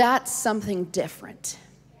 That's something different.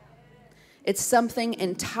 It's something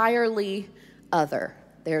entirely other.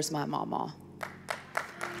 There's my mama.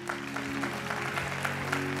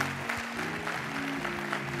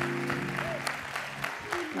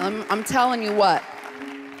 I'm telling you what.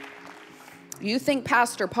 You think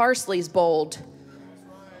Pastor Parsley's bold.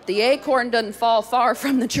 The acorn doesn't fall far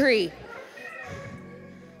from the tree.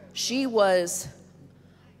 She was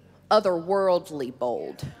otherworldly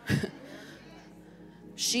bold.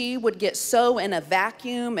 She would get so in a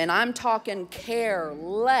vacuum, and I'm talking care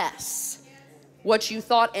less what you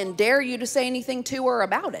thought and dare you to say anything to her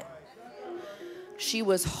about it. She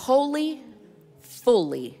was wholly,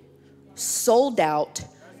 fully sold out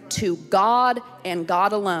to God and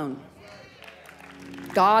God alone.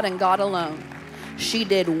 God and God alone. She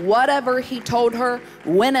did whatever he told her,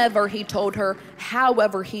 whenever he told her,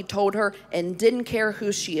 however he told her, and didn't care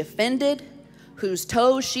who she offended, whose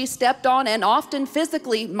toes she stepped on, and often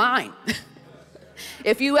physically mine.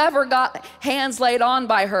 If you ever got hands laid on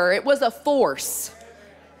by her, it was a force.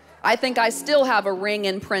 I think I still have a ring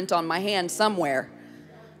imprint on my hand somewhere.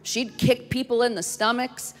 She'd kick people in the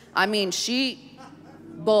stomachs. I mean, she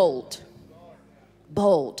bold,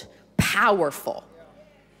 powerful,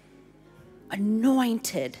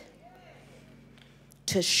 anointed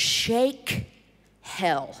to shake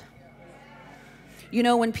hell. You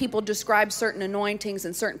know, when people describe certain anointings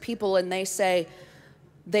and certain people, and they say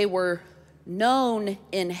they were known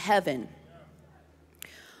in heaven,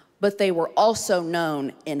 but they were also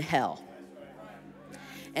known in hell.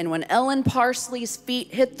 And when Ellen Parsley's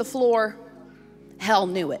feet hit the floor, hell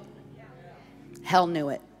knew it. Hell knew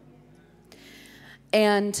it.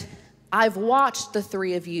 And I've watched the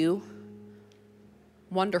three of you,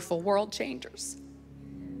 wonderful world changers.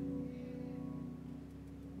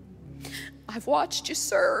 I've watched you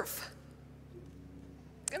serve.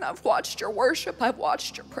 And I've watched your worship. I've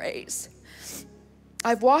watched your praise.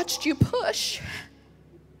 I've watched you push.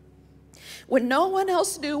 When no one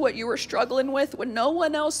else knew what you were struggling with, when no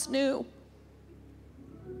one else knew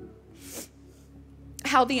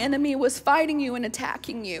how the enemy was fighting you and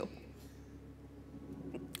attacking you.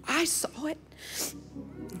 I saw it.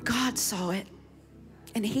 God saw it.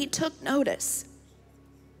 And he took notice.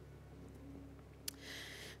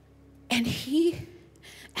 And he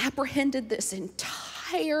apprehended this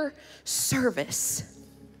entire service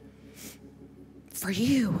for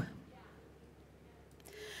you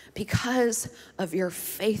because of your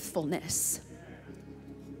faithfulness.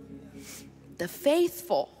 The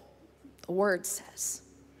faithful, the word says,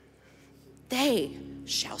 they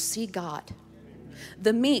shall see God.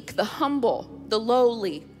 The meek, the humble, the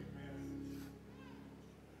lowly,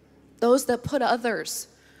 those that put others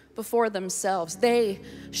before themselves, they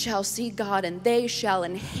shall see God, and they shall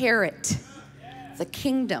inherit the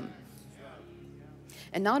kingdom.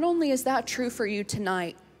 And not only is that true for you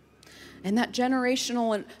tonight, and that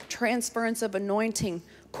generational transference of anointing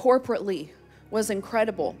corporately was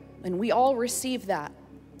incredible, and we all received that.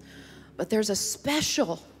 But there's a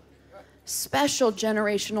special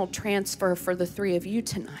generational transfer for the three of you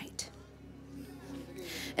tonight.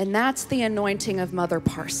 And that's the anointing of Mother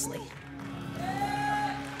Parsley.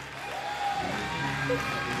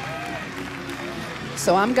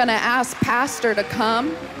 So I'm going to ask Pastor to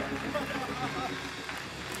come.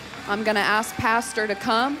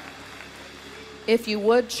 If you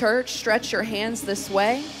would, church, stretch your hands this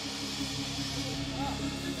way.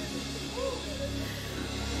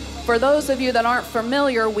 For those of you that aren't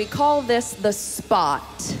familiar, we call this the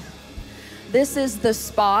spot. This is the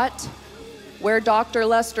spot where Dr.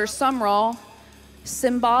 Lester Sumrall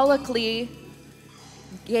symbolically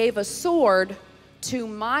gave a sword to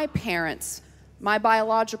my parents, my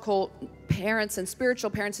biological parents and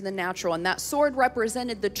spiritual parents in the natural, and that sword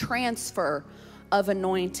represented the transfer of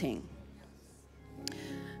anointing.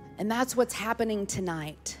 And that's what's happening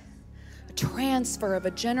tonight, a transfer of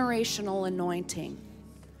a generational anointing.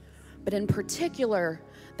 but in particular,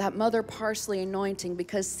 that Mother Parsley anointing,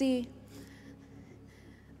 because see,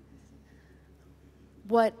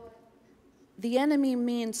 what the enemy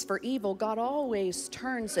means for evil, God always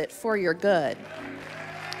turns it for your good.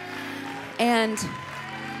 And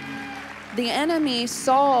the enemy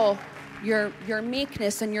saw your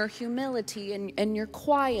meekness and your humility and your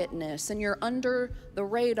quietness and your under the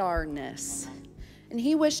radarness. And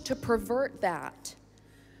he wished to pervert that,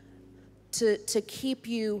 to keep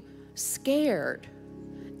you scared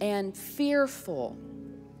and fearful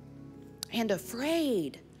and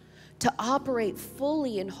afraid, to operate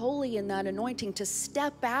fully and wholly in that anointing, to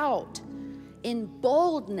step out in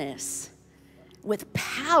boldness, with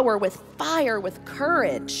power, with fire, with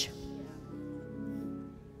courage.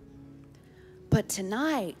 But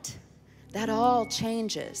tonight, that all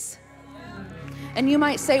changes. And you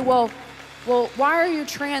might say, well, why are you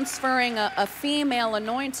transferring a female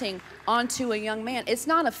anointing onto a young man? It's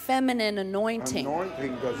not a feminine anointing.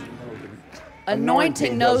 Anointing doesn't know.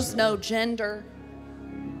 Anointing knows no gender.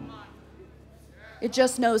 It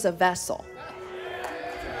just knows a vessel.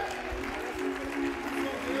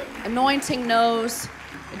 Anointing knows,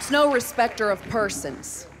 it's no respecter of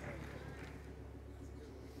persons.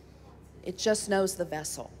 It just knows the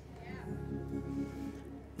vessel.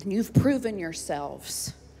 And you've proven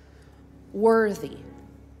yourselves worthy,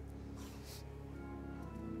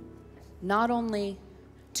 not only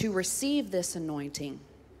to receive this anointing,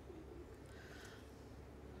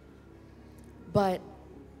 but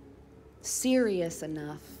serious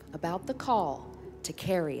enough about the call to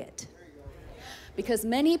carry it. Because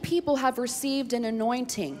many people have received an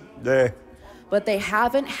anointing, but they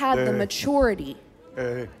haven't had the maturity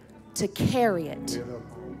to carry it.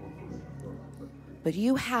 But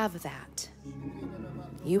you have that.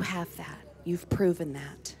 You have that. You've proven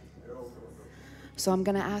that. So I'm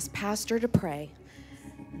going to ask Pastor to pray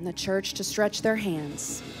and the church to stretch their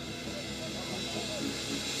hands.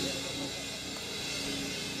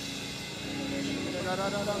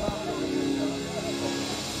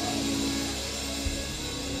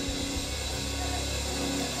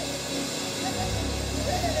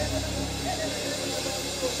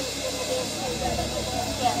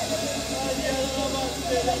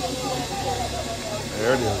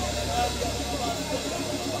 There it is.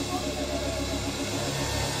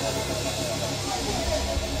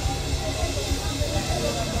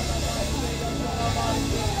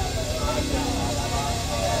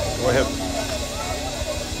 Go ahead.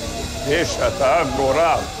 Deshata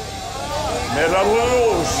Goral.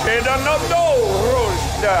 Melalu Sedanado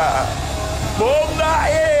Rosta. Bonda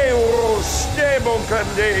e Rostebo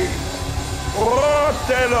Kande.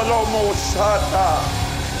 Rotela Lomosata.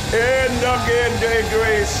 And again, the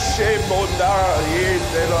grace, Shebonda, in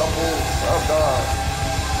the Labosata,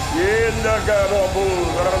 in the Garabu,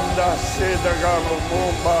 Randa, Seda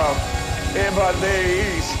Garabopa, Eva de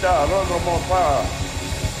Ista, Ronomopa,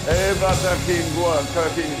 Eva the Kingua,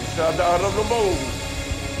 Kaki, Sadarabu,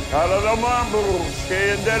 Karamambu,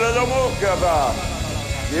 Skendela Mokaba,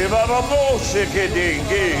 Eva the Mosiki,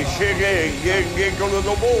 Shiggy,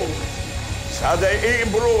 Giggle, Sada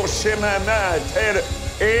Ebro, Semana,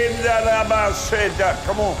 in the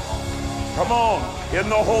come on, come on, in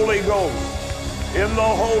the Holy Ghost, in the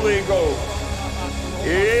Holy Ghost,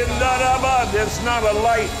 in the it's not a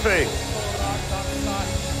light thing.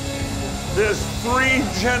 This three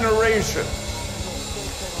generations,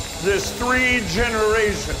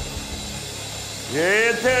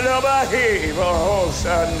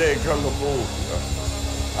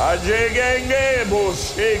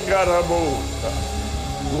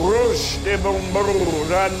 Rush de Bombru,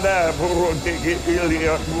 Randa, Burotiki,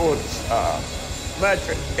 Ilia, Woods, Match,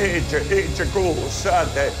 Age, Cool,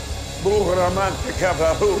 Sate, Buramante,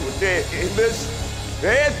 Cavahu, de Ibis,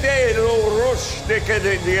 Ete, Rush, de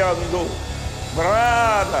Cadiando,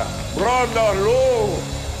 Brada, Broda, Lo,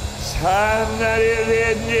 Sana,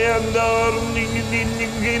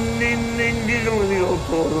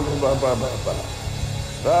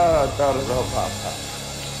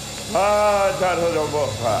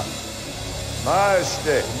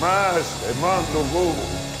 Master, Mando Gu,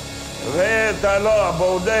 Veta La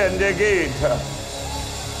Boden de Gita.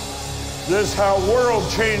 This is how world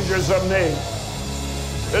changes are made.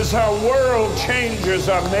 This is how world changes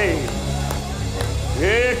are made.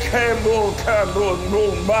 Ekembu Kabun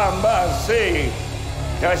Boom Bamba say,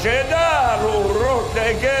 Kashedaru wrote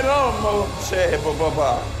the Geromo say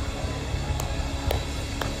Baba.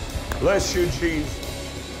 Bless you, Jesus.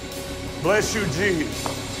 Bless you,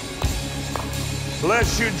 Jesus.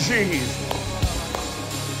 Bless you, Jesus.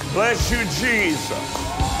 Bless you, Jesus.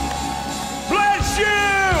 Bless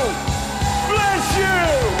you! Bless you!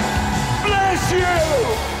 bless you.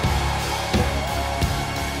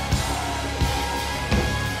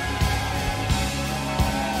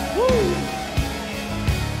 Woo.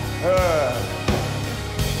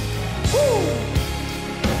 Woo.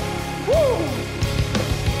 Woo.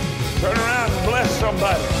 Turn around and bless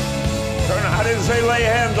somebody. I didn't say lay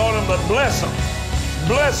hands on them, but bless them.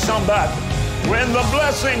 Bless somebody. When the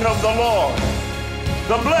blessing of the Lord,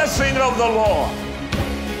 the blessing of the Lord,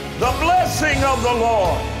 the blessing of the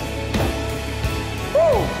Lord.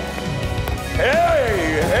 Woo.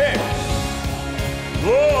 Hey, hey.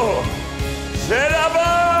 Whoa.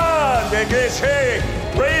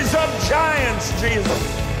 Raise up giants, Jesus.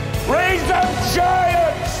 Raise up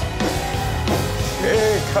giants.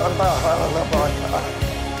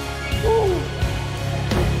 Woo.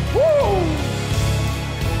 Woo.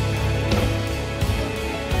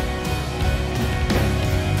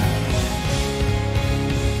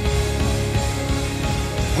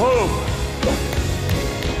 Woo.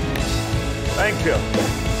 Thank you.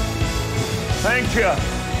 Thank you.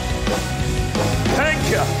 Thank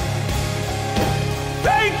you.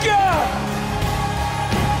 Thank you.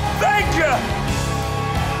 Thank you.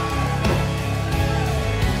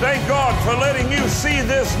 Thank God for letting you see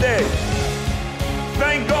this day.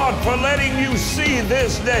 Thank God for letting you see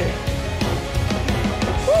this day.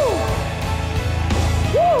 Woo.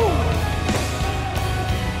 Woo.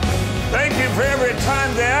 Thank you for every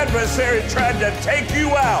time the adversary tried to take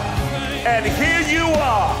you out. And here you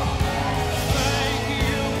are.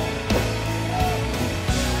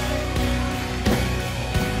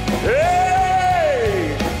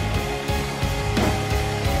 Hey!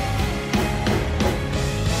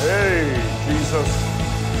 Hey, Jesus.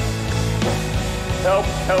 Help,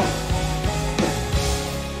 help.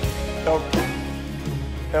 Help.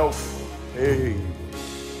 Help. Hey.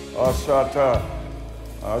 Asata.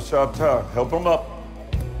 Asata. Help them up.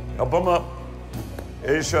 Help them up.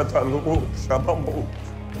 Eshata lubu shabamu.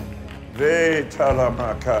 Ve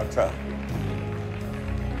talamakata.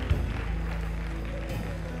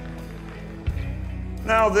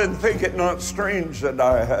 Now then, think it not strange that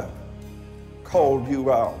I have called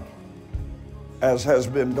you out, as has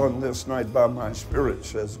been done this night by my Spirit,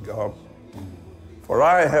 says God. For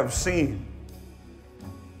I have seen,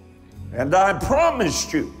 and I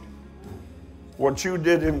promised you, what you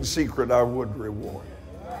did in secret I would reward.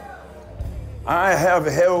 I have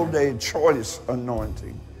held a choice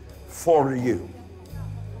anointing for you.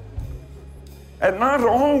 And not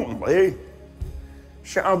only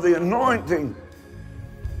shall the anointing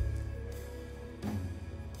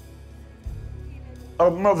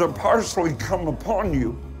of Mother Parsley come upon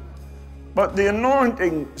you, but the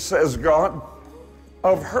anointing, says God,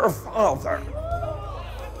 of her father.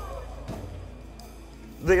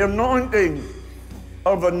 The anointing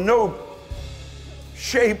of a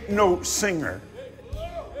shaped note singer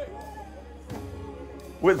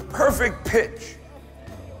with perfect pitch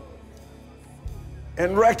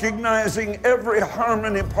and recognizing every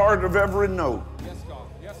harmony part of every note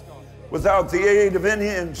without the aid of any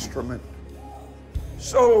instrument.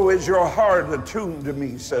 So is your heart attuned to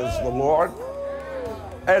me, says the Lord,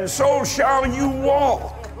 and so shall you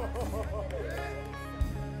walk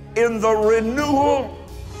in the renewal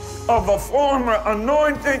of a former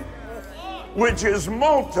anointing which is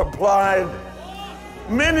multiplied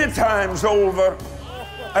many times over,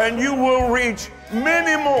 and you will reach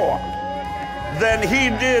many more than he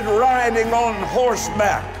did riding on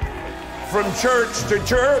horseback from church to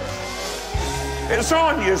church. It's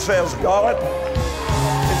on you, says God.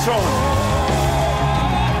 It's on you.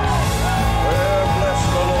 Well, bless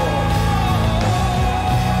the Lord.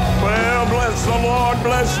 Well, bless the Lord,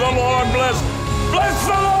 bless the Lord, bless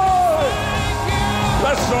the Lord.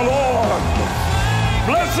 Bless the Lord.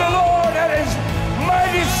 Bless the Lord and his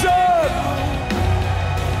mighty Son.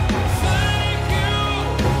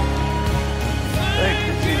 Thank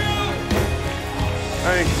you,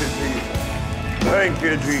 Jesus. Thank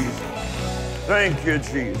you, Jesus. Thank you,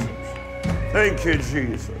 Jesus. Thank you,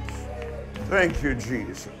 Jesus. Thank you,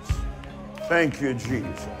 Jesus. Thank you,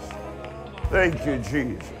 Jesus. Thank you,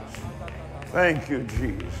 Jesus. Thank you,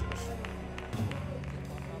 Jesus.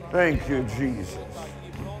 Thank you, Jesus.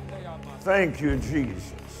 Thank you,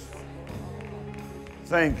 Jesus.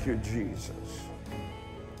 Thank you, Jesus.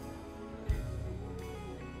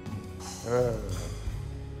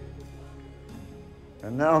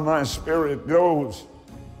 And now my spirit goes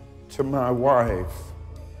to my wife,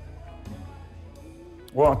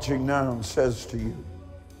 watching now, and says to you,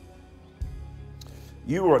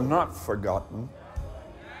 you are not forgotten.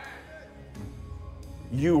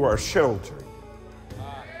 You are sheltered.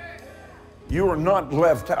 You are not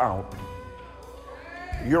left out.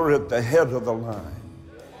 You're at the head of the line.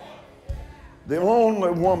 The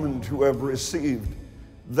only woman to have received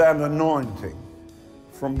that anointing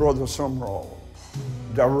from Brother Sumrall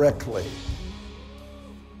directly.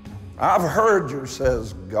 I've heard you,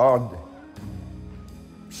 says God,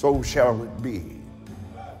 so shall it be.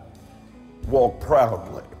 Walk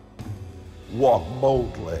proudly, walk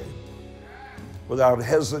boldly, without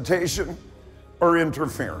hesitation or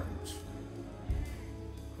interference.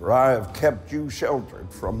 For I have kept you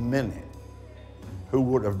sheltered from many who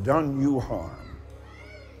would have done you harm.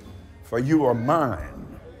 For you are mine,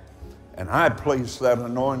 and I place that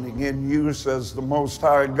anointing in you, says the Most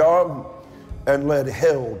High God, and let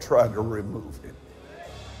hell try to remove it.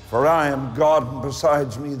 For I am God, and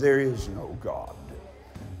besides me there is no God.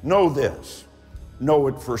 Know this, know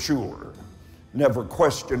it for sure. Never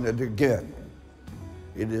question it again.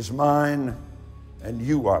 It is mine, and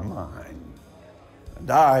you are mine. And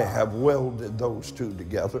I have welded those two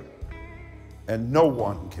together, and no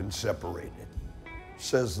one can separate it,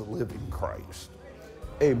 says the living Christ.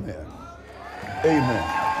 Amen. Amen.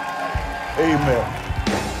 Amen.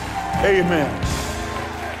 Amen.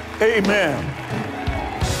 Amen.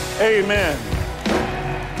 Amen.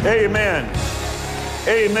 Amen.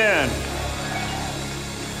 Amen.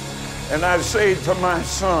 And I say to my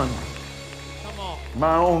son,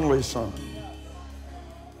 my only son,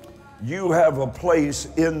 you have a place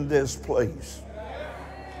in this place.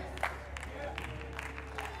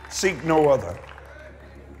 Seek no other.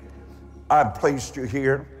 I've placed you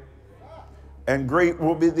here, and great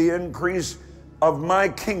will be the increase of my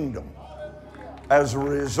kingdom as a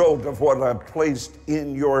result of what I've placed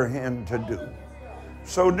in your hand to do.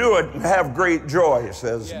 So do it and have great joy,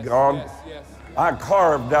 says God. Yes, yes. I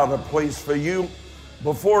carved out a place for you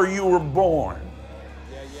before you were born.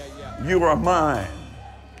 You are mine.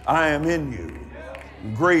 I am in you.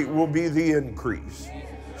 Great will be the increase,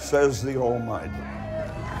 says the Almighty.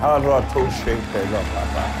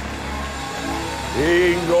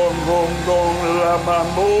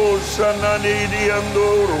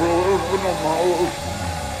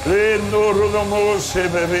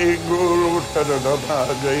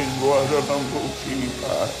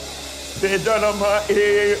 Bedanama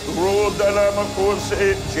e rodanama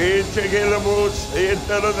kose chechegelamo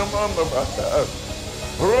setanama bata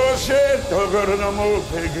rose togarnamo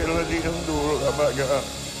pegeladi andura baga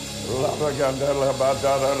labaganda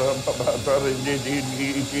labadara labata di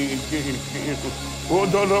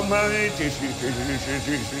odolomani ti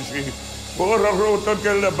ora rota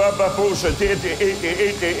che la baba posa te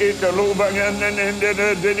lobangana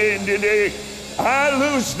nende. I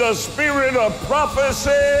lose the spirit of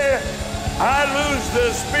prophecy. I lose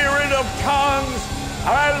the spirit of tongues.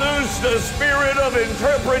 I lose the spirit of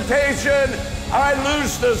interpretation. I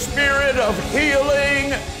lose the spirit of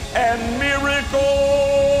healing and miracles.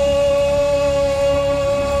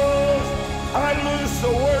 I lose the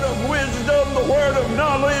word of wisdom, the word of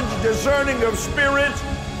knowledge, discerning of spirits,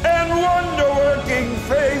 and wonder-working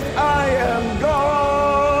faith. I am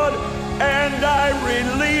God, and I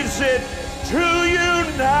release it to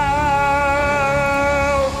you now.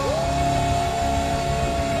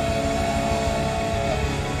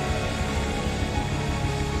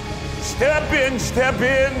 Step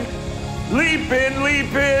in, leap in,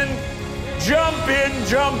 jump in,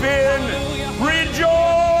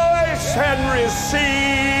 rejoice and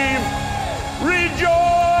receive,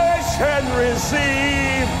 rejoice and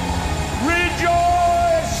receive,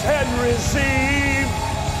 rejoice and receive.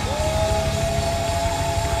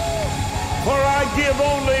 For I give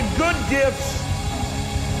only good gifts.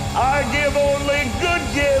 I give only good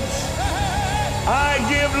gifts. I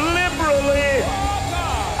give liberally.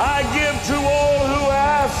 I give to all who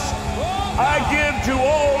ask. I give to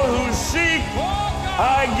all who seek.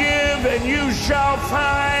 I give and you shall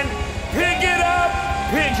find. Pick it up,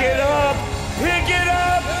 pick it up, pick it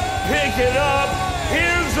up, pick it up.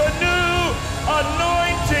 Here's a new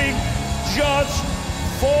anointing just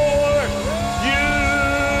for you.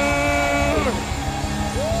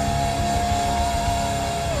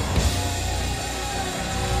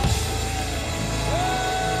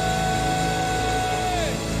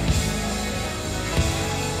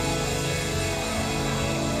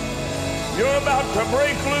 You're about to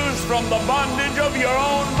break loose from the bondage of your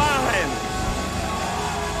own mind.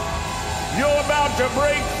 You're about to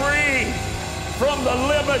break free from the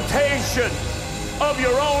limitation of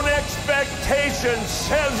your own expectations,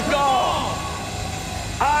 says God.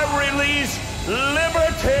 I release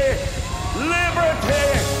liberty, liberty,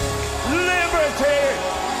 liberty,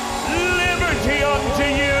 liberty unto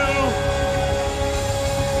you.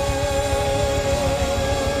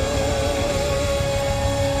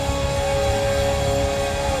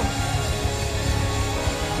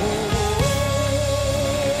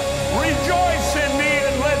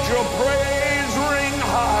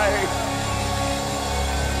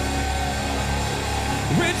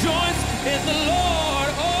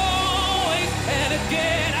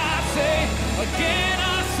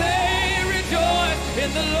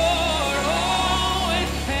 in the Lord always.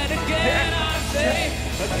 And again I say,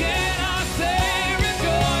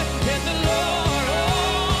 rejoice in the Lord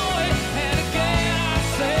always. And again I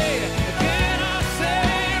say,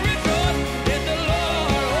 rejoice in the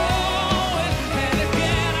Lord always. And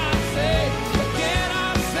again I say,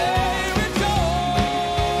 rejoice.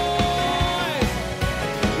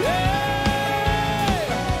 Yeah.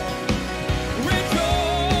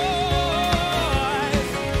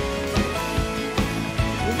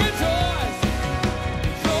 Rejoice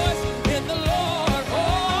in the Lord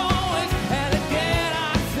always. And again I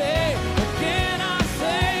say,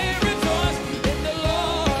 rejoice in the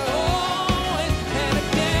Lord always. And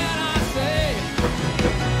again I say,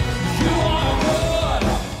 you are good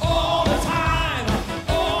all the time,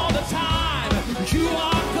 all the time. You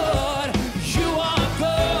are good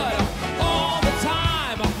all the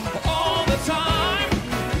time, all the time.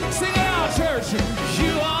 Sing it out, church.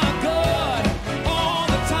 You are good all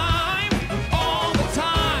the time, all the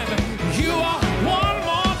time. You are, one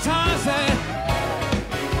more time, say,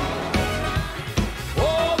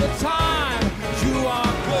 all the time. You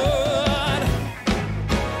are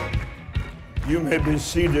good. You may be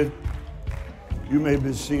seated. You may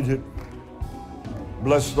be seated.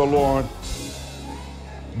 Bless the Lord.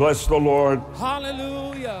 Bless the Lord.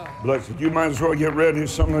 Hallelujah. Bless it. You might as well get ready.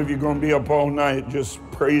 Some of you are going to be up all night just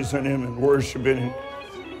praising Him and worshiping Him.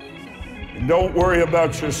 And don't worry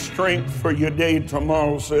about your strength for your day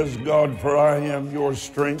tomorrow, says God, for I am your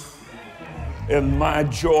strength, and my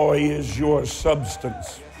joy is your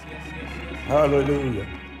substance. Hallelujah.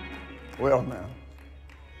 Well now.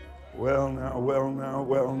 Well now, well now,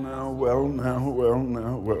 well now, well now, well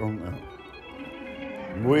now, well now.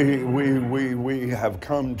 We have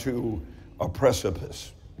come to a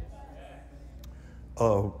precipice.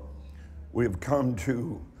 We've come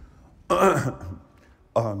to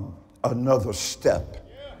another step.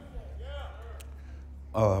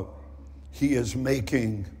 He is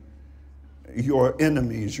making your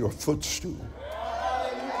enemies your footstool.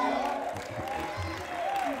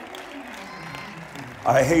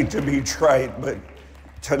 I hate to be trite, but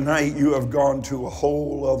tonight you have gone to a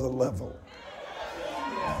whole other level.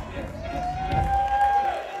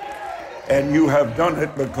 And you have done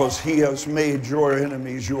it because He has made your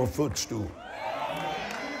enemies your footstool.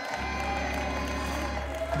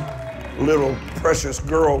 Little precious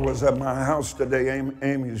girl was at my house today,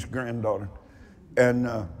 Amy's granddaughter. And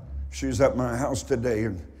she was at my house today,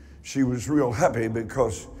 and she was real happy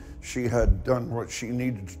because she had done what she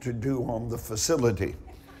needed to do on the facility.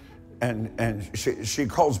 And she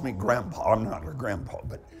calls me grandpa. I'm not her grandpa,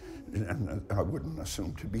 but and I wouldn't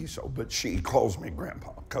assume to be so, but she calls me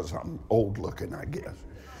grandpa because I'm old looking, I guess.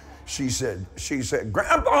 She said,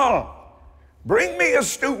 Grandpa, bring me a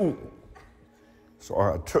stool. So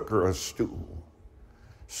I took her a stool.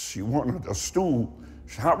 She wanted a stool.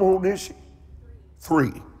 How old is she?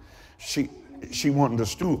 3. She wanted a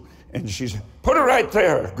stool. And she said, put it right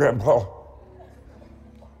there, Grandpa.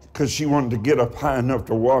 Because she wanted to get up high enough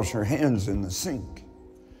to wash her hands in the sink.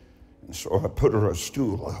 And so I put her a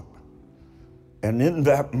stool up. And in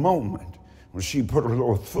that moment, when she put her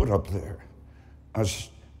little foot up there, I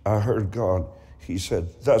heard God. He said,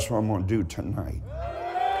 that's what I'm going to do tonight.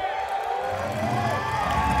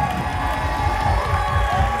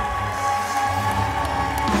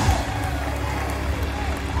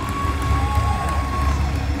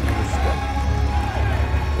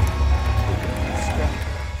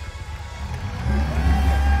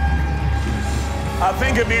 I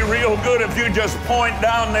think it'd be real good if you just point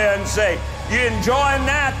down there and say, you enjoying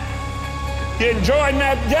that? You enjoying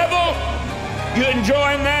that devil? You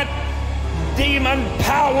enjoying that demon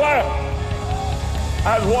power?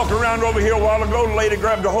 I was walking around over here a while ago. The lady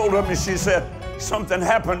grabbed a hold of me. She said, something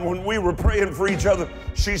happened when we were praying for each other.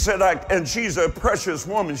 She said, and she's a precious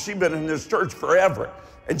woman. She's been in this church forever.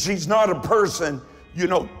 And she's not a person,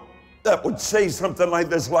 that would say something like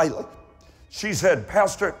this lightly. She said,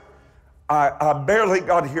 Pastor, I barely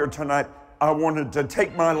got here tonight. I wanted to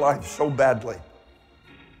take my life so badly.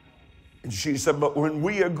 And she said, but when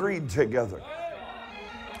we agreed together,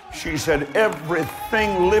 she said,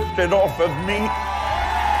 everything lifted off of me.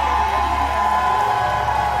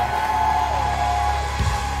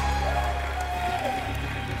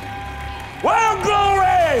 Well,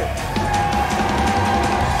 glory!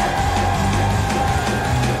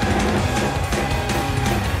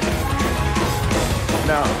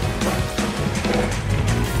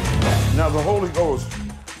 Now the Holy Ghost,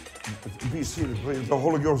 be seated, please. The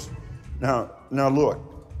Holy Ghost, now look.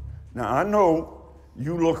 Now I know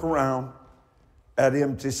you look around at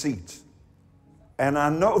empty seats, and I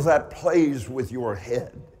know that plays with your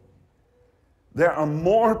head. There are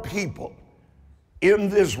more people in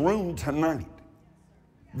this room tonight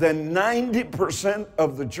than 90%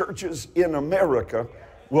 of the churches in America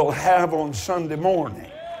will have on Sunday morning.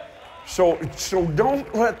 So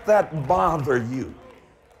don't let that bother you.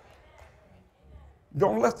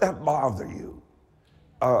 Don't let that bother you.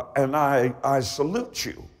 And I salute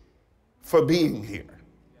you for being here.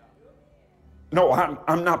 No,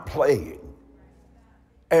 I'm not playing.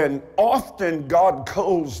 And often God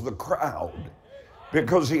culls the crowd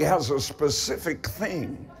because he has a specific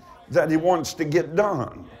thing that he wants to get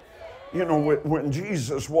done. You know, when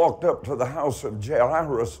Jesus walked up to the house of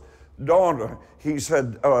Jairus' daughter, he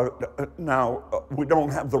said, now, we don't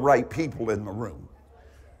have the right people in the room.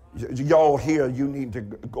 Y'all here, you need to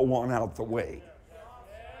go on out the way.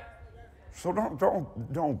 So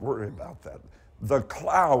don't worry about that. The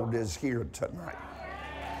cloud is here tonight.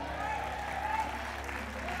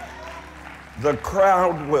 The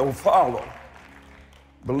crowd will follow.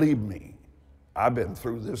 Believe me, I've been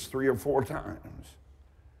through this 3 or 4 times.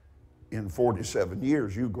 In 47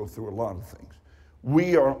 years, you go through a lot of things.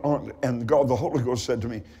 We are on, and God, the Holy Ghost said to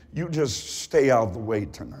me, you just stay out of the way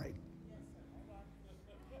tonight.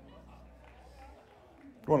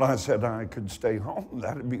 Well, I said I could stay home.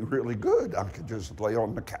 That'd be really good. I could just lay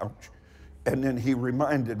on the couch. And then he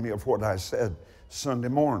reminded me of what I said Sunday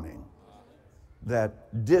morning,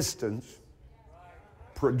 that distance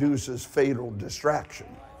produces fatal distraction.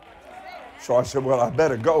 So I said, well, I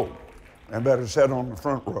better go. I better sit on the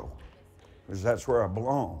front row because that's where I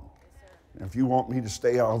belong. And if you want me to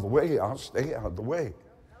stay out of the way, I'll stay out of the way.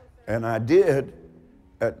 And I did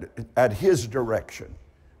at his direction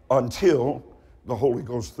until the Holy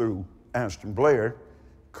Ghost through Ashton Blair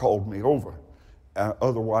called me over.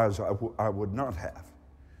 Otherwise, I would not have.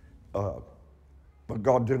 But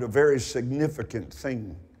God did a very significant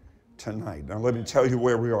thing tonight. Now let me tell you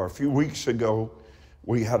where we are. A few weeks ago,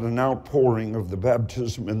 we had an outpouring of the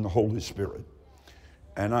baptism in the Holy Spirit.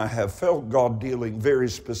 And I have felt God dealing very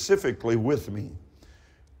specifically with me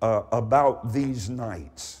about these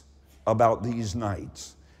nights.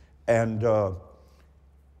 And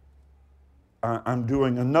I'm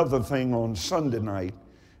doing another thing on Sunday night,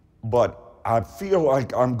 but I feel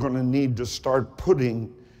like I'm going to need to start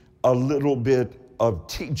putting a little bit of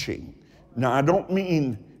teaching. Now, I don't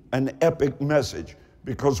mean an epic message,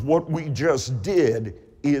 because what we just did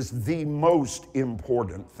is the most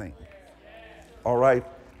important thing. All right?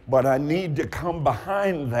 But I need to come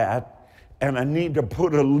behind that, and I need to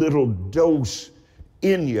put a little dose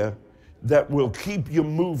in you that will keep you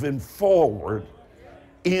moving forward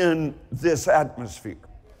in this atmosphere.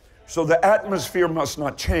 So the atmosphere must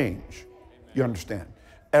not change, you understand?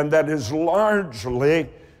 And that is largely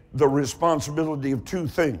the responsibility of 2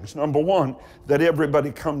 things. Number 1, that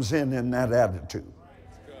everybody comes in that attitude.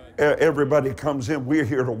 Everybody comes in, we're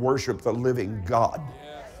here to worship the living God.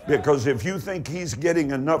 Because if you think he's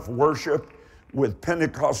getting enough worship with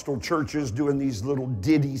Pentecostal churches doing these little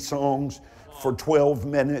ditty songs for 12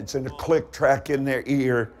 minutes and a click track in their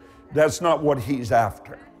ear, that's not what he's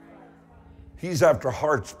after. He's after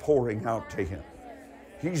hearts pouring out to him.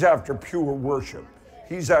 He's after pure worship.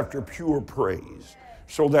 He's after pure praise.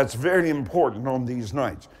 So that's very important on these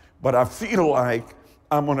nights. But I feel like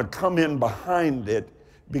I'm going to come in behind it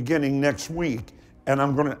beginning next week, and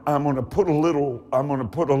I'm going to put a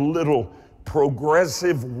little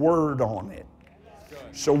progressive word on it.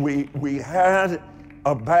 So we had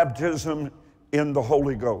a baptism in the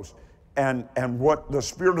Holy Ghost. And what the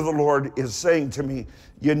Spirit of the Lord is saying to me,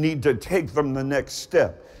 you need to take them the next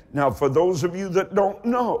step. Now, for those of you that don't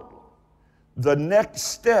know, the next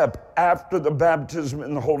step after the baptism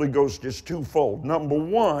in the Holy Ghost is twofold. Number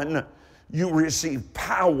 1, you receive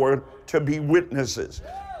power to be witnesses.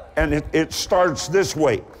 And it starts this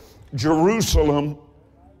way. Jerusalem,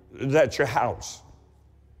 that's your house.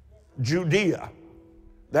 Judea,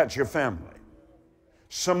 that's your family.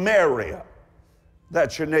 Samaria,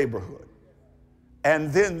 that's your neighborhood.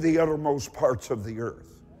 And then the uttermost parts of the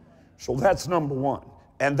earth. So that's number 1.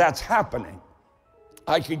 And that's happening.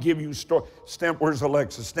 I could give you story. Where's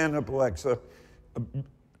Alexa? Stand up, Alexa.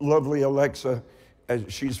 Lovely Alexa.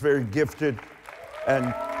 She's very gifted.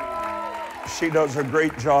 And she does a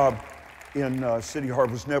great job in City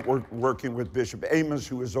Harvest Network working with Bishop Amos,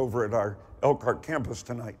 who is over at our Elkhart campus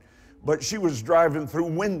tonight. But she was driving through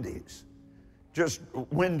Wendy's. Just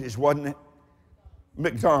Wendy's, wasn't it?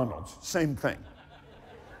 McDonald's, same thing.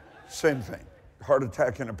 Same thing. Heart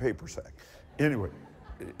attack in a paper sack. Anyway,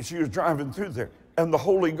 she was driving through there, and the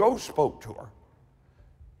Holy Ghost spoke to her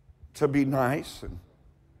to be nice, and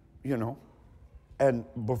you know, and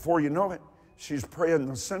before you know it, she's praying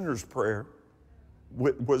the sinner's prayer.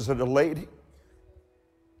 Was it a lady?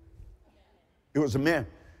 It was a man.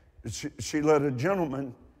 She led a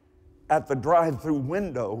gentleman at the drive-through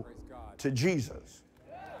window to Jesus.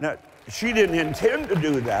 Now, she didn't intend to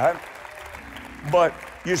do that, but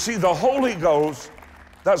you see, the Holy Ghost,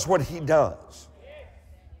 that's what he does.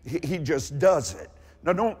 He just does it.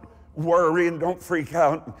 Now, don't worry and don't freak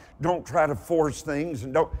out. Don't try to force things.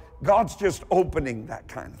 And God's just opening that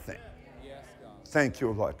kind of thing. Thank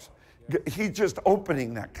you, Alexa. He's just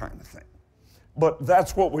opening that kind of thing. But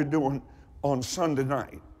that's what we're doing on Sunday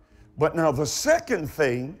night. But now the second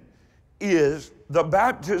thing is the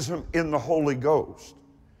baptism in the Holy Ghost.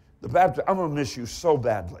 I'm going to miss you so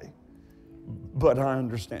badly, but I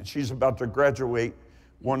understand. She's about to graduate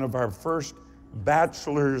one of our first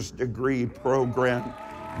bachelor's degree program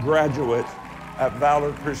graduates at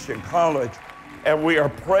Valor Christian College, and we are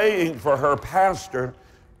praying for her pastor,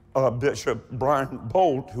 Bishop Brian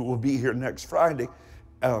Bolt, who will be here next Friday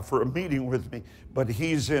for a meeting with me. But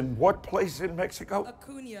he's in what place in Mexico?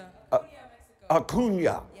 Acuña.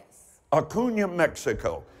 Acuña. Yes. Acuña,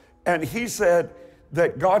 Mexico. And he said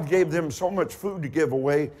that God gave them so much food to give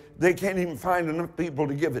away, they can't even find enough people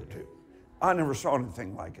to give it to. I never saw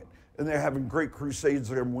anything like it. And they're having great crusades.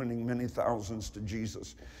 They're winning many thousands to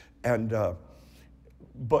Jesus. And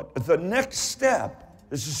but the next step,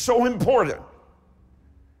 this is so important.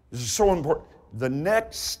 This is so important. The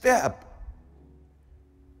next step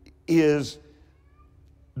is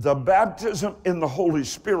the baptism in the Holy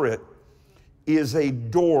Spirit is a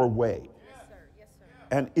doorway. Yes, sir. Yes, sir.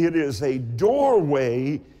 And it is a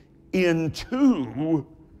doorway into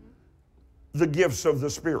the gifts of the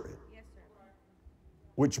Spirit, Yes, sir.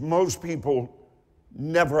 which most people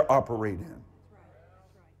never operate in. That's right.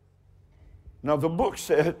 Now, the book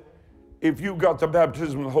said if you got the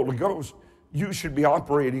baptism of the Holy Ghost, you should be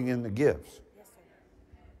operating in the gifts. Yes, sir.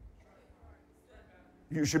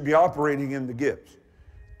 You should be operating in the gifts.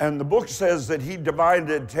 And the book says that he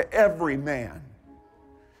divided to every man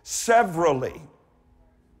severally.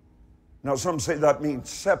 Now, some say that means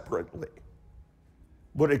separately,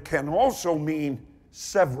 but it can also mean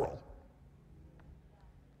several.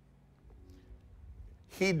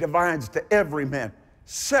 He divides to every man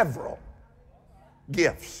several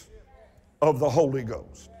gifts of the Holy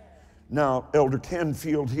Ghost. Now, Elder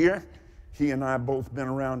Kenfield here, he and I have both been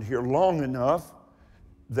around here long enough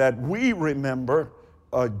that we remember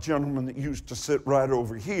a gentleman that used to sit right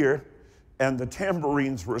over here, and the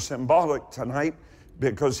tambourines were symbolic tonight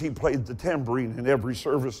because he played the tambourine in every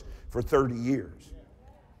service for 30 years.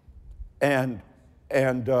 And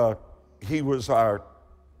he was our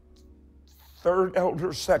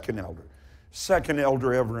second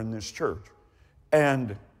elder ever in this church.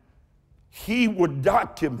 And he would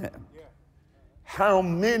document how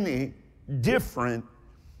many different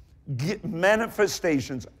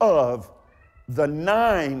manifestations of the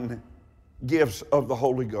 9 gifts of the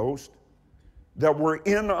Holy Ghost that were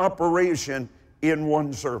in operation in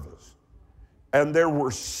one service. And there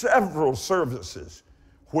were several services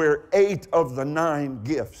where 8 of the 9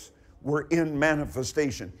 gifts were in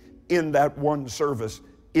manifestation in that one service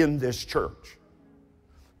in this church.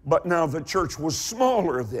 But now the church was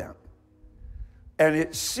smaller then. And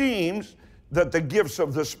it seems that the gifts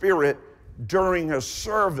of the Spirit during a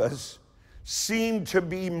service seem to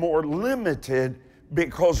be more limited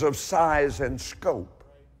because of size and scope.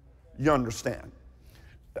 You understand?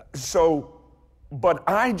 So, but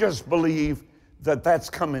I just believe that that's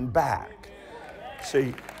coming back.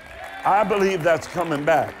 See, I believe that's coming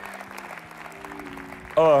back.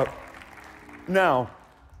 Now,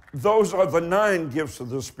 those are the 9 gifts of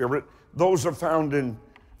the Spirit. Those are found in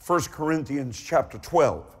 1 Corinthians chapter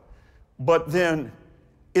 12. But then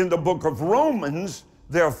in the book of Romans,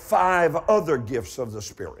 there are 5 other gifts of the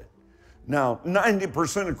Spirit. Now,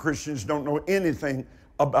 90% of Christians don't know anything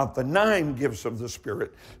about the 9 gifts of the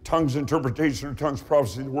Spirit: tongues, interpretation of tongues,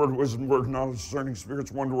 prophecy, the word of wisdom, word of knowledge, discerning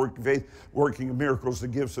spirits, wonder working faith, working of miracles, the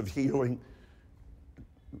gifts of healing.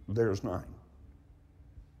 There's 9.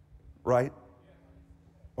 Right?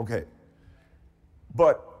 Okay.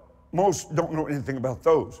 But most don't know anything about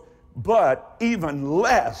those. But even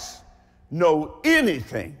less know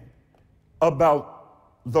anything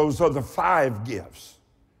about those other 5 gifts.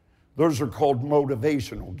 Those are called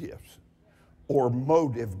motivational gifts or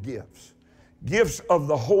motive gifts. Gifts of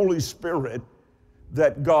the Holy Spirit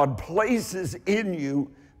that God places in you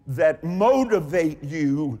that motivate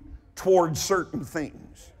you towards certain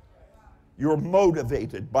things. You're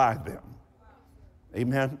motivated by them.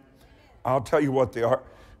 Amen? I'll tell you what they are,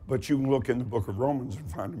 but you can look in the book of Romans and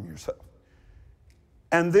find them yourself.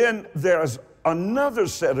 And then there's another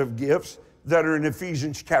set of gifts that are in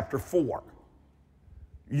Ephesians chapter 4.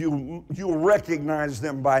 You'll recognize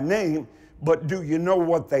them by name, but do you know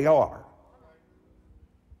what they are?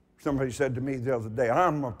 Somebody said to me the other day,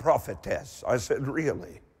 I'm a prophetess. I said,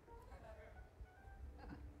 really?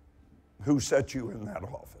 Who set you in that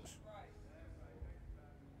office?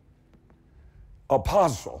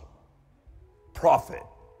 Apostle, prophet,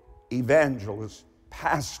 evangelist,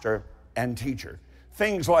 pastor, and teacher.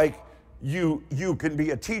 Things like you can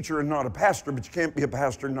be a teacher and not a pastor, but you can't be a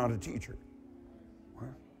pastor and not a teacher.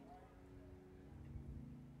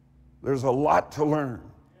 There's a lot to learn.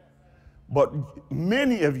 But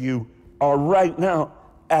many of you are right now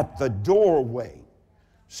at the doorway.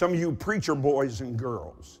 Some of you preacher boys and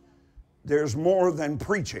girls, there's more than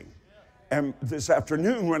preaching. And this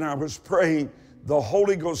afternoon when I was praying, the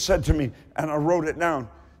Holy Ghost said to me, and I wrote it down,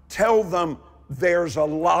 tell them there's a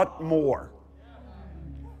lot more.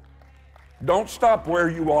 Don't stop where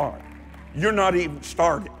you are. You're not even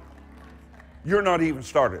started. You're not even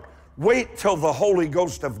started. Wait till the Holy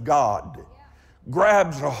Ghost of God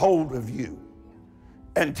grabs a hold of you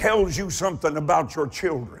and tells you something about your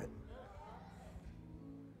children.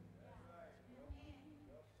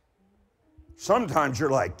 Sometimes you're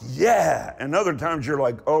like, yeah, and other times you're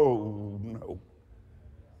like, oh, no.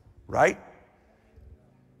 Right?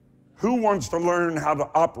 Who wants to learn how to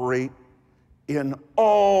operate in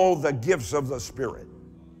all the gifts of the Spirit?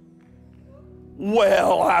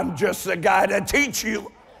 Well, I'm just the guy to teach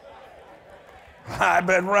you. I've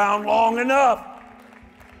been around long enough.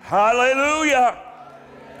 Hallelujah.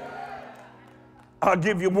 I'll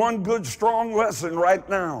give you one good, strong lesson right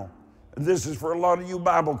now. And this is for a lot of you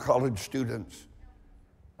Bible college students.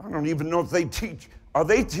 I don't even know if they teach. Are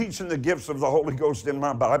they teaching the gifts of the Holy Ghost in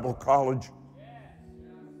my Bible college?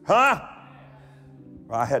 Huh?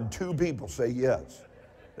 I had 2 people say yes.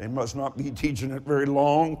 They must not be teaching it very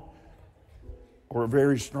long or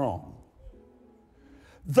very strong.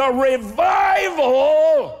 The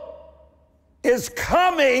revival is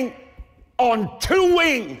coming on 2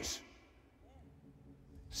 wings.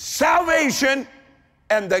 Salvation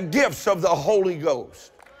and the gifts of the Holy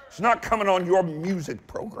Ghost. It's not coming on your music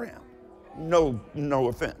program. No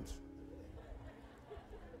offense.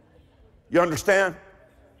 You understand?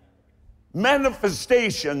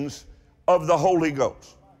 Manifestations of the Holy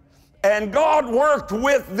Ghost. And God worked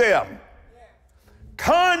with them,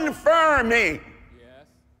 confirming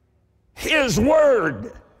His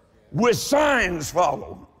word with signs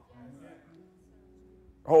following.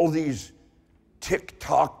 All these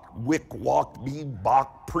tick-tock, wick-walk,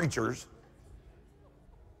 bebop preachers,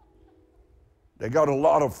 they got a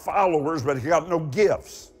lot of followers, but they got no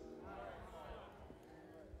gifts.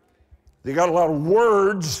 They got a lot of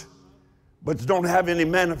words, but don't have any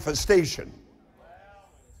manifestation.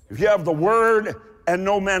 If you have the word and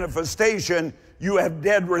no manifestation, you have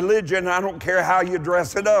dead religion. I don't care how you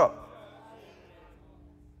dress it up.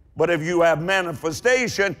 But if you have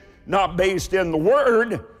manifestation, not based in the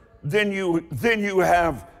word, then you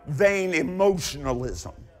have vain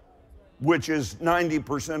emotionalism, which is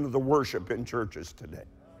 90% of the worship in churches today.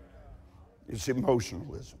 It's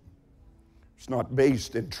emotionalism. It's not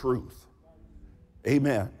based in truth.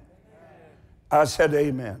 Amen. I said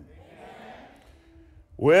amen.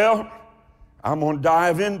 Well, I'm going to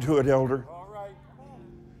dive into it, elder.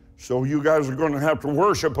 So you guys are going to have to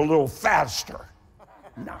worship a little faster.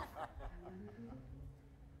 No.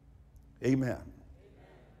 Amen.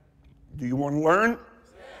 Do you want to learn?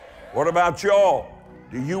 What about y'all?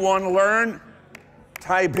 Do you want to learn?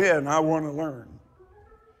 Type in, I want to learn.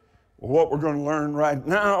 Well, what we're going to learn right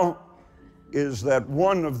now is that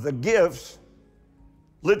one of the gifts,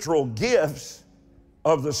 literal gifts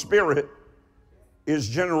of the Spirit, is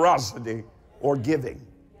generosity or giving.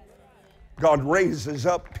 God raises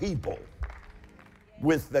up people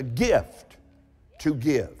with the gift to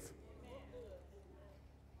give.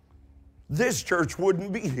 This church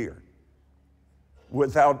wouldn't be here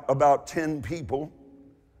without about 10 people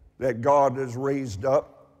that God has raised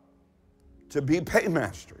up to be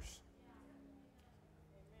paymasters.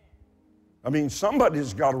 I mean,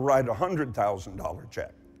 somebody's got to write a $100,000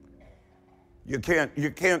 check. You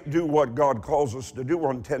can't do what God calls us to do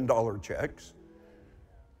on $10 checks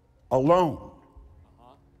alone.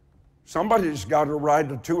 Somebody's got to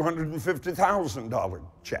write a $250,000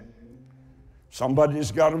 check.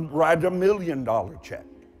 Somebody's got to write $1 million check.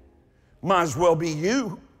 Might as well be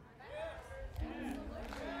you.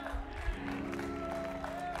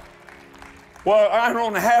 Well, I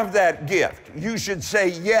don't have that gift. You should say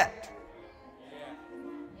yet.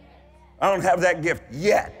 I don't have that gift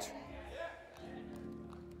yet.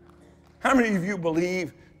 How many of you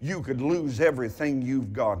believe you could lose everything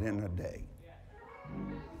you've got in a day?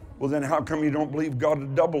 Well, then how come you don't believe God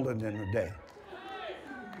would double it in a day?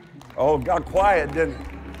 Oh, it got quiet, didn't it?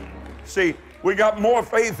 See, we got more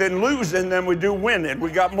faith in losing than we do winning. We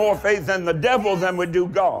got more faith in the devil than we do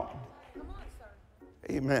God.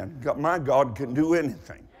 Amen. My God can do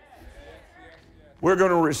anything. We're going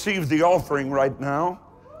to receive the offering right now.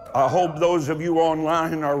 I hope those of you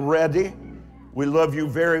online are ready. We love you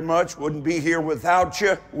very much. Wouldn't be here without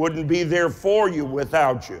you. Wouldn't be there for you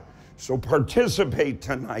without you. So participate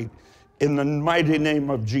tonight in the mighty name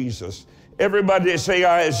of Jesus. Everybody say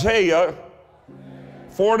Isaiah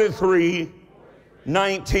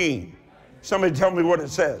 43:19. Somebody tell me what it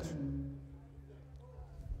says.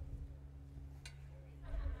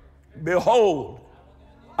 Behold,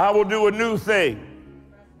 I will do a new thing.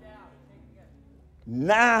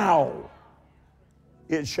 Now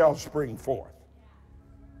it shall spring forth.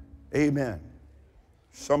 Amen.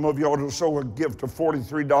 Some of you ought to sow a gift of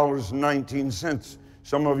 $43.19.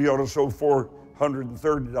 Some of you ought to sow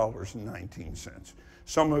 $430.19.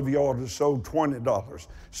 Some of you ought to sow $20.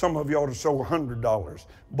 Some of you ought to sow $100.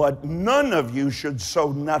 But none of you should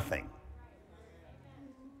sow nothing.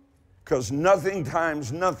 Because nothing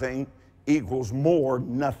times nothing equals more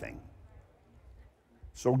nothing.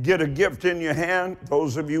 So get a gift in your hand.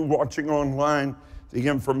 Those of you watching online, the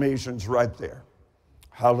information's right there.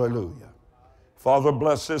 Hallelujah. Father,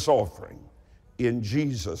 bless this offering in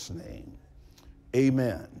Jesus' name.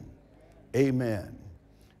 Amen. Amen.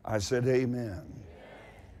 I said amen.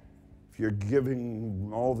 If you're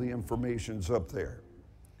giving, all the information's up there.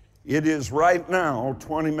 It is right now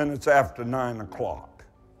 20 minutes after 9 o'clock.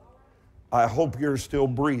 I hope you're still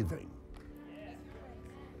breathing.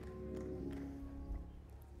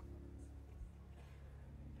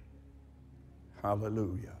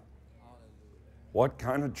 Hallelujah. What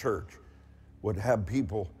kind of church would have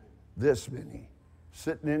people this many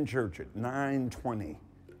sitting in church at 9:20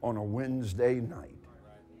 on a Wednesday night?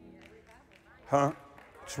 Huh?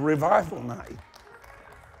 It's revival night.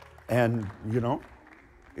 And, you know,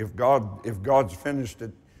 if God's finished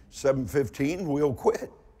at 7:15, we'll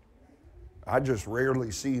quit. I just rarely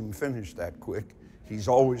see him finish that quick. He's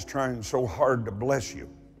always trying so hard to bless you.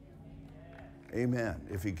 Amen.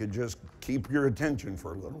 If he could just keep your attention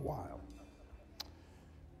for a little while.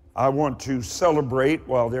 I want to celebrate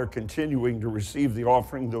while they're continuing to receive the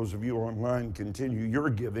offering. Those of you online, continue your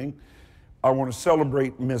giving. I want to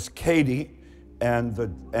celebrate Miss Katie and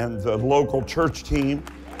the local church team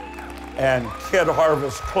and Kid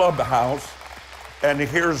Harvest Clubhouse. And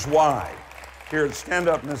here's why. Here, stand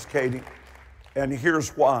up, Miss Katie. And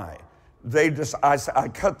here's why. I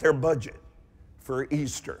cut their budget for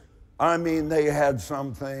Easter. I mean, they had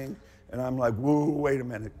something, and I'm like, whoa, wait a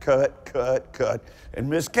minute, cut. And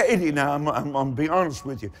Miss Katie, now, I'm going to be honest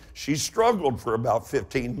with you, she struggled for about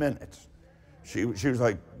 15 minutes. She was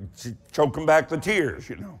like, choking back the tears,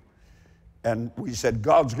 you know. And we said,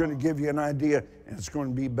 God's going to give you an idea, and it's going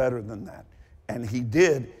to be better than that. And he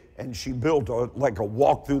did, and she built like a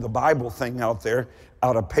walk through the Bible thing out there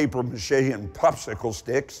out of paper mache and popsicle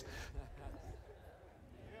sticks.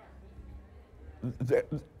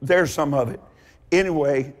 There's some of it.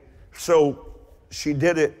 Anyway, so she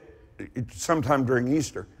did it sometime during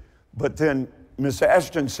Easter. But then Miss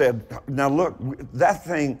Ashton said, now look, that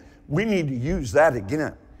thing, we need to use that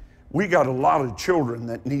again. We got a lot of children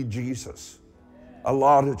that need Jesus. A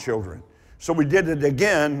lot of children. So we did it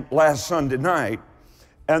again last Sunday night.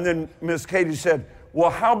 And then Miss Katie said, well,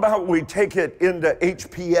 how about we take it into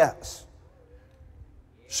HPS?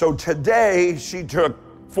 So today she took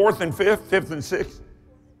 4th and 5th and 6th,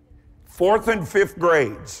 4th and 5th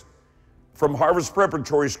grades from Harvest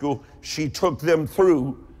Preparatory School. She took them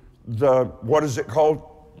through the, what is it called?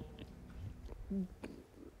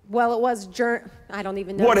 Well, it was I don't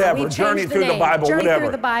even know. Whatever, Journey Through the Bible, Journey whatever.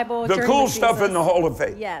 Through the Bible. The cool stuff Jesus. in the Hall of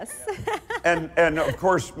Faith. Yes. and of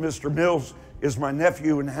course, Mr. Mills is my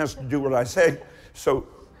nephew and has to do what I say. So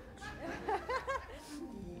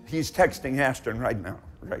he's texting Ashton right now.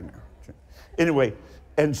 Anyway,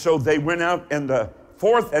 and so they went out in the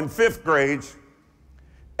 4th and 5th grades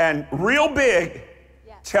and real big,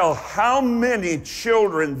 tell how many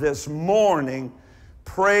children this morning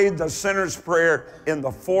prayed the sinner's prayer in the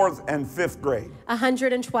 4th and 5th grade.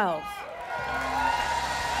 112.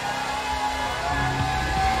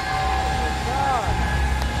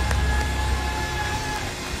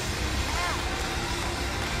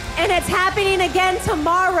 And it's happening again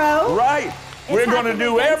tomorrow. Right. We're going to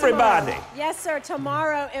do everybody. Tomorrow. Yes, sir.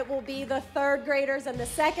 Tomorrow it will be the 3rd graders and the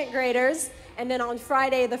 2nd graders. And then on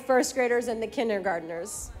Friday, the 1st graders and the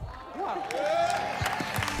kindergartners.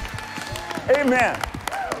 Amen.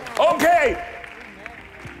 Okay.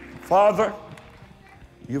 Father,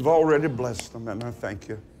 you've already blessed them, and I thank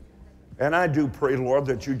you. And I do pray, Lord,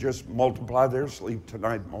 that you just multiply their sleep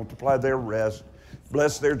tonight, multiply their rest,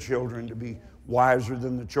 bless their children to be wiser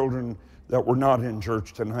than the children that were not in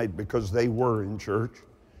church tonight because they were in church.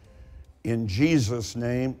 In Jesus'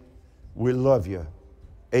 name, we love you.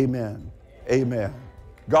 Amen. Amen.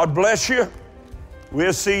 God bless you.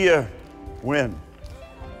 We'll see you when?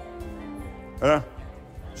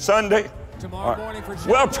 Sunday? Tomorrow morning for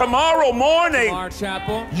chapel. Well, tomorrow morning, Tomorrow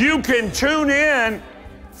chapel. you can tune in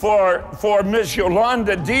for Miss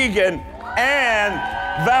Yolanda Degen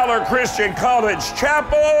and Valor Christian College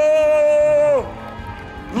Chapel.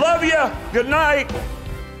 Love you. Good night.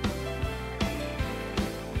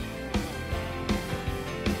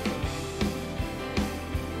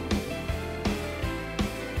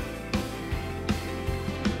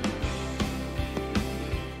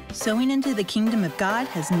 Sowing into the kingdom of God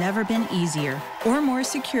has never been easier or more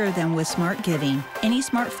secure than with Smart Giving. Any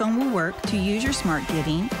smartphone will work. To use your Smart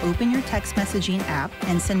Giving, open your text messaging app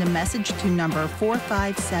and send a message to number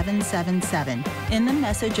 45777. In the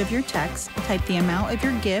message of your text, type the amount of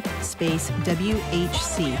your gift, space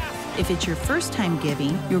WHC. If it's your first time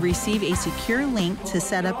giving, you'll receive a secure link to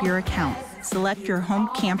set up your account. Select your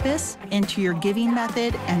home campus, enter your giving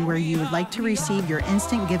method, and where you would like to receive your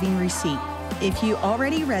instant giving receipt. If you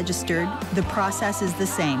already registered, the process is the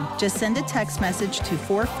same. Just send a text message to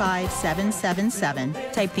 45777.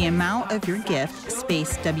 Type the amount of your gift,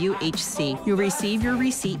 space WHC. You'll receive your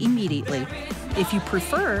receipt immediately. If you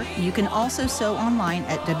prefer, you can also sow online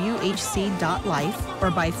at whc.life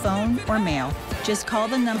or by phone or mail. Just call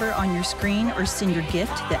the number on your screen or send your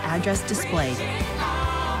gift to the address displayed.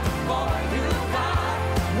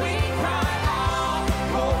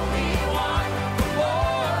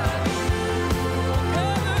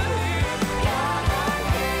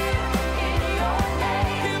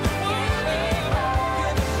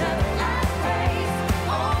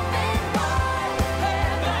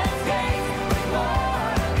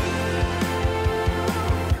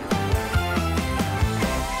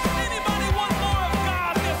 Anybody want more of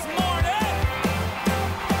God this morning?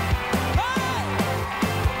 Hey!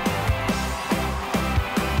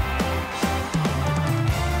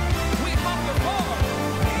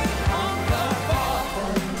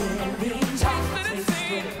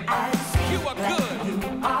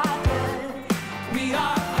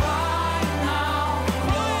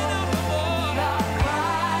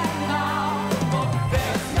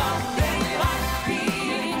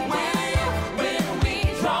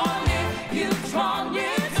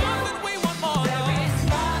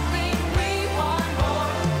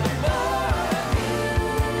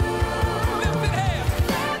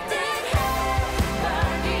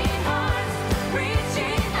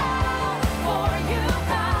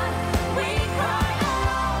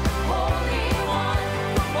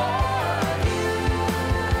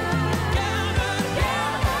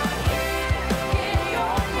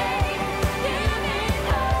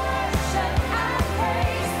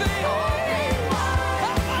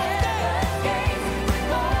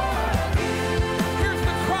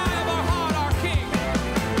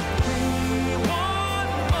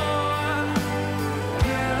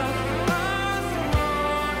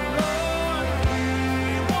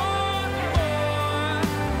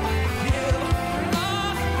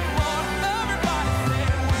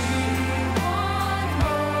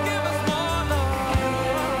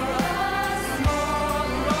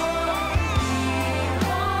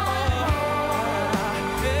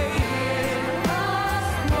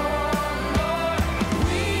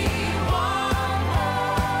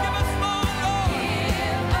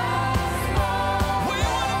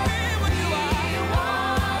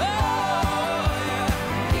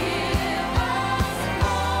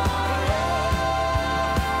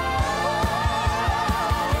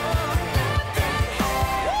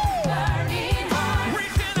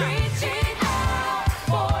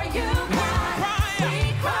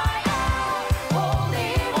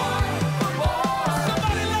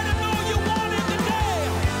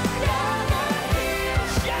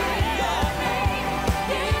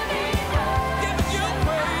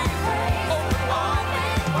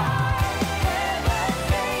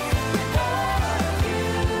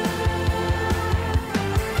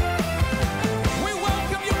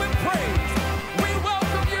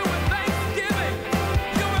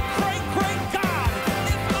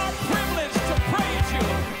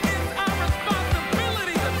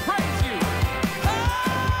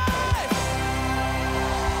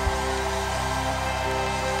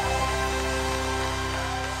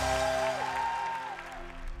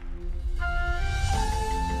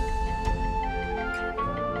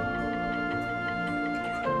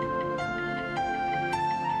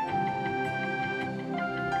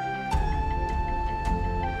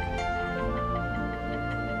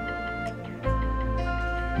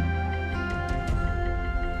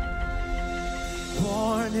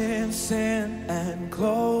 born in sin and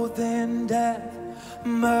clothed in death,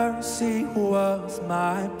 mercy was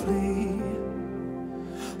my plea.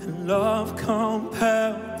 And love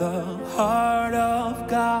compelled the heart of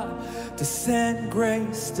God to send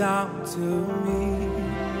grace down to me.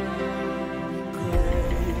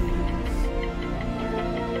 Grace.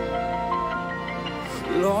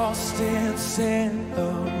 Lost in sin,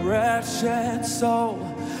 a wretched soul,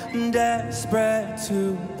 desperate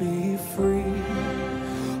to be free.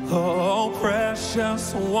 Oh,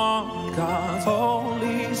 precious one, God's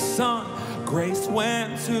holy Son, grace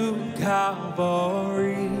went to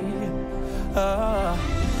Calvary.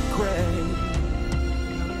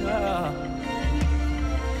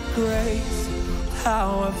 Grace,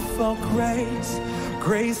 powerful grace,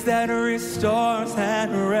 grace that restores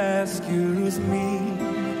and rescues me.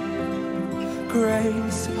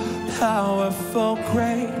 Grace, powerful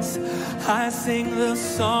grace, I sing the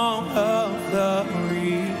song of the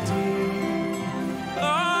redeemed.